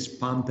is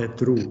pumped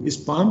through, is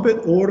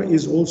pumped or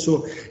is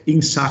also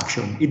in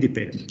suction, it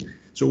depends.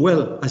 So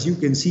well, as you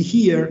can see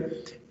here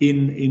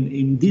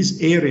in this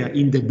area,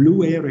 in the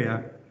blue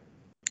area,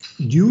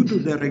 due to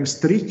the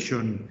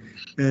restriction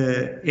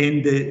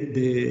and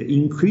the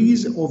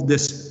increase of the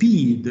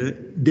speed,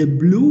 the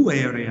blue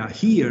area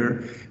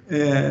here,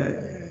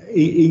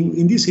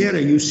 in this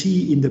area you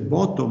see in the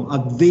bottom a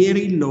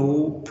very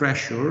low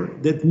pressure.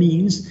 That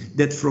means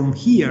that from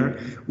here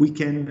we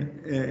can,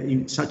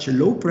 in such a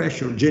low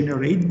pressure,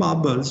 generate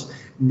bubbles.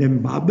 Then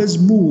bubbles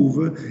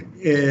move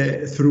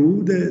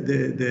through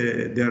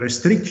the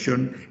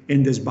restriction,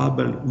 and this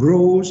bubble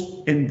grows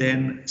and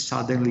then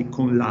suddenly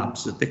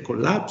collapses. The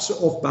collapse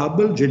of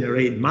bubble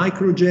generate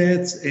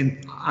microjets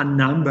and a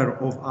number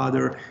of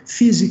other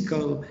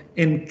physical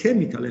and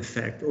chemical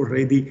effects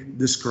already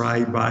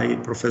described by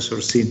Professor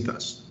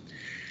Cintas.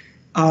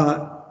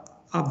 A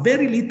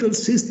very little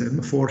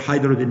system for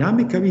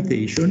hydrodynamic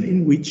cavitation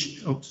in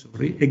which,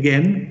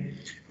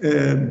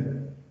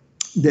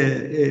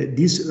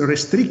 this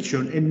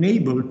restriction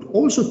enabled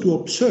also to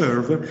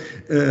observe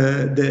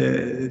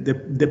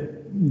the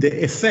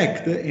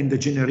effect and the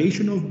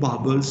generation of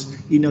bubbles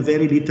in a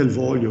very little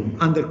volume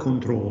under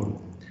control.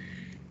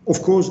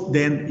 Of course,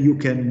 then you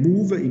can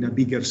move in a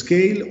bigger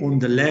scale. On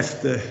the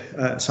left,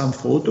 some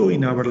photo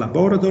in our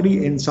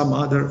laboratory and some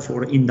other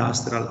for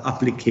industrial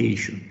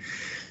application.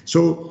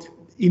 So,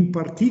 in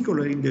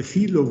particular, in the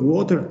field of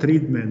water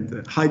treatment,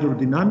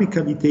 hydrodynamic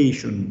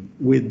cavitation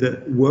with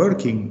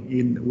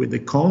working with the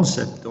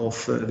concept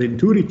of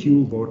venturi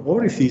tube or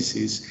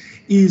orifices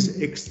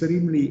is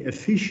extremely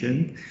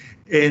efficient,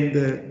 and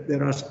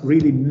there are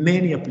really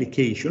many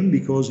applications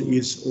because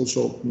it's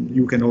also,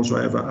 you can also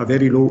have a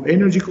very low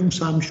energy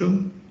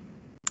consumption,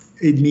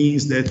 it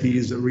means that it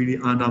is really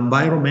an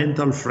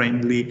environmental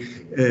friendly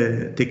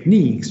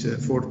techniques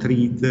for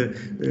treat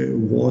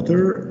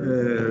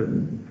water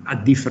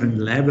at different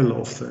level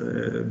of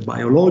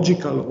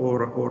biological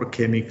or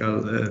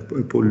chemical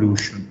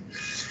pollution.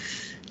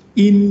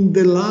 In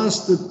the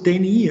last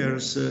 10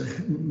 years,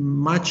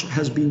 much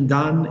has been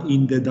done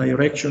in the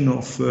direction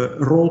of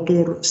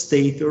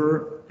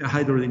rotor-stator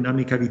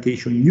hydrodynamic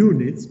cavitation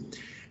units,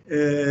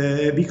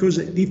 because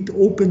it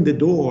opened the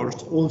doors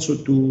also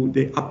to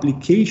the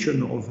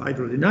application of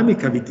hydrodynamic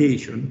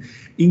cavitation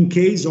in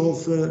case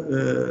of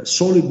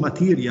solid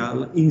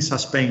material in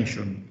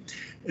suspension.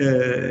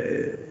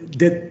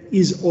 That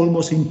is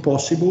almost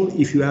impossible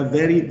if you have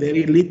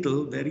very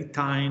little, very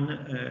tiny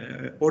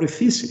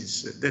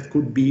orifices that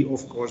could be,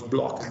 of course,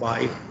 blocked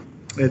by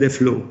the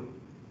flow.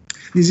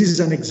 This is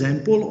an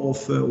example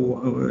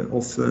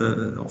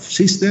of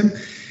system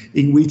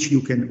in which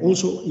you can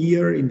also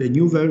here in the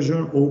new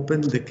version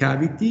open the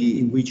cavity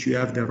in which you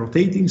have the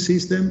rotating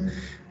system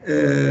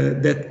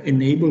that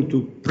enable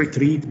to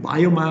pre-treat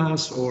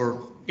biomass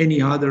or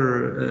any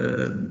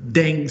other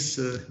dense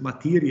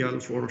material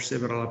for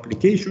several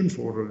applications,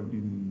 for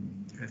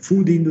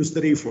food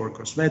industry, for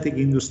cosmetic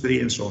industry,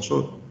 and so on.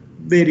 So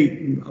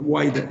very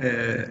wide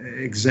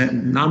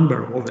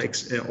number of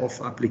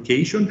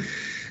application.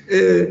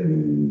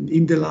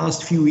 In the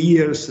last few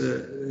years,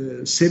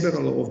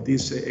 several of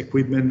these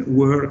equipment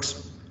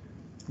works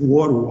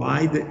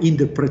worldwide in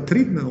the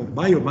pretreatment of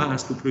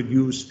biomass to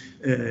produce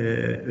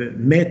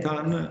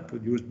methane,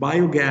 produce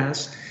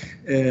biogas,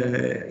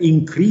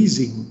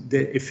 increasing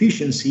the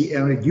efficiency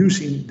and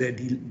reducing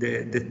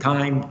the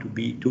time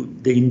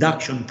the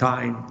induction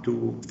time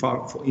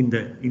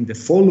in the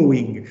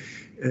following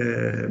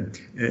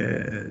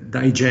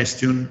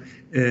digestion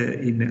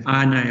in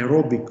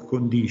anaerobic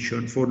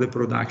condition for the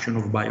production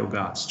of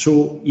biogas.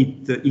 So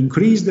it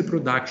increased the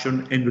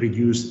production and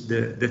reduced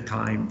the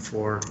time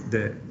for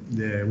the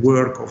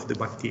work of the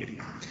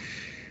bacteria.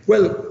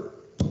 Well,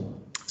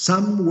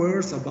 some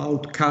words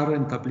about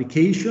current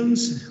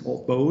applications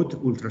of both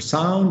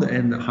ultrasound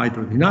and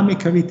hydrodynamic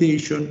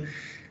cavitation.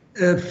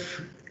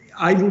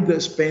 I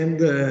would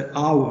spend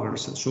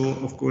hours, so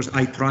of course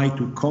I try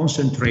to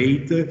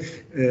concentrate the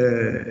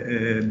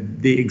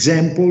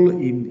example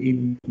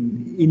in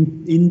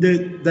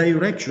the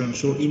direction,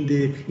 so in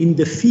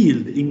the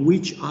field in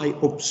which I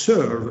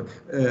observe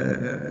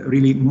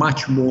really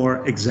much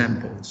more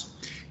examples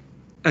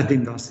at the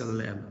industrial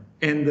level.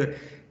 And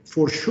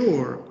for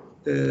sure,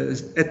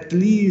 at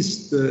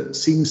least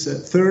since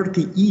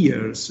 30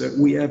 years,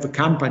 we have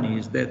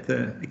companies that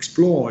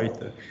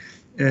exploit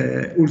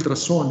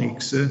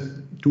ultrasonics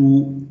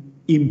to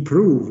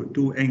improve,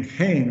 to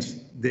enhance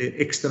the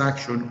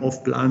extraction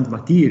of plant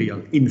material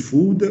in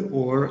food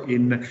or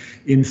in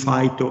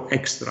phyto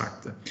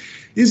extract.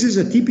 This is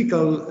a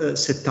typical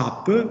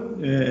setup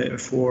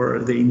for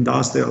the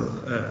industrial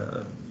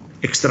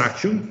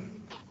extraction.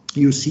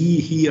 You see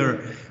here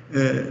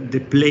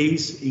the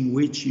place in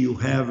which you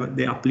have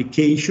the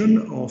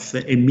application of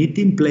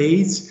emitting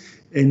plates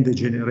and the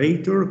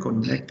generator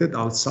connected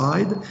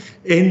outside,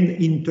 and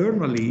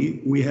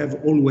internally we have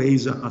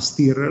always a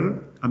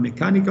stirrer, a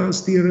mechanical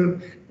stirrer,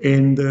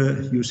 and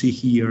you see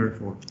here.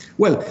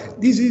 Well,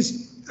 this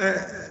is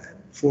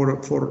for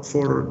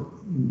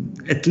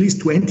at least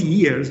 20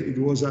 years. It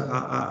was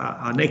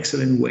an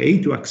excellent way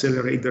to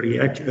accelerate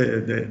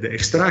the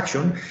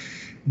extraction,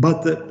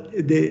 but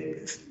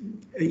the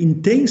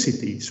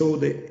intensity, so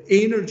the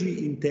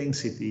energy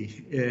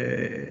intensity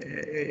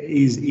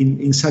is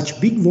in such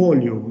big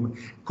volume,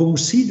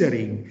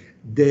 considering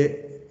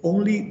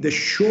only the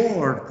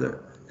short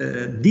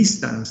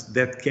distance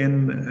that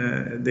can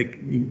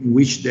in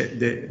which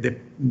the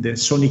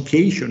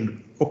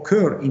sonication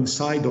occur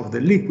inside of the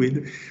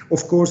liquid,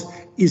 of course,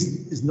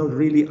 is not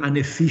really an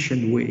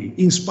efficient way,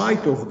 in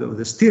spite of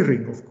the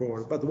stirring, of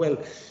course, but well,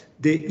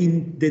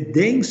 the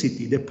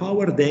density, the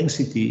power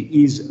density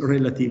is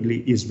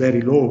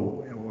very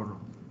low, or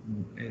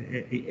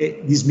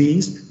this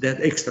means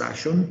that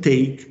extraction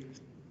take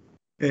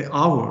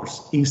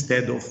hours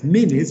instead of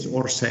minutes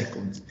or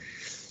seconds.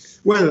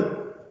 Well,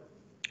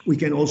 we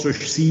can also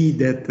see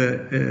that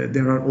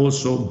there are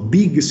also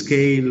big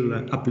scale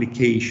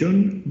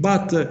application,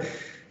 but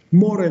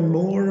more and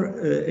more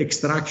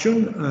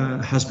extraction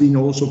has been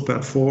also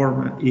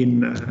performed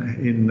in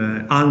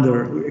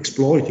under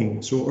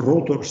exploiting, so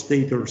rotor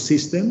stator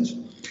systems.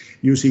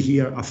 You see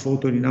here a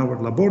photo in our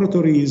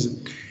laboratories.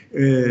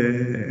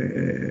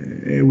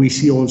 We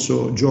see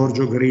also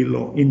Giorgio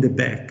Grillo in the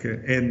back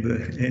and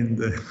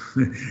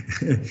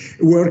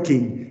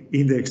working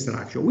in the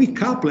extraction. We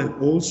coupled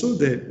also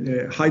the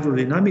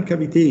hydrodynamic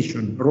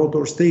cavitation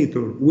rotor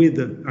stator with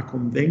a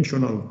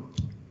conventional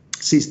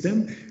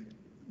system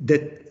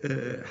that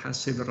has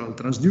several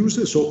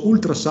transducers, so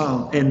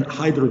ultrasound and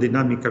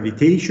hydrodynamic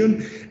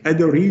cavitation. At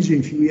the origin,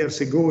 a few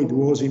years ago, it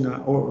was in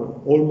an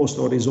almost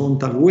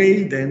horizontal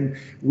way. Then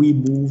we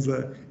move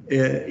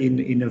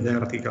in a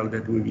vertical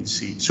that we will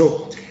see.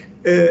 So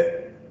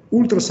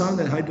ultrasound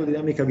and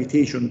hydrodynamic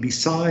cavitation,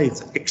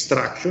 besides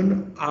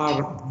extraction,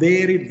 are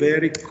very,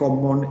 very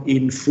common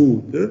in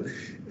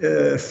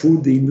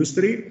food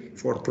industry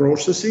for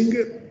processing.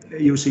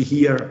 You see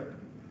here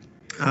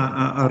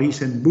a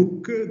recent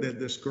book that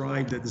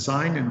described the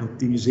design and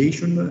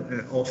optimization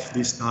of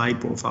this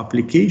type of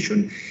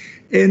application.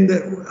 And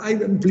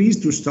I'm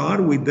pleased to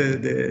start with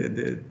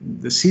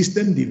the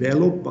system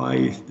developed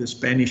by the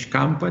Spanish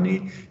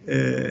company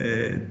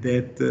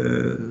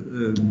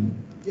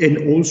and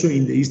also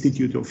in the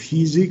Institute of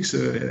Physics,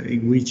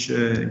 in which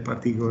in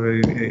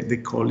particular the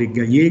colleague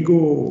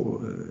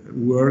Gallego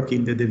work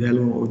in the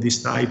development of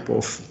this type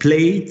of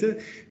plate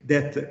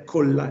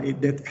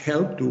that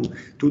help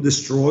to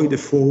destroy the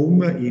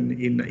foam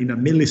in a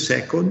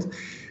millisecond.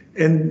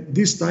 And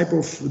this type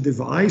of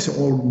device,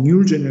 or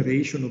new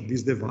generation of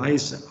this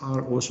device,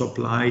 are also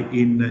applied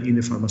in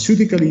the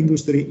pharmaceutical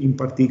industry, in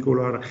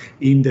particular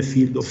in the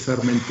field of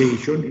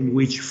fermentation, in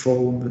which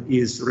foam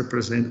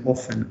represent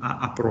often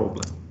a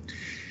problem.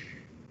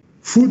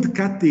 Food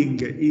cutting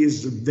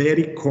is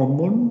very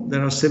common.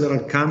 There are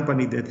several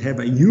companies that have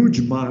a huge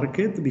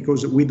market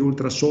because with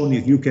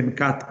ultrasonic you can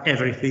cut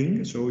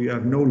everything, so you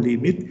have no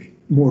limit.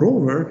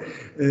 Moreover,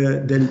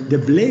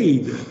 the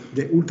blade,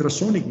 the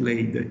ultrasonic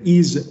blade,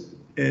 is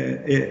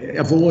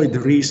avoid the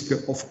risk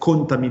of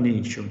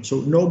contamination.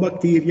 So no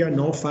bacteria,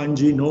 no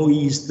fungi, no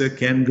yeast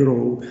can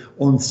grow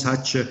on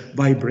such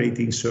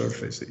vibrating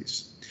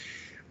surfaces.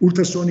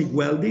 Ultrasonic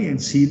welding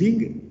and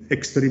sealing,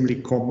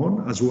 extremely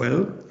common as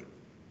well.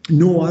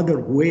 No other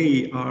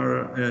way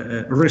are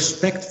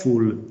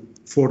respectful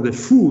for the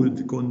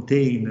food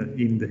contained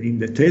in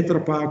the Tetra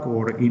Pak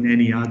or in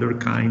any other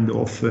kind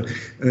of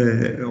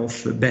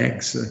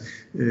bags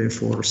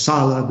for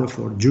salad,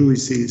 for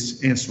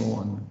juices, and so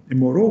on. And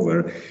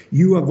moreover,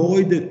 you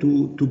avoid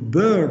to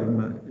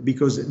burn,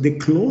 because the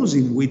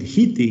closing with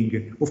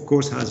heating, of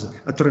course, has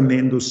a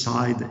tremendous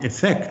side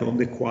effect on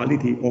the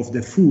quality of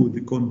the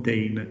food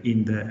contained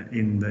in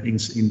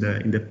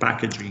the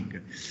packaging.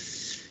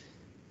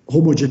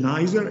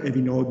 Homogenizer,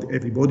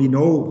 everybody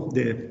know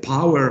the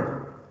powerful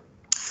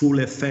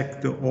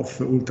effect of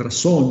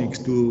ultrasonics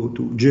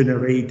to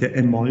generate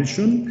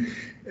emulsion.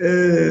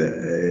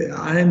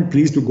 I am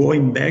pleased to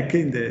going back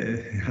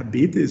a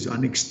bit is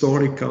an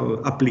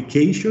historical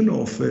application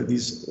of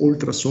this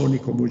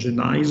ultrasonic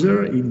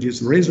homogenizer in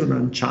this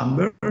resonant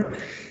chamber,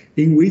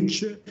 in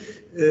which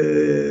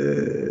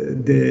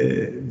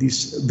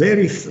this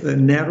very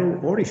narrow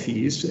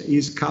orifice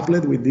is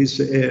coupled with this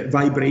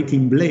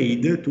vibrating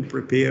blade to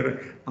prepare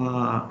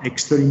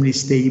extremely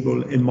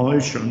stable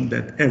emulsion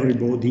that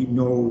everybody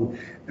know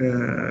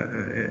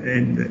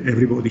and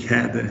everybody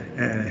had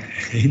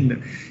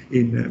in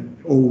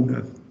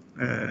own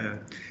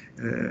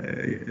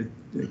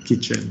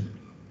kitchen.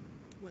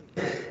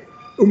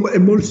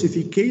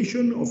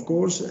 Emulsification, of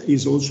course,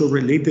 is also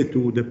related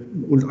to the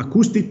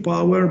acoustic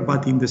power,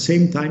 but in the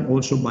same time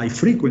also by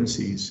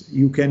frequencies.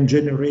 You can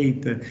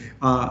generate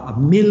a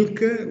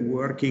milk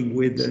working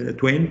with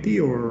 20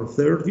 or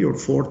 30 or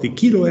 40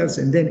 kilohertz,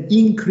 and then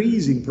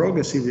increasing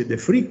progressively the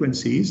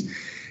frequencies.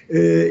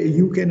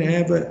 You can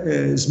have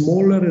a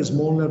smaller and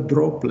smaller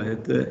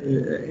droplet,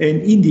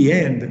 and in the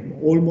end,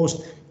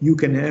 almost you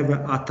can have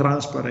a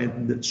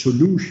transparent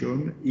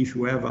solution if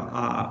you have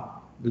a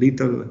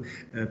little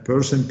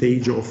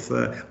percentage of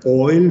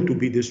oil to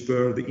be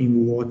dispersed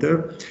in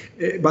water,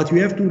 but you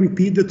have to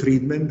repeat the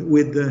treatment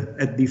with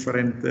at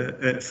different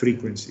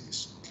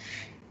frequencies.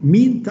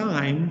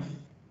 Meantime,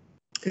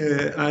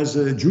 as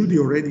Judy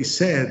already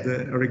said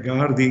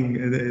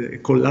regarding the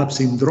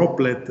collapsing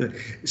droplet,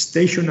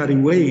 stationary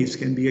waves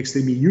can be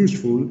extremely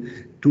useful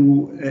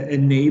to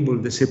enable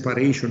the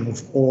separation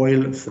of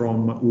oil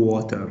from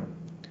water.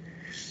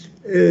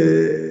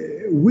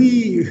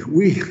 We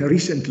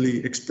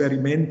recently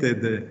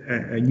experimented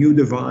a new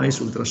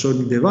device,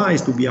 ultrasonic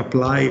device, to be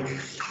applied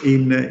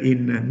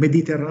in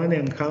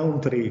Mediterranean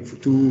country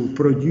to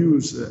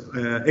produce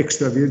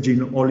extra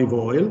virgin olive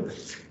oil.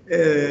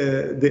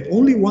 The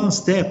only one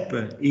step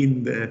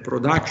in the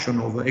production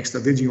of extra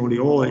virgin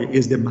olive oil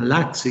is the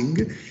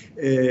malaxing,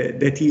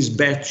 that is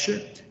batch.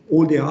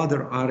 All the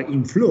other are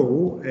in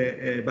flow,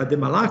 but the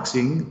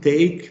malaxing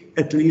take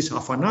at least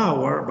half an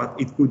hour, but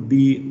it could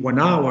be 1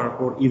 hour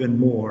or even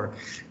more.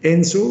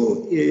 And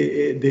so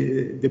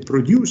the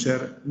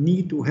producer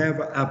need to have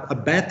a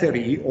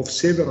battery of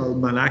several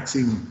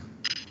malaxing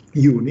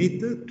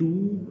units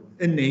to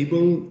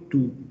enable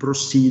to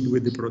proceed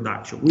with the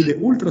production. With the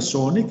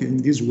ultrasonic,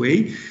 in this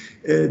way,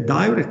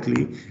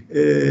 directly,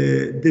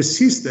 the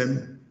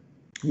system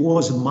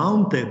was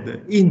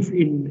mounted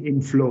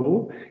in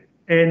flow,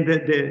 and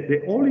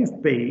the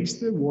olive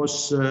paste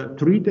was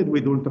treated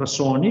with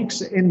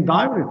ultrasonics and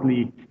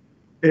directly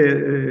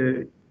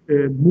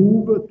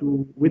moved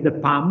with the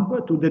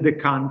pump to the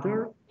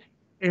decanter,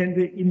 and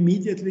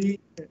immediately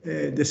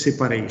the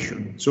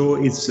separation. So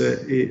it's a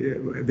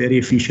very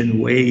efficient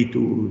way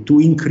to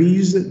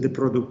increase the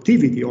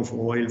productivity of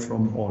oil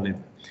from olive.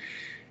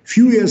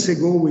 Few years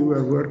ago, we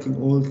were working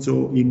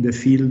also in the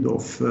field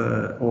of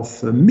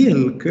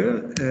milk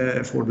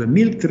for the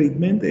milk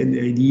treatment, and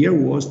the idea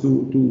was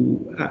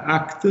to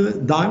act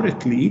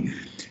directly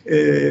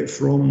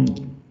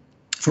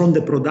from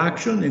the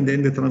production and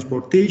then the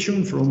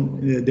transportation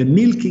from the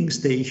milking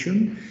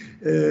station,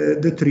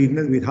 the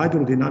treatment with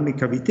hydrodynamic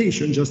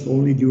cavitation just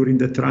only during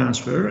the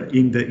transfer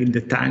in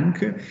the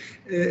tank,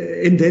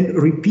 and then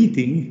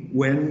repeating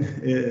when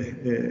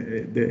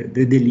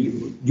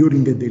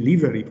during the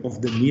delivery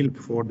of the milk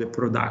for the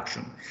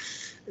production.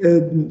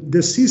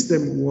 The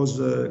system was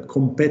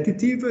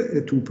competitive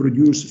to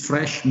produce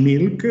fresh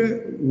milk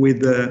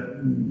with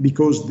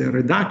because the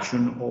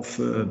reduction of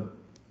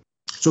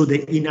so the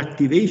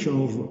inactivation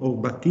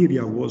of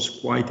bacteria was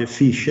quite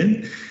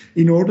efficient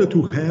in order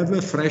to have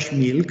fresh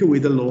milk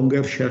with a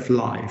longer shelf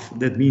life.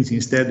 That means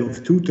instead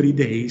of 2-3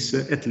 days,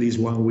 at least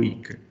 1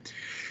 week.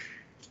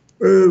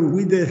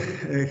 With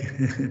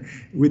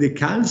the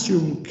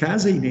calcium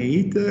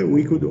caseinate,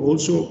 we could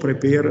also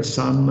prepare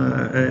some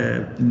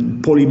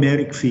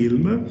polymeric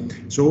film.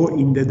 So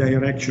in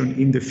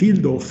the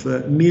field of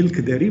milk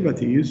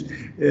derivatives,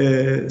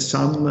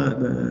 some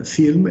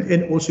film,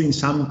 and also in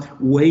some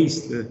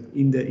waste,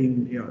 in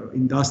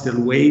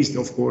industrial waste,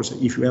 of course,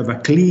 if you have a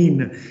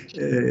clean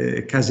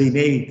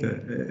caseinate,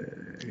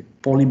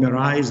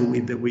 polymerized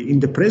in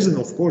the presence,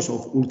 of course,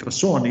 of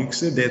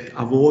ultrasonics that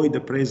avoid the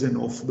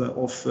presence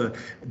of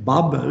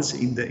bubbles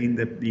in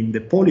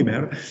the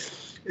polymer.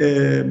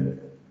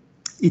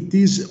 It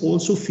is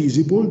also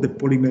feasible, the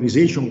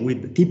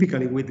polymerization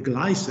typically with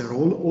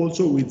glycerol,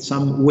 also with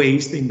some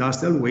waste,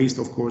 industrial waste,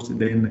 of course,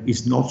 then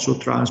is not so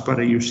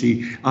transparent, you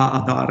see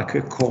a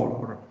dark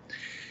color.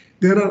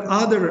 There are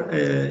other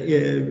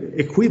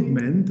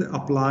equipment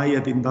applied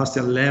at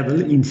industrial level,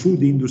 in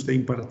food industry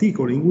in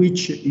particular, in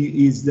which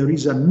there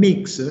is a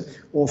mix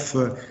of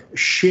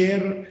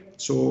share,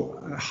 so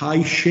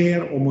high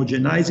share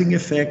homogenizing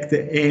effect,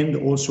 and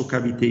also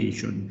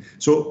cavitation.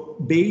 So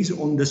based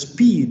on the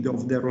speed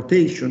of the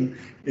rotation,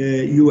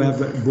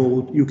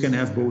 you can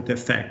have both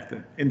effect.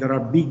 And there are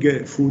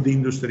big food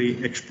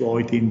industry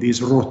exploiting this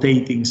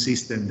rotating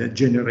system that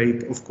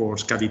generate, of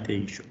course,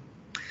 cavitation.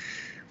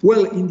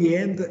 Well, in the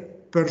end,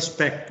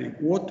 perspective,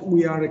 what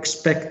we are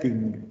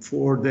expecting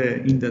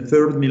in the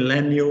third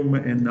millennium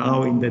and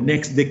now in the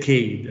next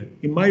decade,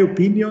 in my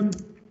opinion,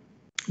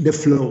 the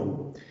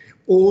flow.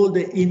 All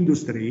the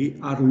industry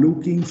are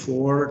looking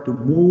to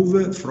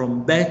move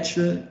from batch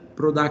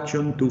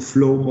production to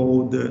flow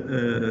mode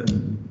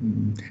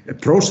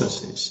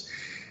processes.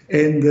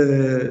 And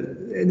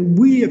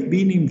we have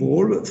been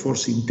involved for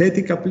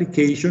synthetic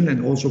application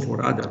and also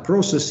for other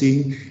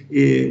processing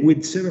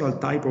with several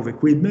types of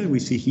equipment. We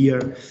see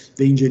here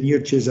the engineer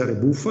Cesare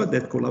Buffa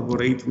that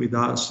collaborates with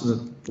us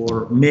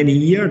for many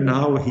years.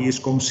 Now he is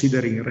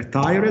considering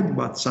retired,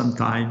 but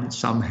sometimes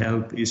some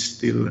help is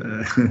still,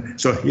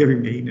 so he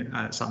remains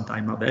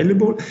sometime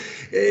available.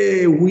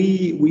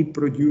 We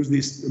produce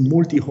this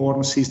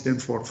multi-horn system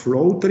for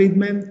flow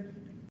treatment.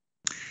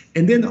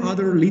 And then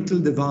other little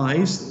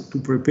device to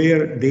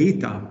prepare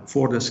data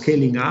for the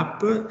scaling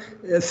up,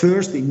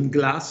 first in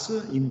glass,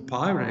 in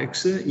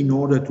Pyrex, in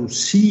order to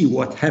see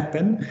what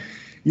happened.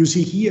 You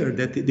see here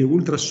that the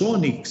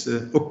ultrasonics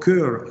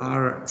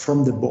are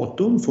from the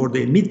bottom for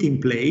the emitting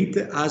plate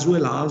as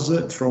well as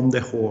from the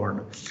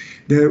horn.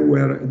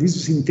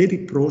 This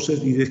synthetic process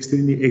is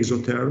extremely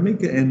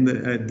exothermic, and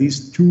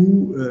these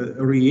two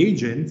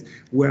reagents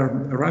were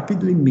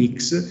rapidly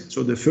mixed.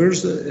 So the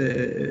first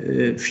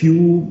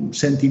few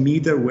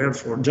centimeters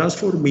were just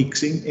for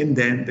mixing, and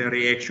then the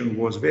reaction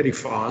was very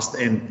fast,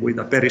 and with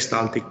a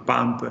peristaltic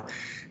pump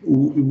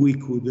we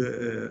could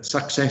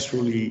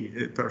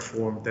successfully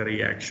perform the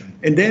reaction.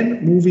 And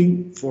then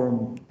moving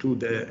to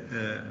the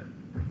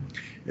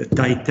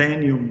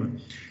titanium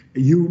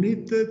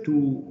unit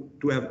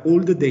to have all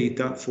the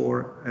data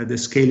for the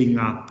scaling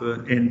up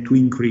and to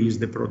increase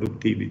the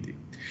productivity.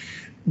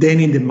 Then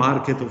in the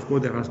market, of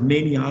course, there are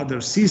many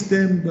other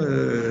systems.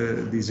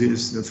 This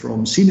is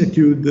from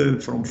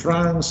Cinitude, from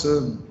France,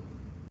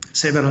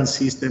 several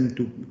systems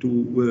to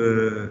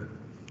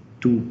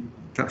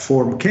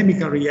perform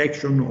chemical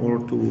reaction or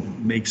to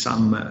make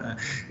some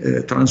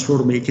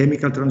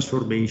chemical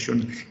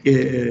transformation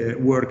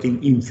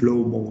working in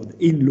flow mode,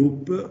 in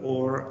loop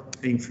or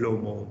in flow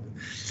mode.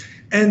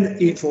 And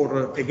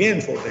for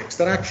the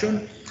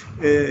extraction,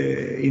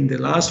 in the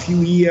last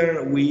few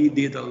years, we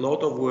did a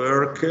lot of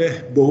work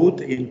both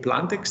in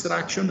plant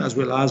extraction as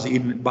well as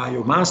in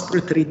biomass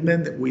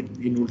pretreatment with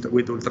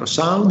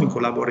ultrasound in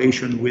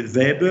collaboration with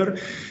Weber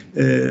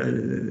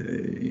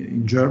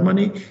in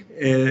Germany.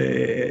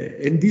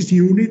 And this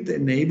unit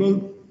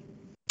enabled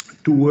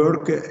to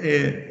work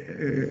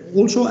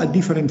also at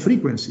different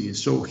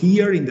frequencies. So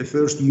here in the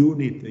first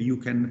unit, you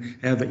can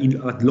have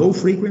at low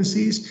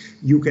frequencies,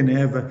 you can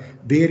have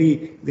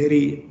very,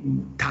 very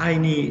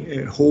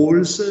tiny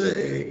holes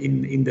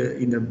in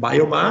the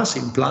biomass,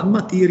 in plant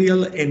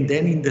material, and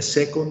then in the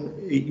second,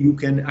 you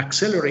can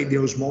accelerate the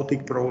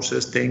osmotic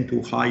process thanks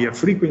to higher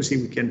frequency.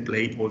 We can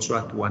play also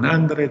at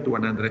 100,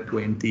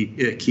 120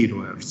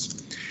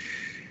 kilohertz.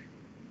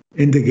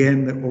 And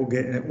again,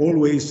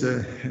 always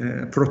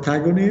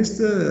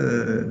protagonist,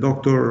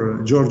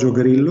 Dr. Giorgio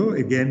Grillo,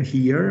 again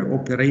here,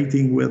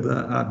 operating with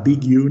a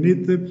big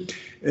unit.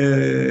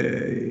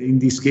 In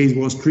this case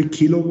was 3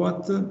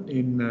 kilowatt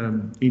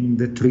in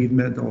the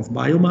treatment of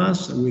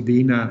biomass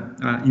within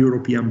a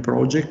European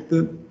project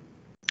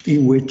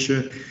in which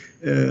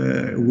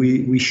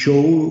we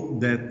show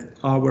that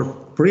our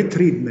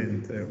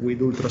pre-treatment with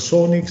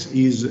ultrasonics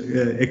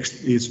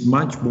is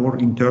much more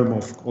in terms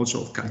of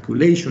also of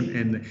calculation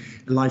and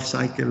life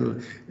cycle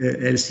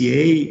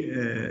LCA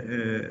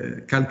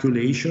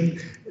calculation,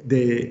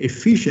 the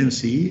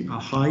efficiency, a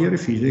higher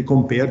efficiency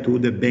compared to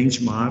the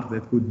benchmark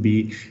that could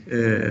be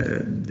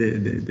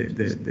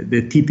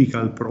the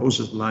typical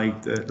process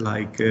like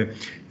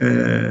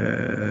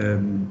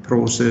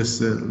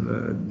process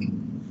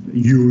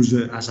used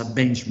as a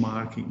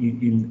benchmark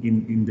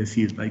in the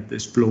field, like the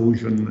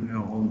explosion,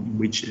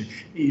 which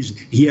is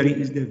here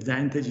is the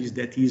advantage is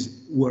that is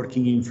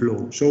working in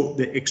flow. So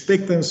the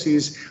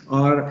expectancies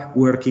are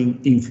working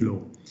in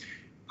flow.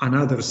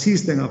 Another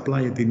system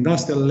applied at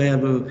industrial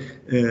level,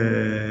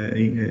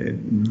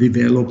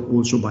 developed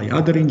also by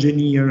other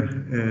engineer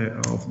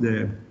of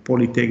the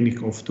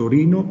Polytechnic of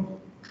Torino.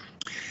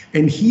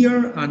 And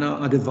here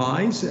a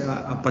device,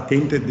 a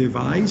patented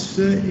device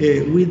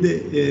with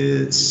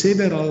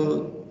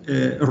several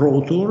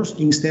rotors.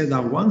 Instead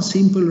of one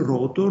simple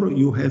rotor,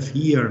 you have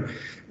here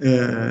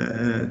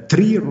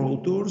 3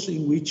 rotors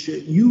in which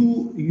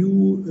you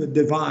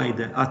divide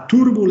a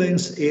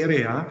turbulence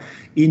area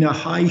in a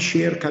high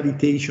shear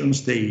cavitation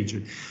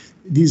stage.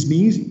 This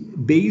means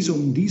based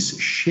on this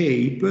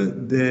shape,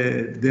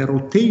 the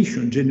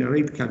rotation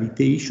generates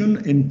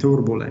cavitation and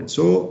turbulence.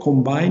 So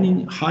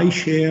combining high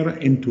shear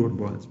and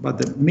turbulence. But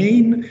the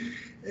main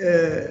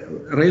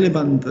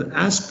relevant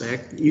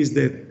aspect is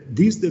that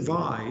this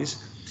device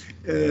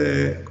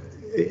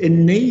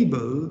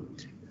enable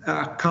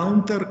a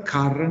counter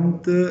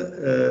current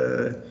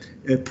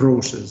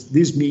process.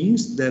 This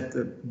means that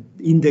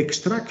in the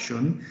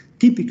extraction,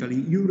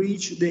 typically you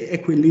reach the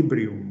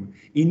equilibrium.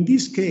 In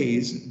this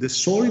case, the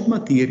solid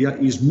material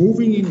is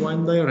moving in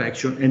one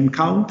direction, and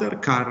counter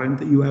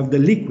current, you have the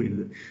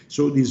liquid.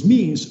 So this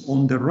means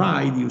on the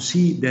right, you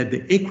see that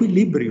the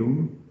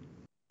equilibrium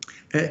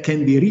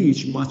can be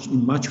reached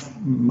in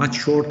much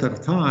shorter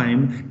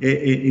time.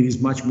 It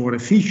is much more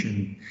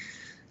efficient.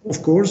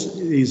 Of course,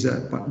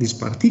 this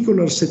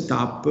particular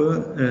setup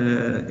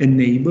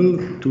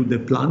enable to the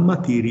plant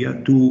material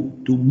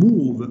to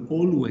move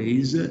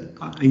always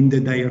in the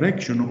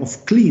direction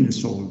of clean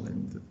solvent.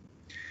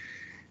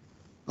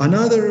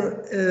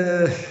 Another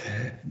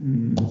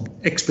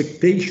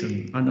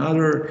expectation,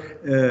 another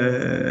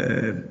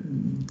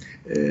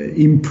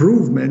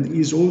improvement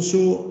is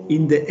also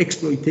in the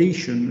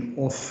exploitation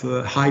of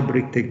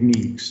hybrid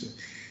techniques.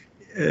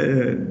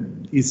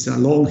 It's a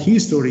long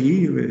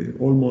history.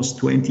 Almost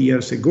 20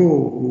 years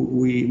ago,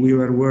 we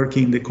were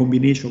working the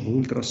combination of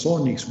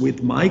ultrasonics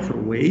with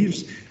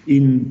microwaves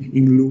in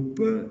loop.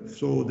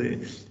 So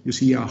you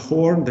see a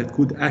horn that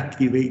could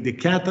activate the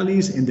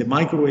catalyst and the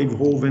microwave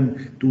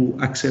oven to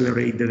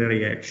accelerate the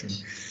reaction.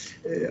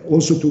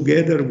 Also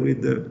together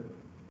with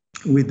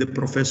the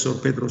Professor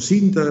Pedro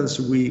Cintas,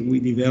 we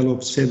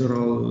developed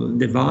several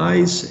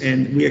devices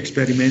and we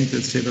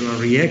experimented several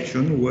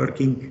reactions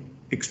working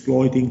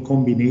exploiting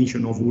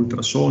combination of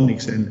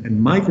ultrasonics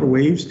and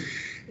microwaves.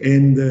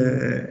 And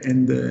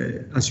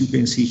as you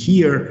can see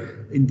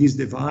here in this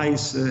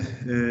device,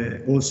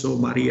 also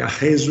Maria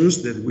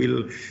Jesus, that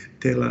will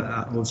tell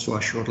also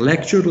a short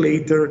lecture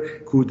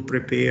later, could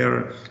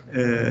prepare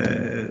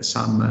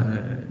some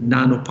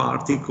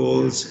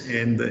nanoparticles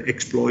and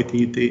exploit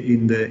it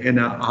in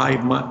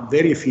a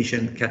very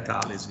efficient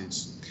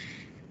catalysis.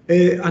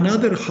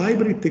 Another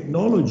hybrid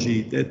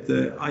technology that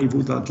I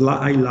would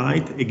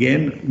highlight,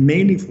 again,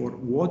 mainly for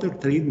water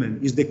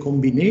treatment, is the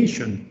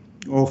combination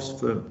of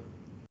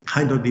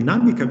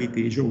hydrodynamic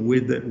cavitation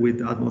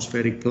with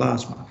atmospheric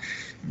plasma.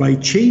 By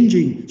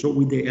changing, so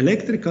with the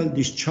electrical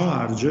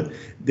discharge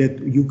that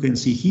you can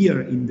see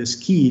here in the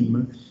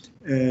scheme,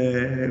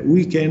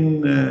 we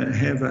can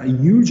have a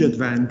huge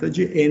advantage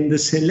in the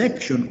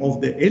selection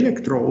of the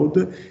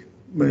electrode,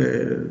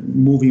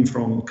 moving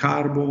from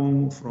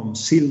carbon, from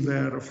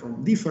silver,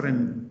 from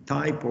different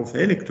type of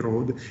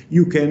electrode.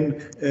 You can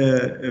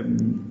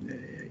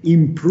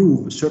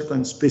improve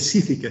certain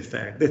specific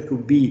effect that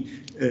could be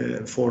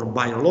for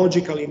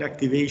biological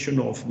inactivation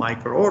of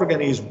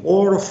microorganisms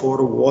or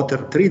for water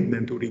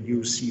treatment to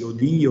reduce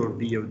COD or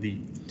DOD.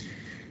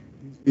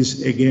 This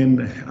is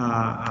again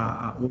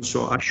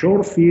also a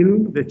short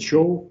film that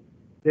shows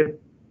the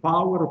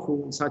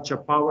such a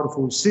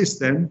powerful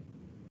system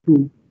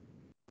to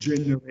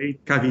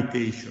generate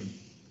cavitation.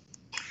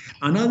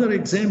 Another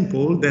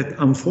example that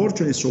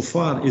unfortunately so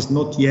far is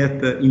not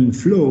yet in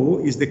flow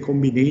is the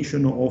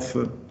combination of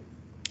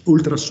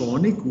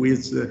ultrasonic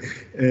with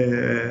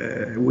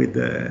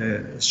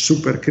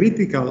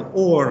supercritical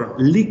or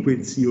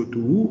liquid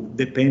CO2,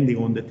 depending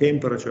on the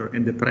temperature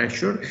and the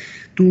pressure,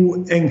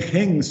 to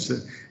enhance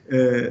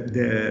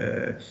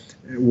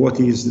what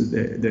is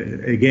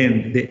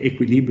again the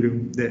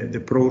equilibrium,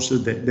 the process,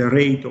 the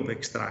rate of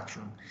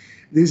extraction.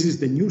 This is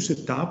the new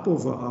setup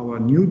of our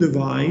new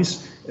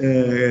device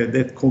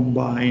that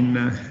combine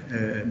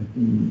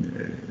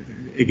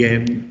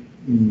again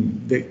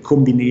the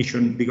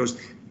combination, because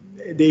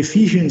the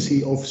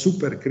efficiency of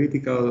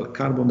supercritical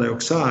carbon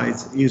dioxide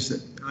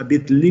is a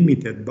bit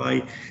limited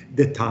by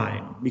the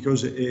time,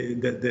 because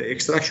the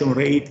extraction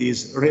rate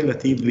is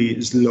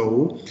relatively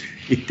slow.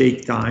 It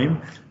takes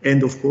time,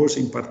 and of course,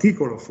 in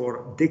particular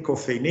for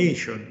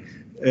decaffeination,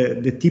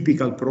 the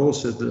typical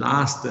process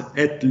lasts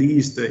at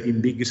least in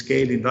big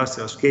scale,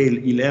 industrial scale,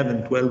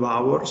 11, 12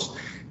 hours.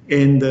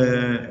 And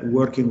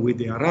working with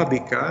the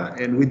Arabica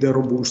and with the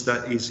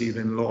Robusta is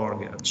even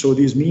longer. So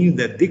this means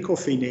that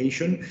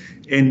decaffeination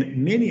and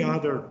many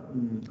other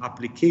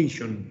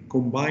applications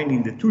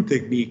combining the two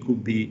techniques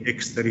could be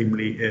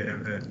extremely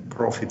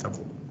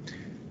profitable.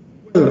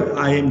 Well,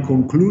 I am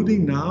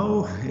concluding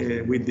now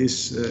with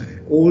this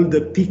old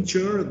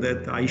picture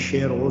that I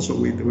share also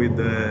with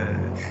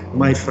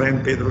my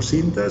friend Pedro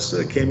Cintas,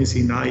 chemist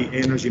in high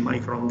energy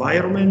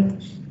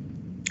microenvironment.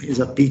 Is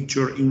a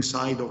picture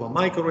inside of a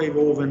microwave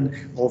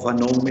oven of a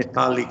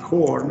non-metallic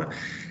horn,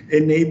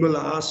 enable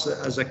us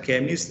as a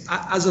chemist,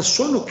 as a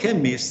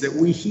sonochemist,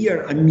 we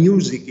hear a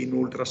music in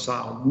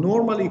ultrasound.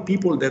 Normally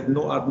people that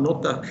are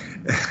not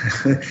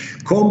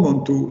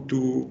common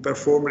to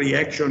perform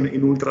reaction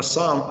in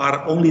ultrasound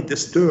are only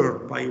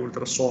disturbed by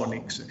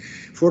ultrasonics.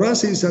 For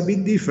us it's a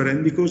bit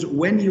different, because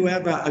when you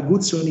have a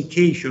good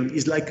sonication,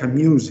 it's like a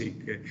music.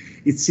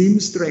 It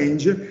seems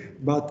strange,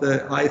 but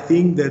I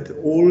think that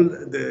all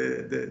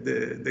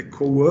the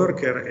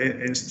co-worker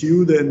and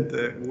student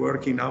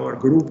work in our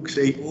group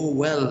say, oh,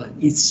 well,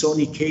 it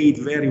sonicate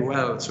very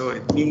well. So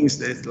it means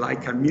that it's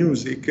like a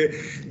music.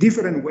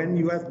 Different when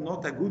you have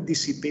not a good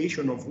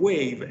dissipation of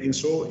wave, and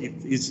so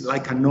it's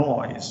like a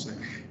noise.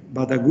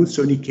 But a good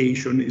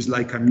sonication is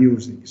like a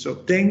music. So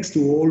thanks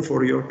to all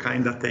for your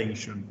kind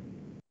attention.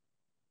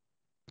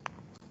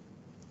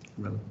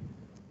 Well.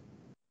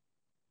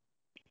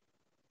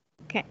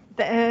 Okay,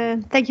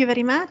 thank you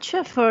very much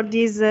for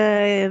this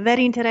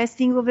very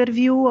interesting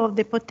overview of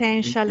the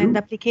potential and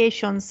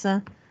applications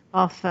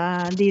of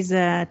these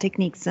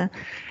techniques.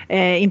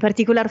 In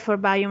particular for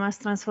biomass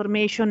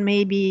transformation,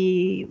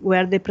 maybe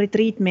where the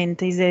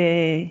pretreatment is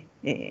a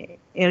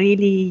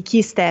really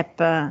key step,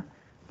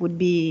 would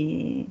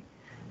be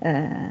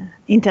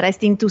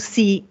interesting to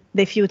see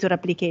the future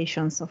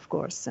applications, of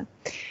course.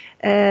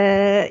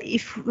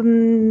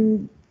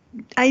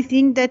 I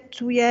think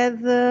that we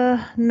have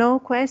no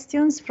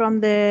questions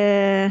from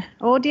the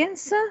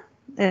audience.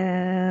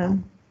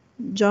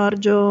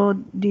 Giorgio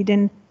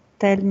didn't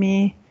tell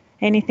me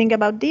anything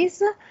about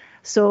this,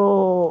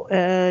 so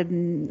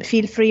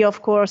feel free,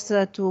 of course,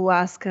 to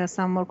ask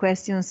some more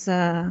questions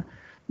in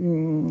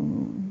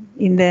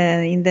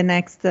the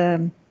next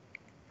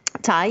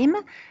time,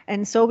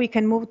 and so we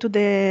can move to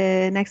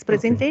the next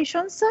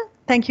presentations.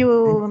 Thank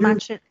you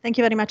much. Thank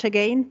you very much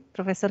again,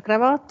 Professor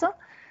Cravotto.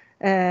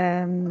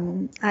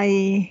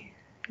 I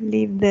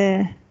leave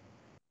the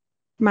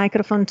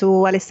microphone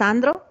to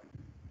Alessandro.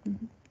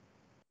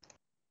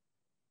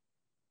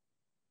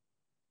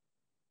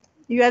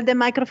 You have the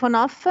microphone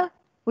off.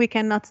 We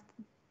cannot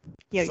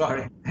hear you.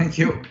 Sorry. Thank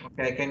you.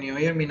 Okay, can you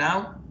hear me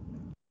now?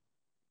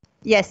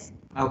 Yes.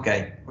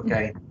 Okay.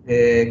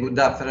 Good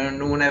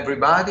afternoon,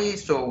 everybody.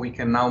 So we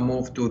can now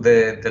move to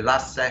the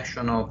last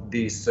section of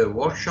this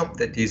workshop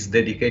that is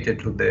dedicated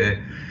to the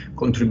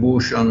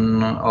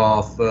contribution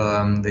of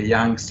the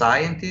young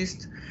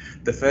scientists.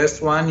 The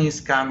first one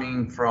is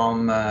coming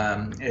from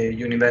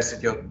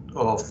University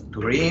of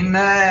Turin,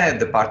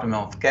 Department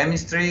of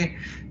Chemistry,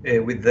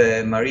 with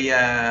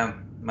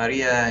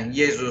Maria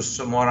Jesus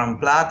Moran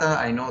Plata.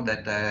 I know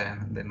that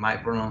my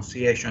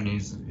pronunciation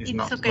is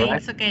not okay,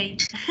 correct. It's okay.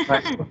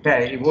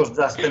 Okay, it was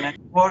just an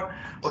effort.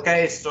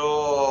 Okay,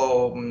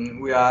 so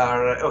we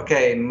are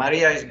okay.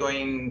 Maria is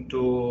going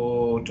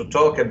to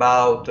talk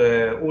about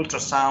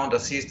ultrasound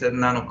assisted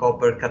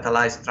nanocopper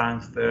catalyzed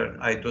transfer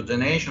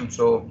hydrogenation.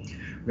 So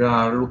we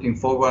are looking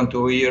forward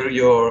to hear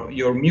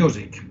your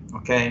music.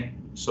 Okay,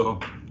 so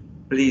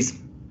please,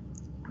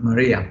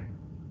 Maria,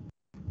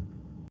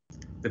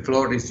 the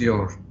floor is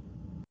yours.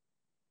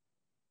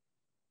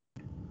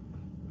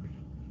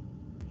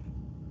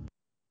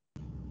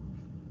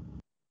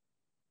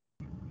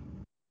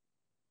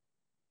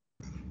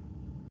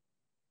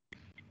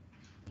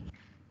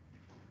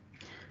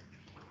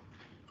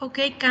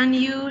 Okay, can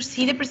you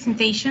see the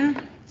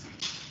presentation?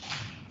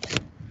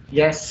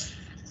 Yes.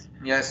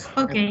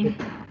 Okay,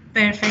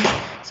 perfect.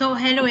 So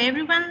hello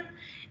everyone.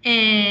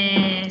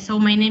 So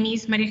my name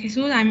is Maria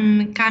Jesus.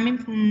 I'm coming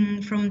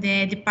from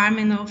the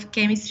Department of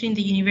Chemistry in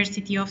the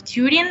University of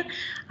Turin.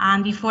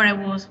 And before I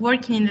was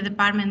working in the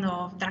Department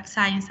of Drug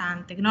Science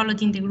and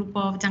Technology in the group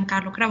of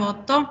Giancarlo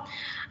Cravotto.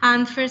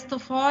 And first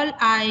of all,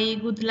 I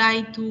would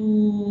like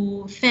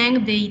to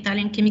thank the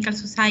Italian Chemical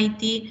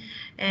Society,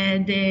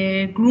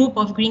 the group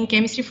of Green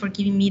Chemistry, for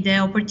giving me the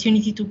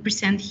opportunity to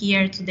present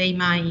here today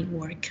my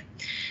work.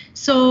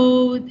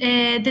 So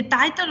the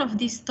title of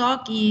this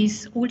talk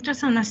is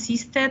Ultrasound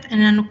Assisted and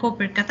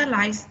Nanocopper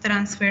Catalyzed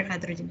Transfer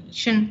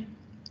Hydrogenation.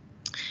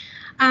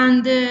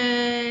 And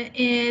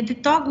the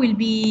talk will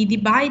be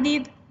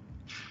divided,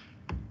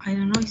 I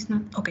don't know, it's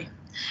not, okay.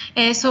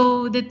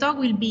 So the talk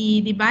will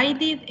be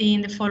divided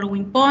in the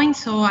following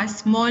points. So a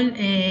small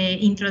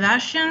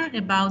introduction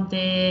about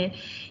the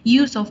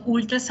use of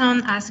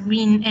ultrasound as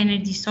green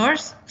energy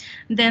source,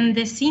 then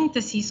the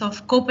synthesis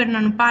of copper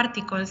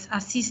nanoparticles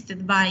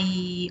assisted by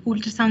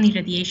ultrasound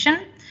irradiation,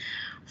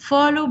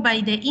 followed by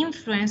the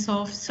influence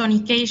of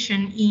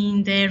sonication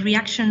in the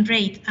reaction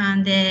rate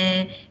and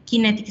the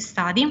kinetic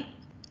study.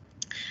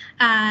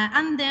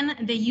 And then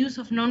the use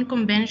of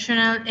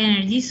non-conventional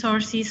energy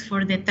sources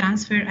for the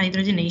transfer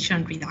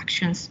hydrogenation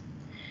reductions.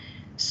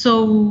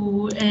 So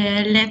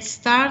let's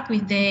start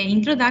with the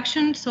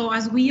introduction. So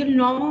as we all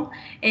know,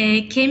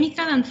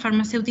 chemical and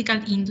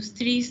pharmaceutical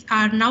industries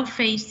are now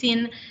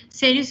facing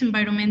serious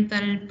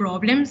environmental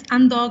problems,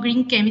 and though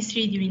green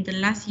chemistry during the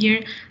last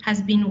year has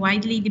been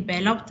widely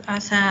developed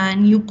as a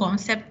new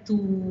concept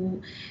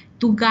to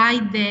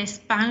guide the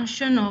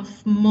expansion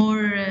of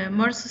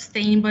more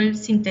sustainable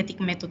synthetic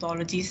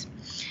methodologies.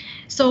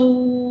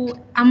 So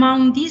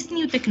among these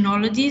new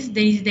technologies,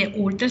 there is the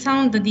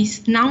ultrasound that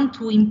is known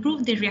to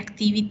improve the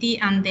reactivity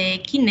and the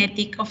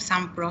kinetic of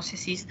some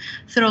processes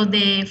through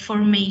the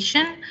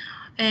formation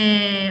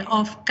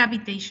of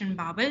cavitation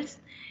bubbles,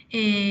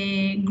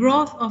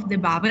 growth of the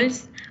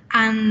bubbles,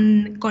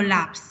 and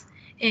collapse,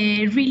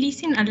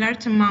 releasing a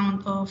large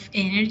amount of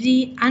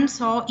energy and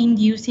so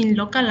inducing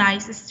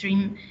localized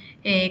extreme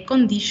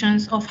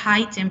conditions of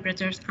high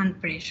temperatures and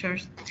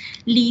pressures,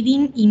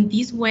 leading in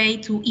this way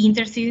to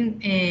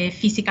interesting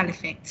physical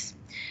effects.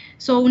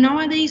 So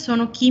nowadays,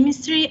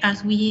 sonochemistry,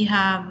 as we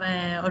have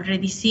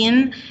already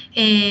seen,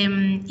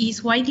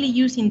 is widely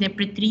used in the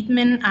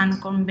pretreatment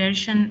and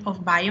conversion of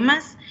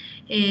biomass,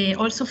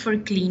 also for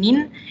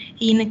cleaning,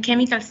 in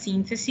chemical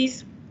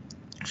synthesis,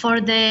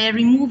 for the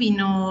removing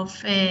of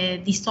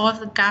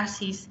dissolved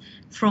gases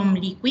from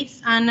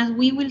liquids, and as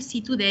we will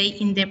see today,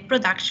 in the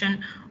production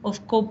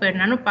of copper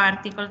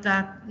nanoparticles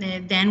that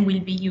then will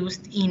be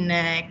used in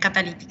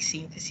catalytic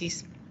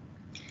synthesis.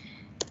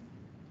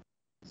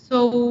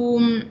 So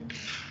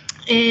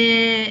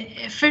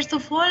first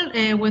of all,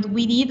 what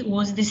we did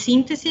was the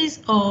synthesis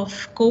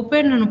of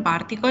copper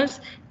nanoparticles,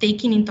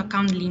 taking into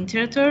account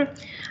literature,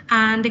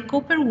 and the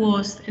copper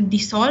was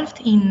dissolved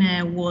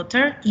in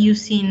water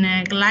using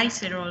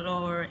glycerol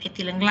or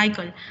ethylene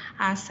glycol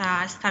as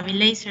a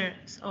stabilizer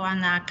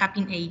and a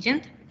capping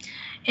agent.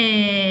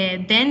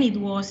 Then it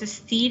was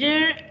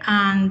stirred,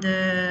 and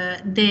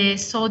the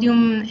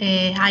sodium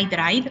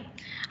hydroxide,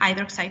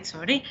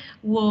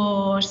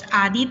 was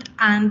added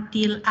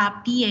until a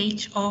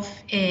pH of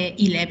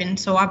 11,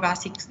 so a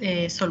basic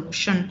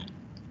solution.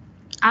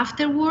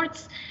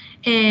 Afterwards,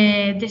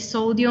 the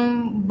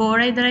sodium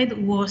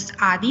borhydride was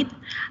added,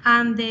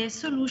 and the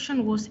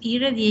solution was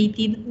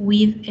irradiated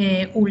with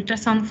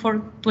ultrasound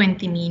for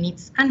 20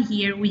 minutes. And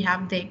here we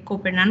have the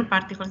copper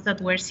nanoparticles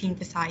that were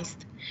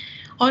synthesized.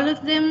 All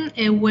of them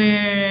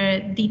were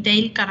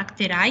detail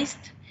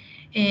characterized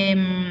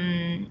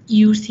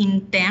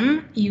using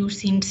TEM,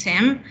 using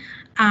SEM,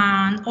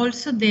 and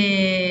also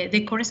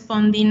the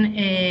corresponding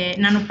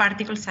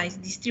nanoparticle size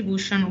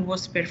distribution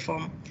was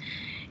performed.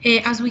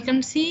 As we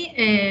can see,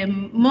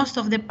 most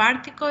of the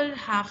particles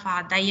have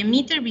a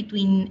diameter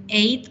between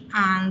 8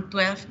 and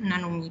 12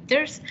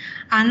 nanometers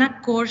and a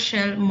core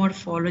shell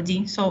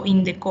morphology. So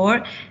in the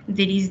core,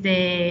 there is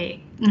the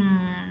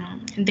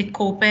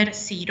copper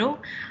 0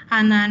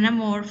 and an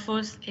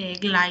amorphous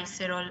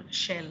glycerol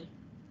shell.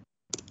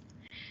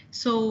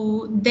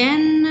 So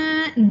then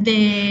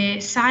the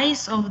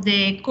size of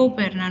the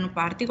copper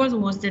nanoparticles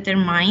was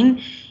determined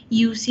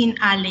using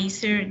a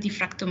laser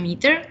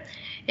diffractometer.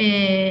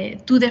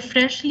 To the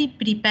freshly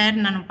prepared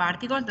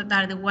nanoparticles, that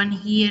are the one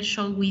here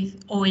shown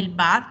with oil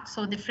bath,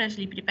 so the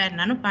freshly prepared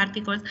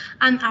nanoparticles,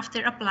 and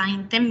after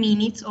applying 10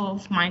 minutes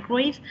of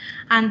microwave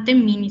and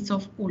 10 minutes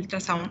of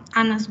ultrasound.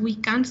 And as we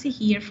can see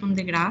here from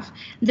the graph,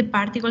 the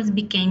particles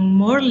became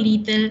more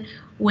little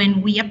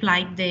when we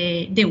applied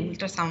the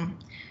ultrasound.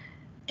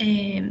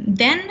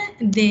 Then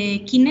the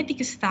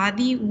kinetic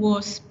study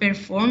was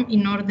performed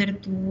in order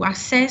to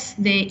assess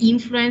the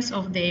influence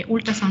of the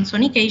ultrasound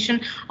sonication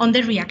on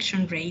the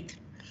reaction rate.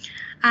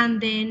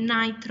 And the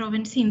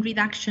nitrobenzene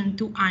reduction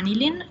to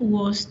aniline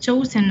was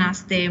chosen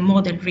as the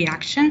model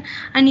reaction,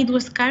 and it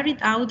was carried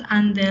out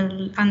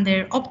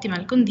under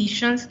optimal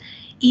conditions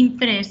in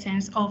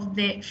presence of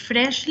the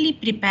freshly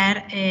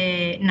prepared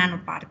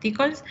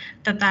nanoparticles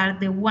that are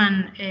the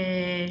one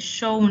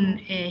shown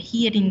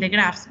here in the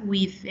graphs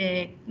with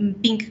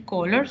pink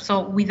color,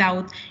 so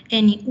without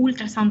any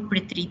ultrasound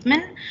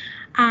pretreatment,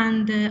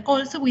 and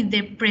also with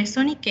the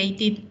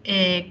presonicated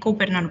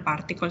copper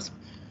nanoparticles.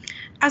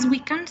 As we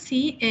can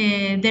see,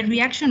 the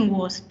reaction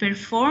was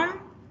performed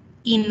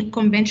in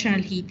conventional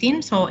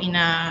heating, so in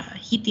a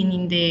heating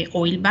in the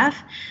oil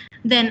bath,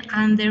 then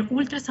under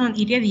ultrasound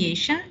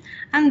irradiation,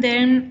 and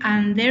then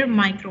under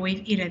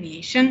microwave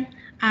irradiation.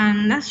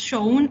 And as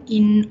shown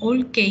in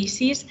all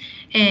cases,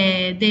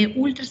 the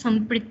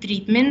ultrasound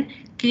pretreatment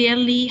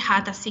clearly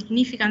had a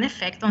significant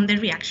effect on the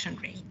reaction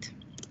rate.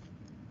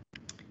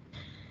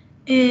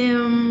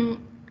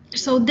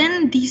 So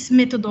then this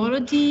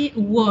methodology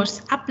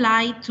was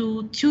applied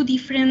to two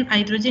different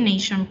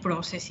hydrogenation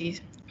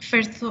processes.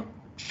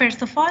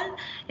 First of all,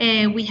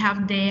 we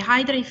have the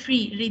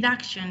hydride-free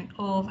reduction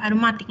of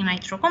aromatic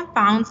nitro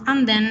compounds,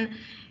 and then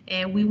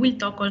we will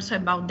talk also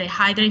about the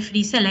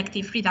hydride-free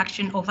selective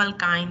reduction of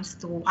alkynes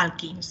to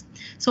alkenes.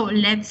 So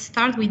let's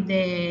start with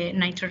the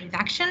nitro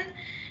reduction.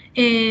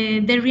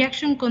 The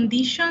reaction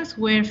conditions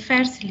were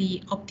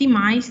firstly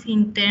optimized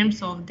in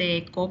terms of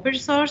the copper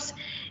source,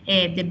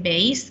 the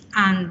base,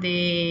 and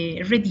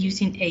the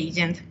reducing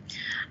agent.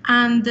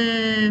 And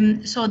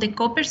so the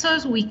copper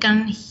source, we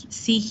can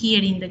see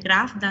here in the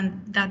graph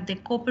that the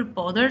copper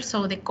powder,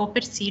 so the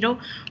copper 0,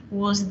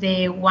 was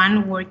the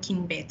one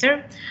working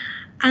better.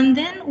 And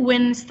then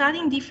when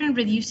studying different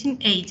reducing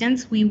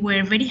agents, we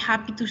were very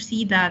happy to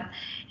see that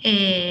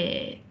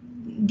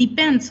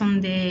depends on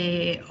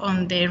the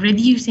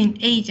reducing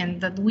agent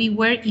that we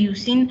were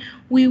using,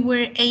 we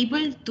were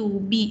able to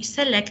be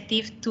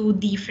selective to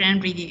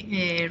different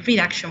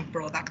reduction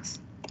products.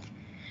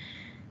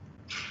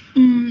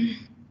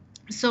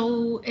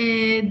 So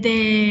the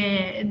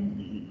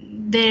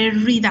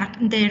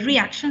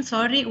reaction,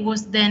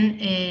 was then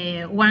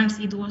once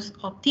it was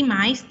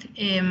optimized,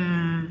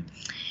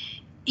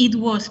 it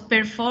was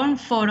performed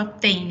for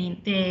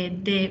obtaining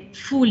the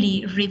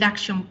fully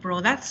reduction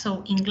product.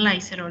 So in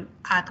glycerol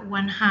at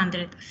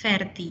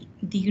 130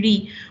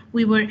 degrees,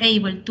 we were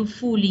able to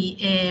fully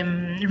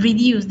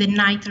reduce the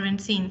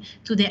nitrobenzene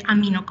to the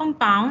amino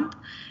compound.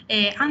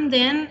 And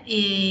then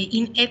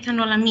in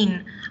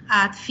ethanolamine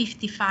at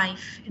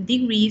 55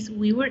 degrees,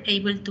 we were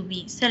able to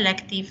be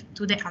selective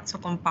to the azo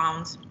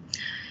compounds.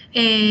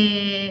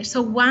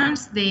 So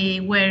once they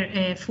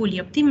were fully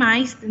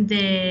optimized,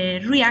 the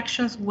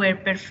reactions were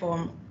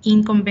performed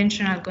in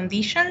conventional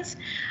conditions,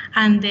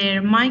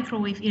 under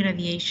microwave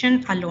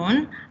irradiation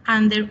alone,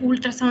 under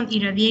ultrasound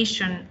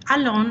irradiation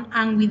alone,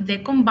 and with the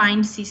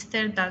combined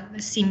system that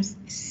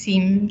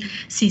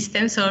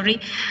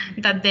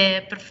that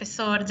the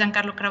Professor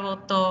Giancarlo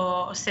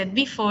Cravotto said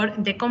before,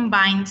 the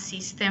combined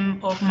system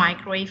of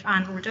microwave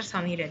and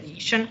ultrasound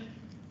irradiation.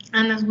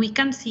 And as we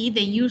can see,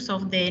 the use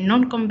of the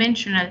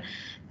non-conventional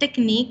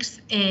techniques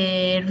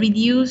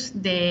reduce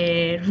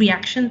the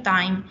reaction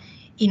time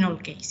in all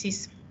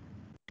cases.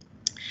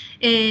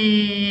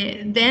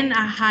 Then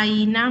a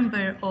high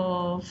number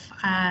of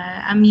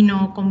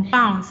amino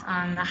compounds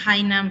and a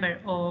high number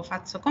of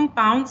azo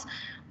compounds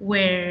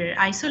were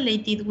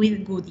isolated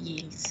with good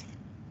yields.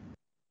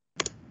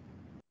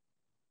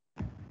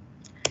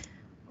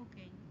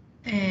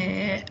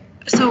 Okay.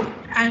 So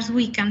as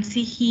we can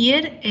see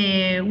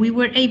here, we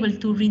were able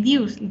to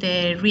reduce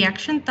the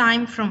reaction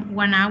time from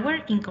 1 hour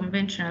in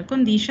conventional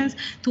conditions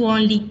to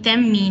only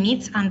 10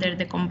 minutes under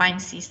the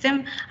combined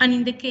system, and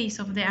in the case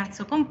of the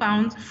azo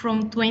compounds,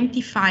 from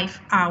 25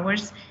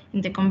 hours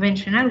in the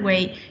conventional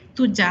way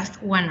to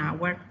just 1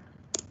 hour.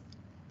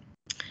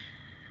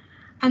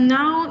 And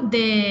now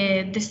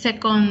the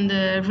second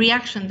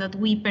reaction that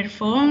we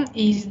perform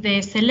is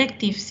the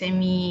selective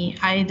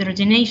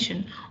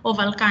semi-hydrogenation of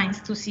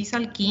alkynes to cis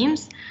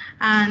alkenes.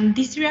 And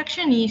this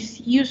reaction is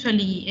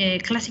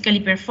usually classically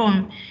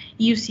performed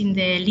using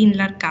the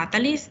Lindlar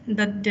catalyst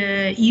that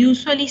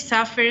usually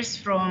suffers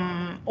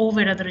from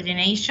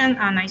over-hydrogenation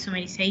and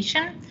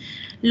isomerization,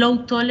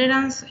 low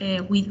tolerance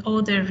with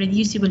other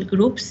reducible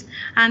groups,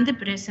 and the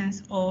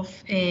presence of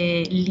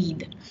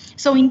lead.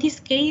 So in this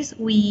case,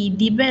 we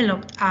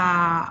developed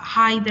a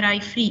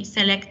hydride-free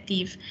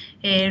selective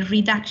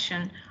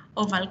reduction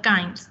of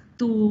alkynes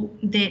to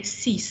the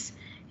cis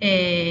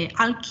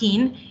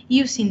alkene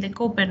using the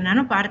copper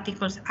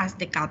nanoparticles as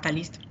the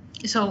catalyst.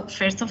 So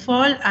first of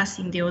all, as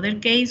in the other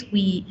case,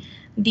 we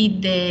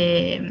did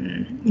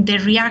the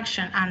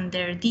reaction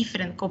under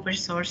different copper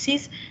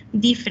sources,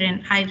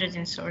 different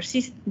hydrogen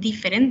sources,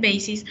 different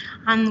bases,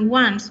 and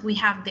once we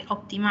have the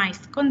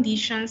optimized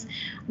conditions,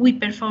 we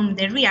perform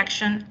the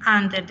reaction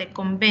under the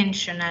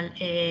conventional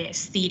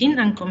stirring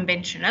and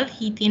conventional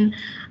heating,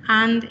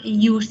 and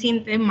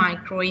using the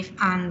microwave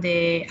and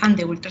the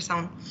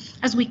ultrasound.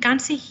 As we can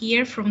see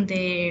here from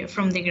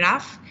the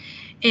graph,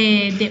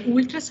 The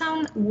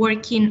ultrasound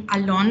working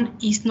alone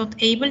is not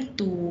able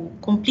to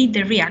complete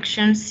the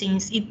reaction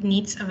since it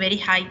needs a very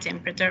high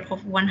temperature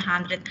of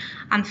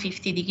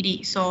 150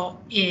 degrees. So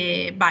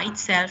by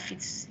itself,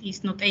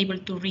 it's not able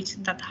to reach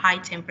that high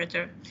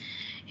temperature.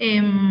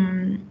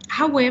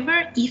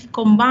 However, if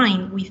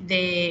combined with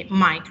the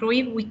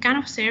microwave, we can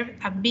observe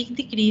a big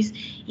decrease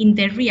in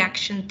the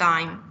reaction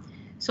time.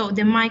 So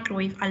the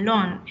microwave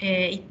alone,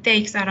 it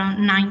takes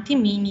around 90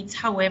 minutes.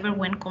 However,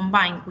 when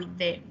combined with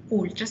the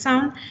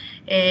ultrasound,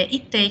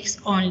 it takes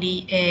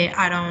only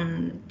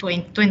around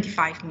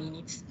 25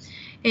 minutes.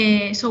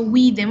 So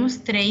we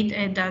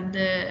demonstrate that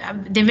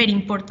the very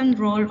important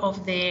role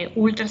of the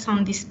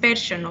ultrasound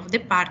dispersion of the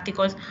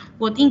particles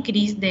would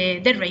increase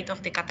the rate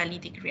of the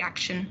catalytic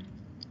reaction.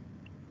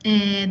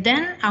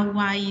 Then a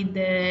wide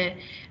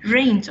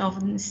range of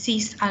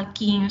cis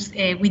alkenes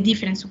with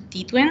different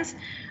substituents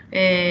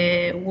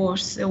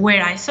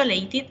were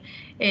isolated,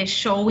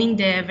 showing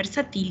the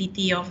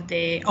versatility of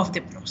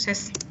the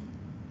process.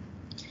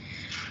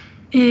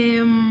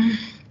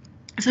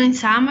 So in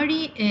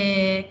summary,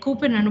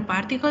 copper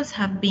nanoparticles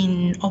have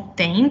been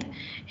obtained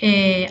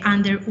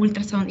under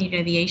ultrasound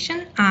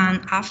irradiation,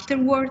 and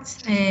afterwards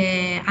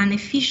an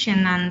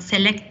efficient and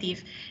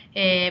selective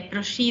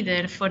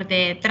procedure for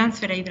the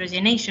transfer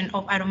hydrogenation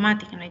of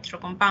aromatic nitro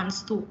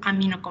compounds to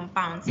amino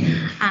compounds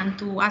and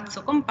to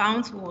azo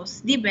compounds was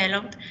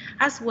developed,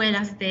 as well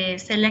as the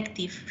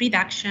selective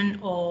reduction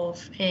of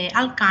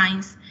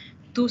alkynes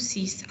to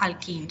cis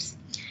alkenes.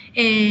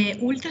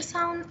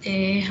 Ultrasound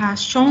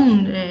has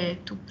shown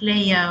to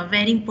play a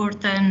very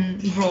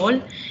important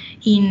role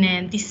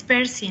in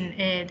dispersing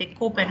the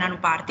copper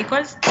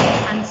nanoparticles,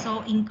 and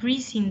so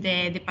increasing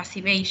the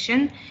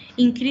passivation,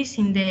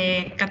 increasing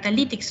the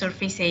catalytic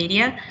surface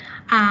area,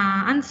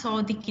 and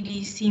so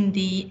decreasing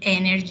the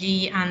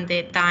energy and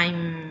the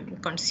time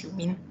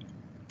consuming.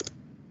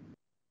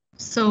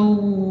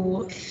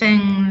 So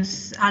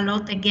thanks a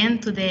lot again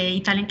to the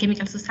Italian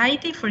Chemical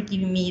Society for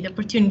giving me the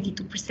opportunity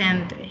to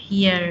present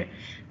here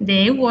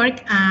the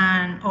work,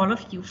 and all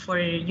of you for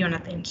your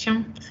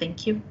attention.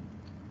 Thank you.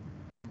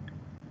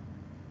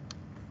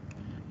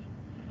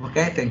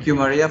 Okay, thank you,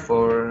 Maria,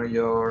 for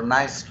your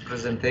nice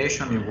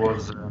presentation. It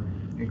was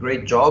a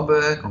great job.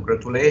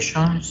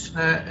 Congratulations.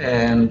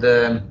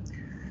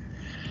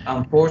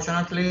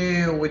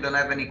 Unfortunately, we don't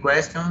have any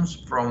questions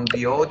from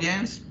the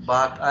audience,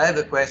 but I have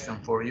a question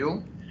for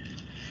you.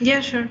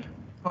 Yeah, sure.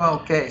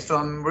 Okay, so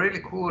I'm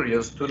really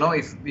curious to know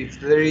if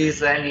there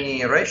is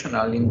any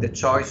rationale in the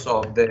choice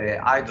of the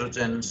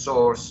hydrogen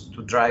source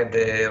to drive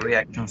the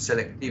reaction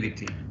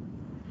selectivity,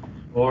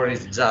 or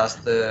is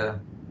just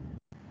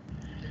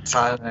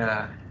trial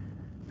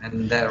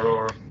and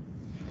error?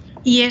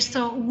 Yes,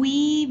 so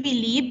we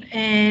believe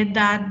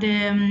that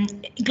the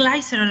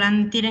glycerol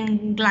and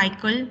ethylene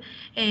glycol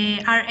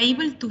are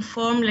able to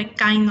form like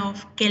kind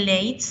of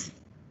chelates.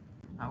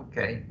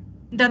 Okay.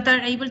 That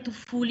are able to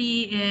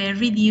fully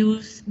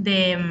reduce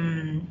the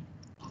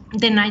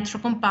nitro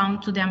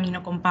compound to the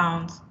amino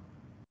compounds.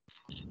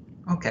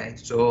 Okay,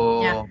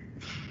 so yeah.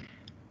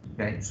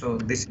 Okay, so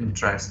this is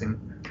interesting.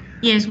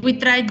 Yes, we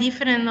tried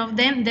different of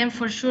them. Then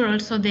for sure,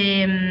 also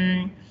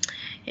the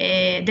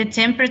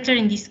temperature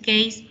in this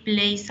case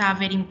plays a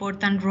very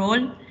important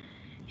role.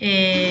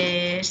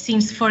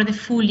 Since for the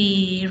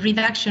fully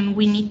reduction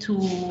we need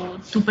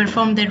to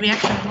perform the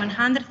reaction at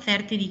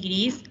 130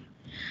 degrees.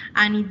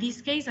 And in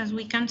this case, as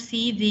we can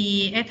see,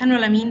 the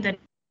ethanolamine that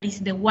is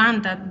the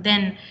one that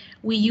then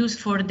we use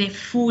for the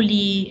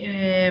fully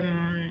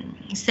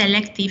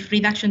selective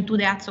reduction to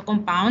the azo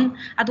compound.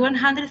 At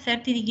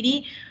 130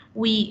 degrees,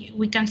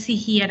 we can see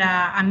here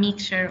a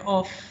mixture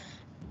of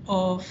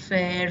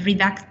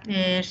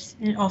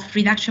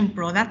reduction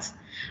products,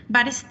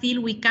 but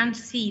still we can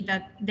see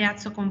that the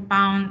azo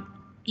compound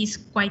is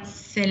quite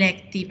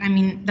selective. I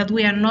mean, that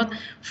we are not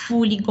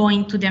fully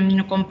going to the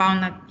amino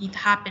compound, that it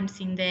happens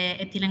in the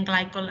ethylene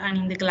glycol and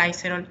in the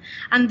glycerol.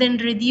 And then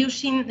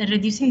reducing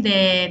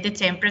the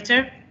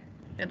temperature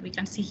that we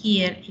can see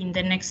here in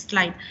the next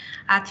slide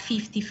at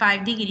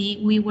 55 degrees,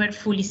 we were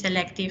fully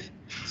selective.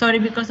 Sorry,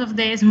 because of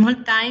the small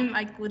time,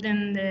 I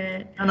couldn't.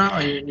 No,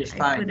 it's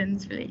fine. I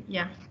couldn't,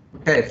 yeah.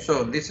 Okay,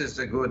 so this is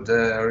a good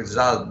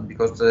result,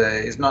 because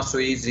it's not so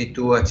easy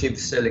to achieve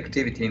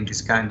selectivity in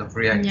this kind of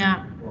reaction.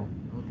 Yeah.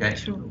 Okay,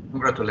 sure. So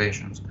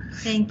congratulations.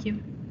 Thank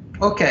you.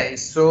 Okay,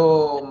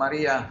 so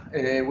Maria,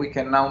 we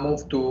can now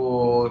move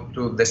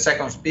to the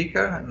second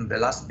speaker and the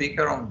last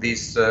speaker of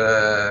this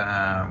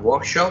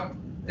workshop,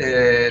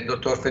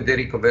 Dr.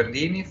 Federico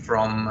Verdini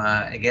from,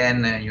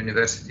 again,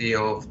 University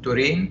of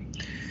Turin.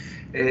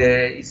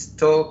 His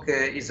talk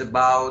is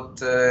about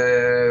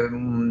the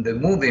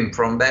moving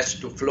from batch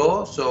to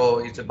flow, so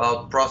it's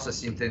about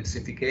process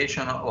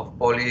intensification of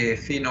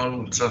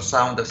polyphenol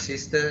ultrasound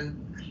assisted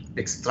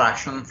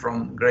extraction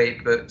from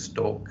grape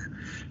stalk.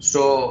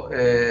 So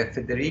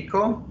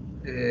Federico,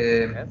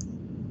 yes.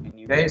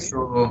 Okay,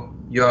 so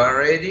you are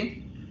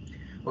ready?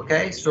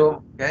 Okay,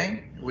 so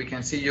we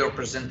can see your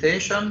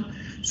presentation,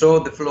 so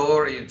the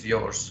floor is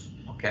yours.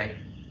 Okay.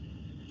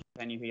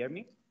 Can you hear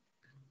me?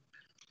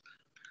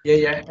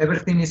 Yeah,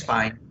 everything is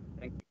fine.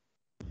 Thank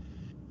you.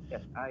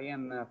 Yes, I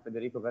am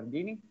Federico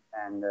Verdini,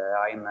 and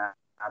I'm a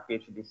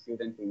PhD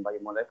student in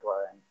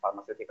biomolecular and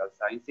pharmaceutical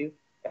sciences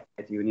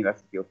at the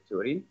University of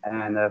Turin.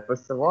 And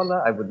first of all,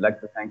 I would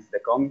like to thank the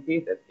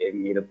committee that gave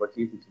me the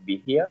opportunity to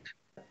be here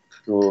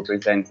to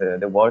present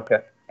the work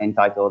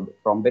entitled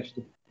From Batch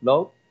to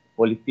Flow,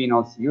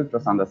 Polyphenols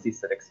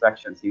Ultrasound-Assisted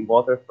Extractions in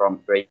Water from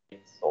Grape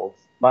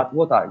Salts. But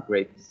what are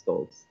grape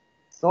salts?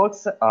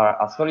 Salts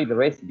are a solid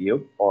residue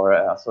or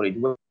a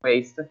solid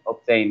waste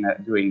obtained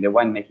during the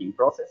winemaking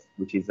process,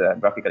 which is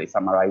graphically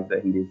summarized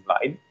in this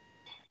slide.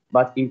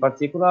 But in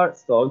particular,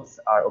 salts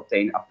are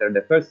obtained after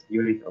the first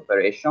unit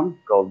operation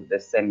called the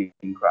sanding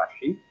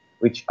crushing,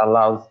 which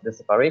allows the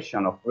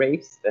separation of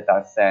grapes that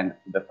are sent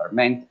to the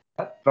fermenter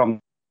from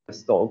the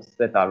salts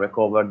that are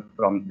recovered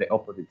from the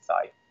opposite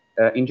side.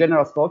 In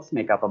general, salts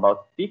make up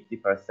about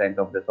 50%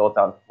 of the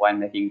total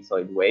winemaking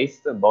solid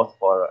waste, both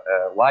for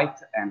white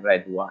and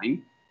red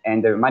wine,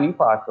 and the remaining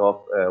part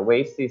of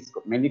waste is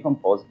mainly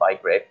composed by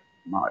grape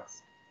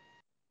marcs.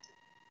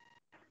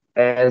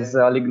 As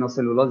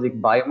lignocellulosic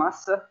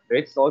biomass,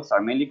 grape salts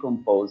are mainly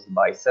composed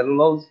by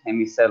cellulose,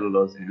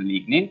 hemicellulose, and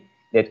lignin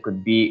that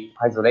could be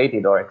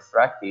isolated or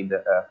extracted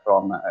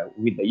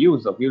with the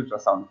use of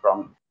ultrasound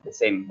from the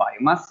same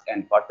biomass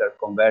and further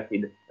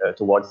converted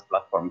towards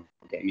platform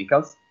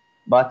chemicals.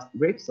 But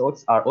grape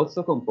salts are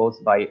also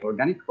composed by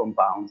organic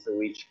compounds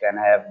which can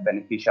have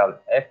beneficial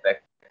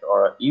effect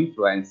or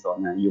influence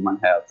on human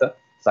health,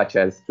 such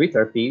as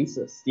triterpenes,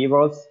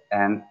 sterols,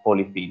 and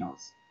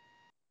polyphenols.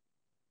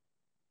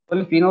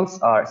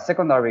 Polyphenols are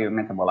secondary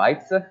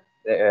metabolites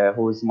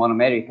whose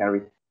monomeric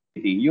and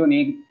repeating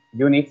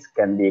units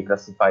can be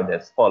classified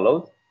as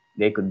follows.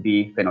 They could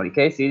be phenolic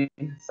acid,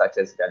 such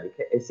as gallic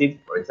acid,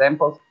 for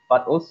example,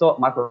 but also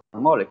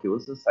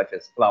macromolecules, such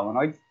as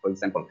flavonoids, for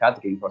example,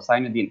 catechin,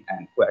 procyanidin,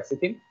 and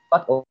quercetin,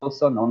 but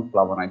also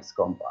non-flavonoids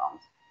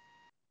compounds.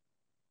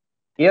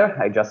 Here,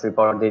 I just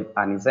reported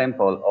an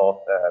example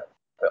of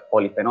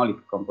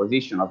polyphenolic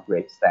composition of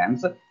grape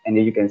stems, and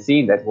you can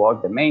see that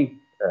what the main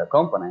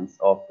components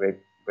of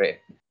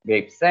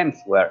grape stems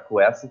were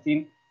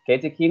quercetin,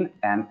 catechin,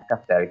 and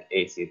caphteric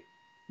acid.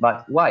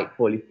 But why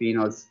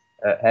polyphenols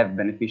have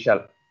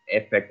beneficial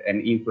effect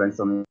and influence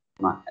on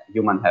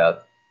human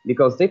health?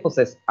 Because they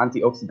possess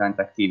antioxidant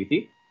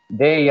activity,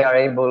 they are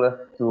able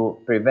to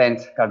prevent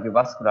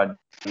cardiovascular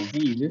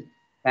disease,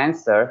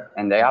 cancer,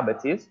 and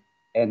diabetes,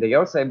 and they are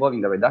also able in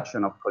the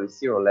reduction of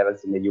cholesterol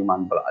levels in the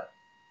human blood.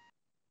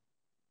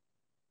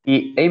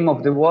 The aim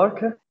of the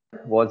work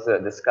was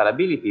the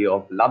scalability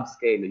of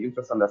lab-scale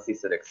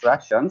ultrasound-assisted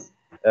extractions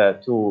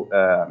to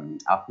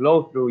a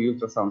flow-through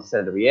ultrasound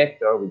cell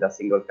reactor with a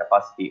single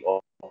capacity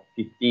of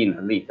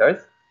 15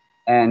 liters.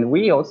 And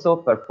we also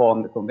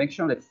performed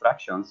conventional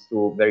extractions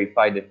to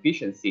verify the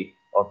efficiency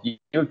of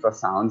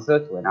ultrasounds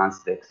to enhance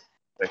the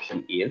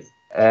extraction yields.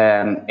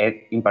 And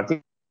in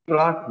particular,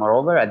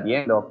 moreover, at the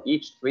end of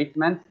each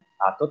treatment,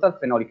 a total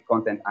phenolic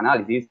content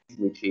analysis,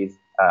 which is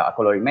a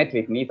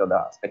colorimetric method,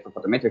 a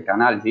spectrophotometric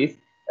analysis,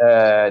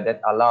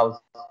 that allows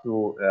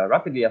to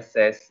rapidly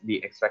assess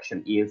the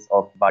extraction yields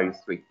of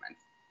various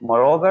treatments.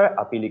 Moreover,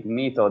 a Pilic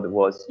method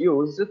was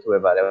used to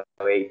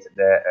evaluate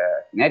the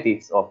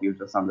kinetics of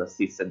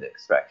ultrasound-assisted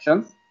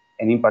extractions,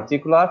 and in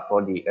particular,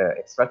 for the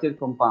extracted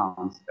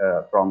compounds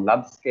from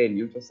lab-scale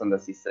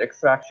ultrasound-assisted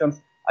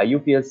extractions, a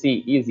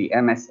UPLC easy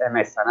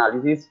MS-MS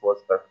analysis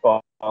was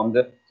performed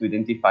to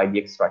identify the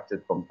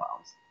extracted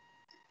compounds.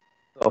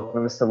 So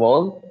first of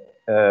all,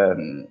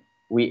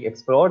 we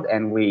explored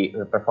and we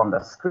performed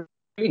a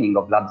screening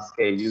of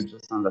lab-scale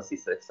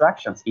ultrasound-assisted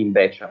extractions in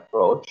batch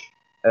approach,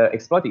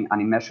 exploiting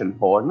an immersion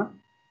horn.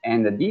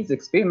 And these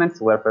experiments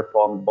were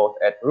performed both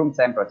at room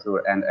temperature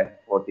and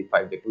at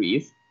 45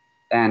 degrees.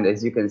 And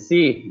as you can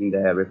see in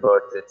the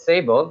reported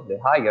table, the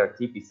higher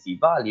TPC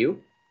value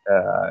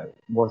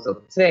was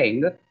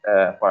obtained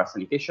for a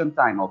sonication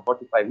time of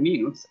 45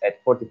 minutes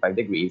at 45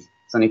 degrees,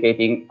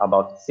 sonicating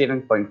about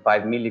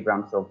 7.5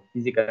 milligrams of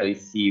physically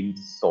sieved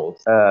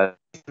salts.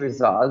 These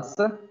results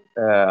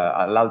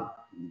allowed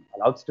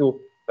to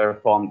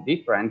perform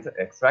different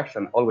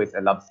extraction, always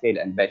at lab scale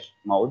and batch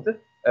mode,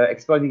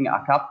 exploiting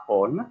a cup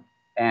horn.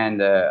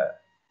 And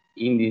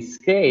in this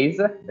case,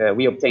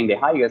 we obtained the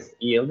highest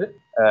yield,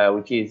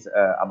 which is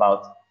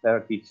about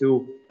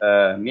 32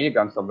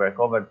 milligrams of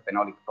recovered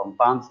phenolic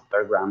compounds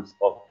per grams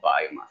of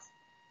biomass.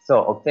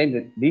 So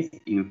obtained this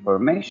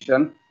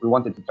information, we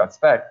wanted to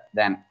transfer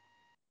then,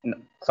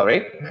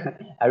 sorry,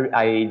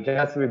 I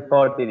just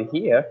reported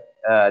here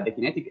the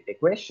kinetic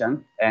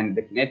equation and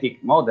the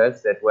kinetic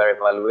models that were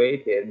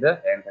evaluated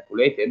and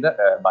calculated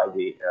by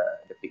the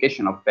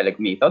application of Pilic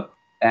method.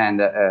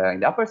 And in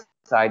the upper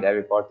side, I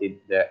reported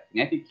the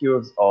kinetic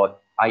curves of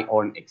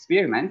ion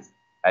experiments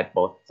at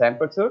both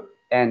temperature.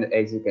 And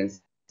as you can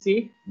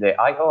see, the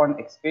ion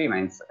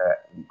experiments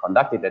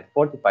conducted at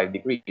 45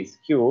 degrees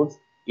curves,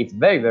 it's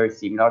very, very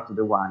similar to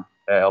the one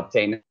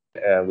obtained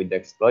with the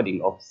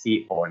exploding of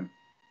sea horn.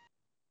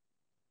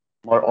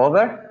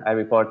 Moreover, I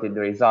reported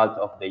the result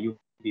of the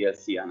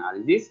UPLC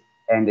analysis.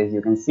 And as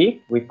you can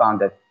see, we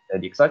found that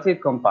the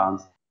extracted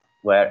compounds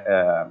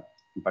were,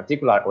 in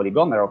particular,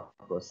 oligomer of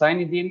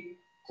procyanidin,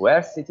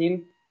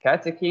 quercetin,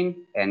 catechin,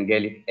 and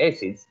gallic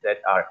acids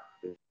that are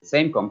the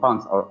same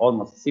compounds or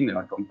almost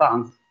similar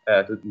compounds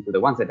to the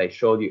ones that I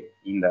showed you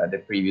in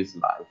the previous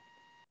slide.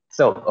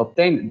 So,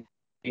 obtain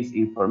this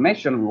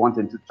information, we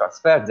wanted to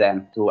transfer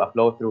them to a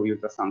flow-through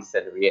ultrasound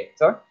cell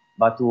reactor,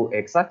 but to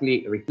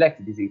exactly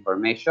reflect this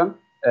information,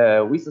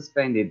 we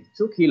suspended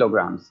 2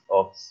 kilograms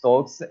of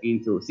salts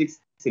into 60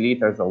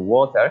 liters of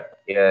water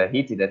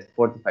heated at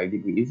 45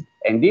 degrees,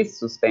 and this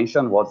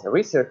suspension was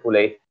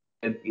recirculated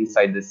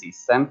inside the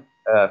system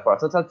for a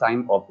total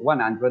time of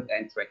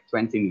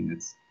 120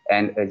 minutes.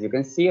 And as you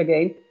can see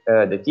again,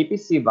 the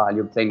TPC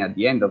value obtained at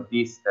the end of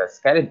these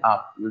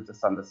scaled-up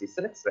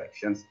ultrasound-assisted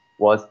extractions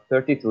was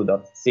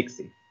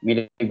 32.60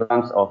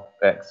 milligrams of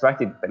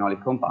extracted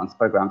phenolic compounds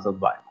per grams of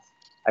biomass.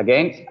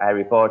 Again, I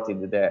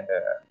reported the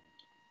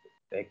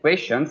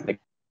equations, the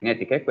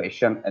kinetic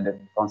equation, and the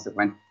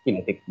consequent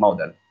kinetic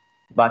model.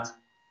 But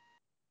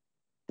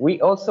we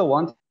also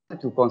wanted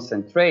to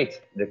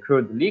concentrate the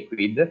crude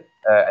liquid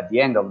at the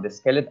end of the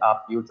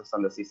scaled-up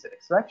ultrasound-assisted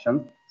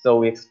extraction. So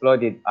we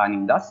exploited an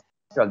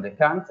industrial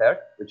decanter,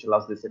 which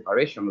allows the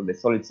separation of the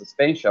solid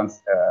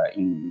suspensions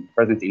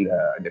present in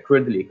the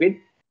crude liquid.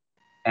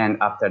 And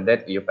after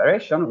that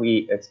operation,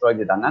 we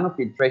exploited a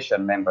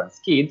nanofiltration membrane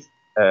skid,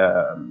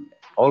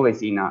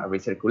 always in a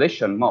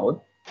recirculation mode,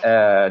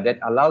 that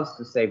allows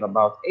to save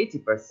about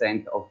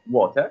 80% of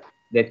water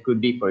that could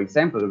be, for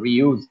example,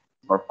 reused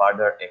for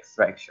further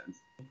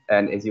extractions.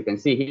 And as you can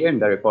see here in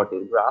the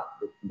reported graph,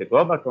 the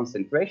global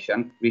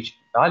concentration reached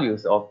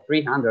values of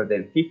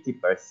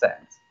 350%.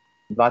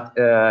 But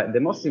the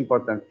most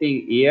important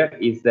thing here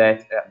is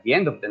that at the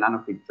end of the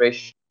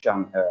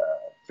nanofiltration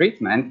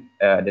treatment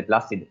that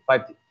lasted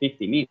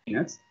 50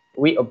 minutes,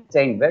 we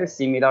obtained very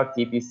similar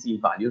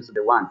TPC values to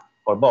the one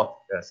for both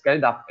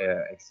scaled up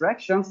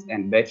extractions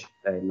and batch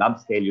lab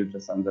scale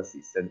ultrasound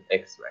assisted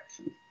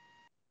extractions.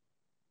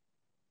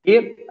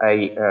 Here,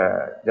 I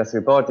just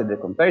reported the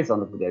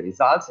comparison of the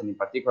results, and in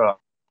particular,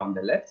 on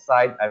the left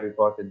side, I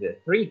reported the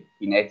 3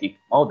 kinetic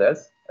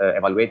models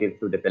evaluated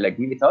through the Peleg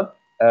method.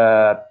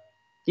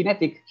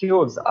 Kinetic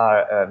curves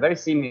are very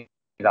similar,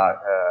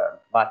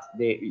 but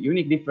the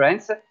unique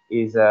difference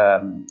is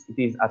it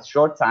is at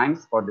short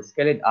times for the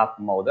scaled-up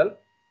model,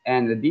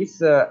 and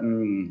this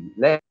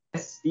less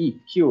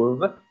steep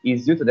curve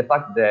is due to the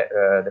fact that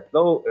the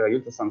flow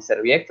ultrasound cell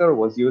reactor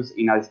was used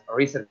in a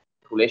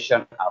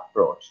recirculation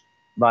approach.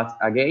 But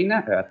again,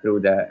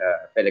 through the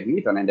Peleg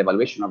method and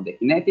evaluation of the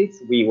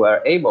kinetics, we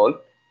were able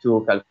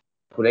to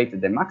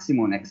calculate the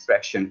maximum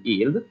extraction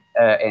yield.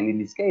 And in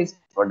this case,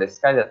 for the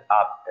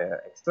scaled-up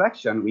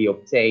extraction, we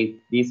obtained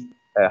this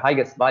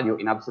highest value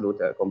in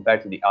absolute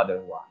compared to the other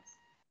ones.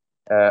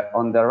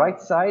 On the right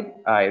side,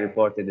 I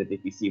reported the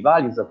TPC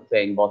values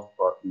obtained both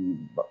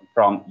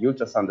from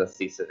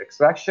ultrasound-assisted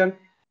extraction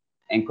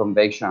and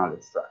conventional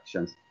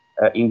extractions.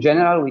 In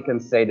general, we can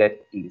say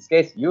that in this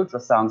case,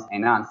 ultrasounds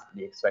enhance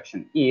the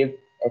extraction yield,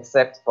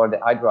 except for the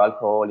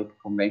hydroalcoholic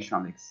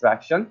conventional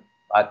extraction.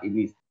 But in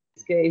this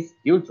case,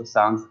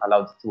 ultrasounds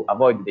allowed to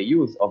avoid the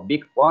use of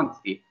big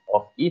quantity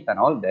of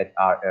ethanol that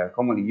are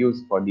commonly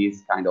used for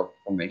these kind of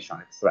conventional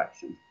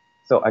extractions.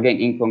 So again,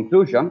 in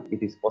conclusion,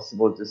 it is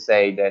possible to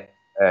say that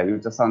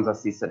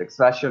ultrasound-assisted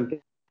extraction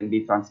can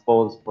be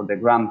transposed for the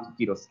gram to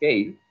kilo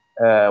scale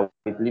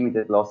with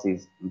limited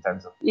losses in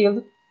terms of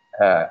yield.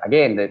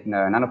 Again, the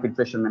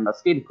nanofiltration membrane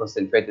skid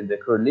concentrated the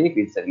crude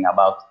liquids in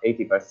about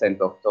 80%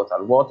 of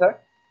total water,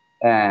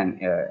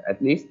 and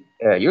at least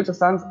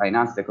ultrasounds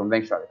enhance the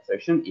conventional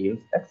extraction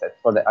yields,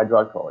 except for the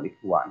hydroalcoholic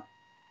one.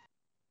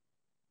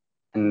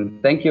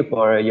 And thank you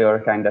for your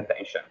kind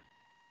attention.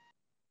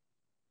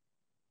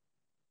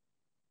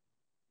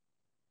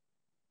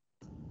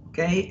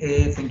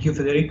 Okay, thank you,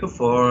 Federico,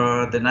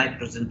 for the nice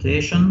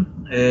presentation.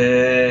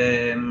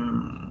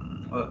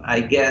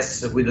 I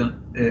guess we don't,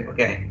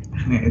 okay,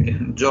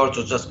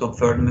 Giorgio just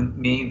confirmed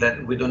me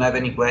that we don't have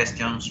any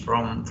questions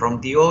from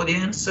the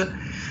audience.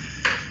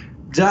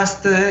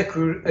 Just a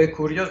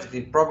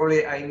curiosity,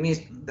 probably I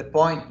missed the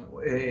point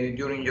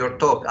during your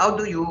talk. How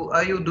do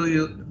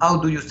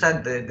you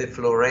set the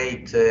flow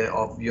rate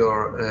of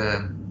your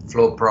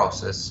flow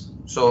process?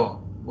 So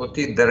what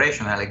is the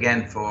rationale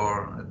again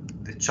for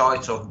the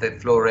choice of the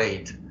flow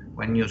rate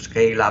when you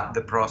scale up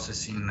the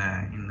process in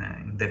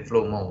the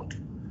flow mode?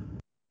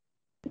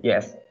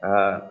 Yes,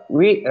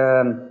 we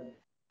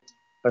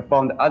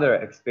performed other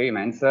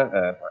experiments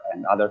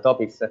and other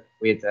topics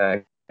with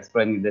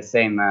exploring the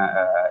same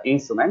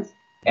instruments,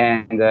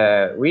 and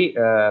we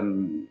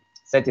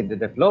set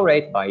the flow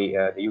rate by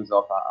the use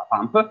of a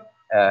pump,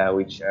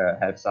 which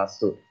helps us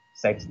to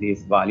set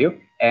this value.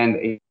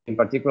 And in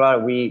particular,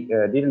 we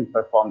didn't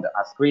perform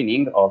a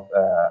screening of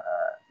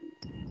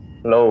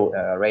flow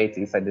rates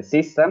inside the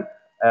system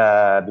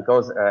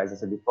because, as I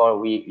said before,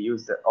 we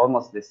used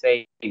almost the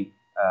same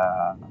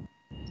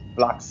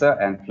flux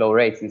and flow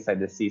rates inside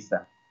the system.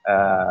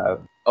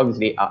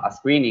 Obviously, a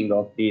screening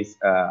of this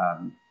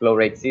flow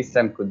rate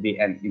system could be,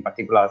 and in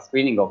particular, a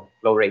screening of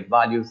flow rate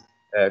values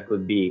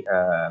could be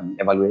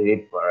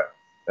evaluated for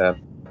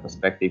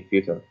prospective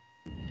future.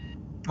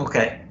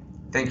 Okay,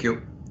 thank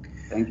you.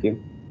 Thank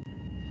you.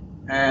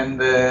 And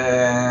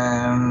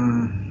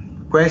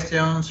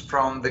questions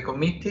from the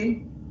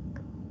committee?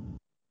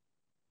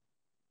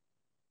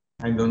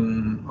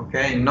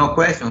 Okay, no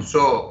questions.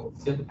 So,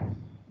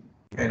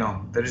 okay,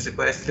 no, there is a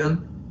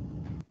question?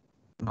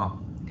 No.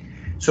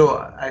 So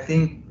I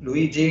think,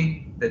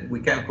 Luigi, that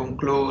we can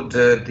conclude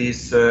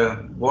this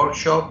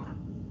workshop.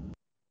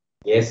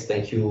 Yes,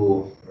 thank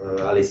you,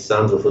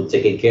 Alessandro, for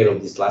taking care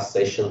of this last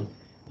session.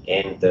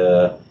 And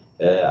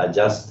I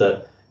just,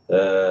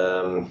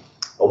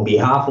 on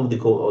behalf of the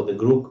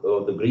group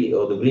of the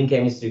Green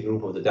Chemistry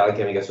group of the Italian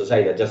Chemical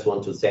Society, I just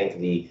want to thank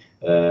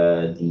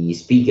the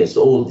speakers,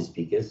 all the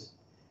speakers,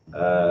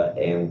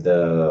 and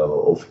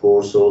of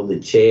course all the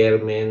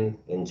chairmen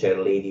and chair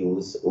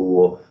ladies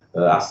who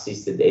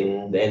assisted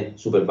and then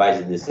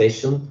supervised the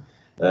session.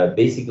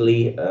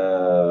 Basically,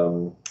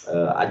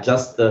 I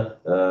just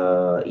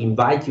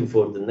invite you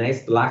for the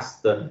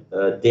last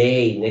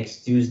day,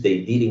 next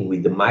Tuesday, dealing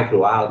with the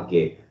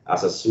microalgae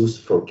as a source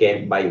for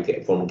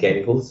from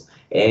chemicals.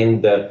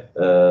 And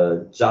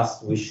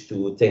just wish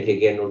to thank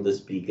again all the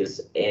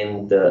speakers.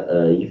 And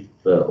if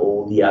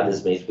all the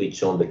others may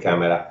switch on the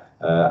camera,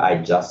 I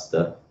just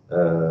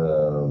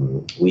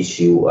wish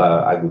you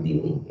a good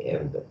evening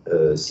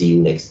and see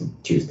you next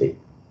Tuesday.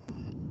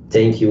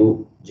 Thank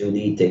you,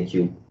 Judy. Thank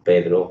you,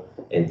 Pedro,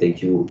 and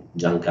thank you,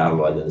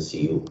 Giancarlo. I don't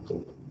see you.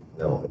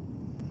 No.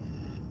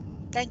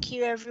 Thank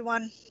you,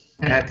 everyone.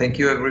 Thank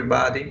you,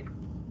 everybody.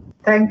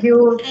 Thank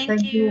you.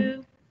 Thank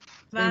you.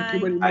 Bye. Thank you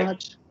very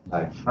much.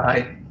 Bye.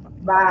 Bye.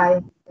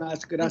 Bye.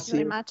 Thank you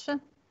very much.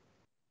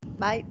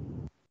 Bye.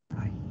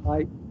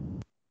 Bye.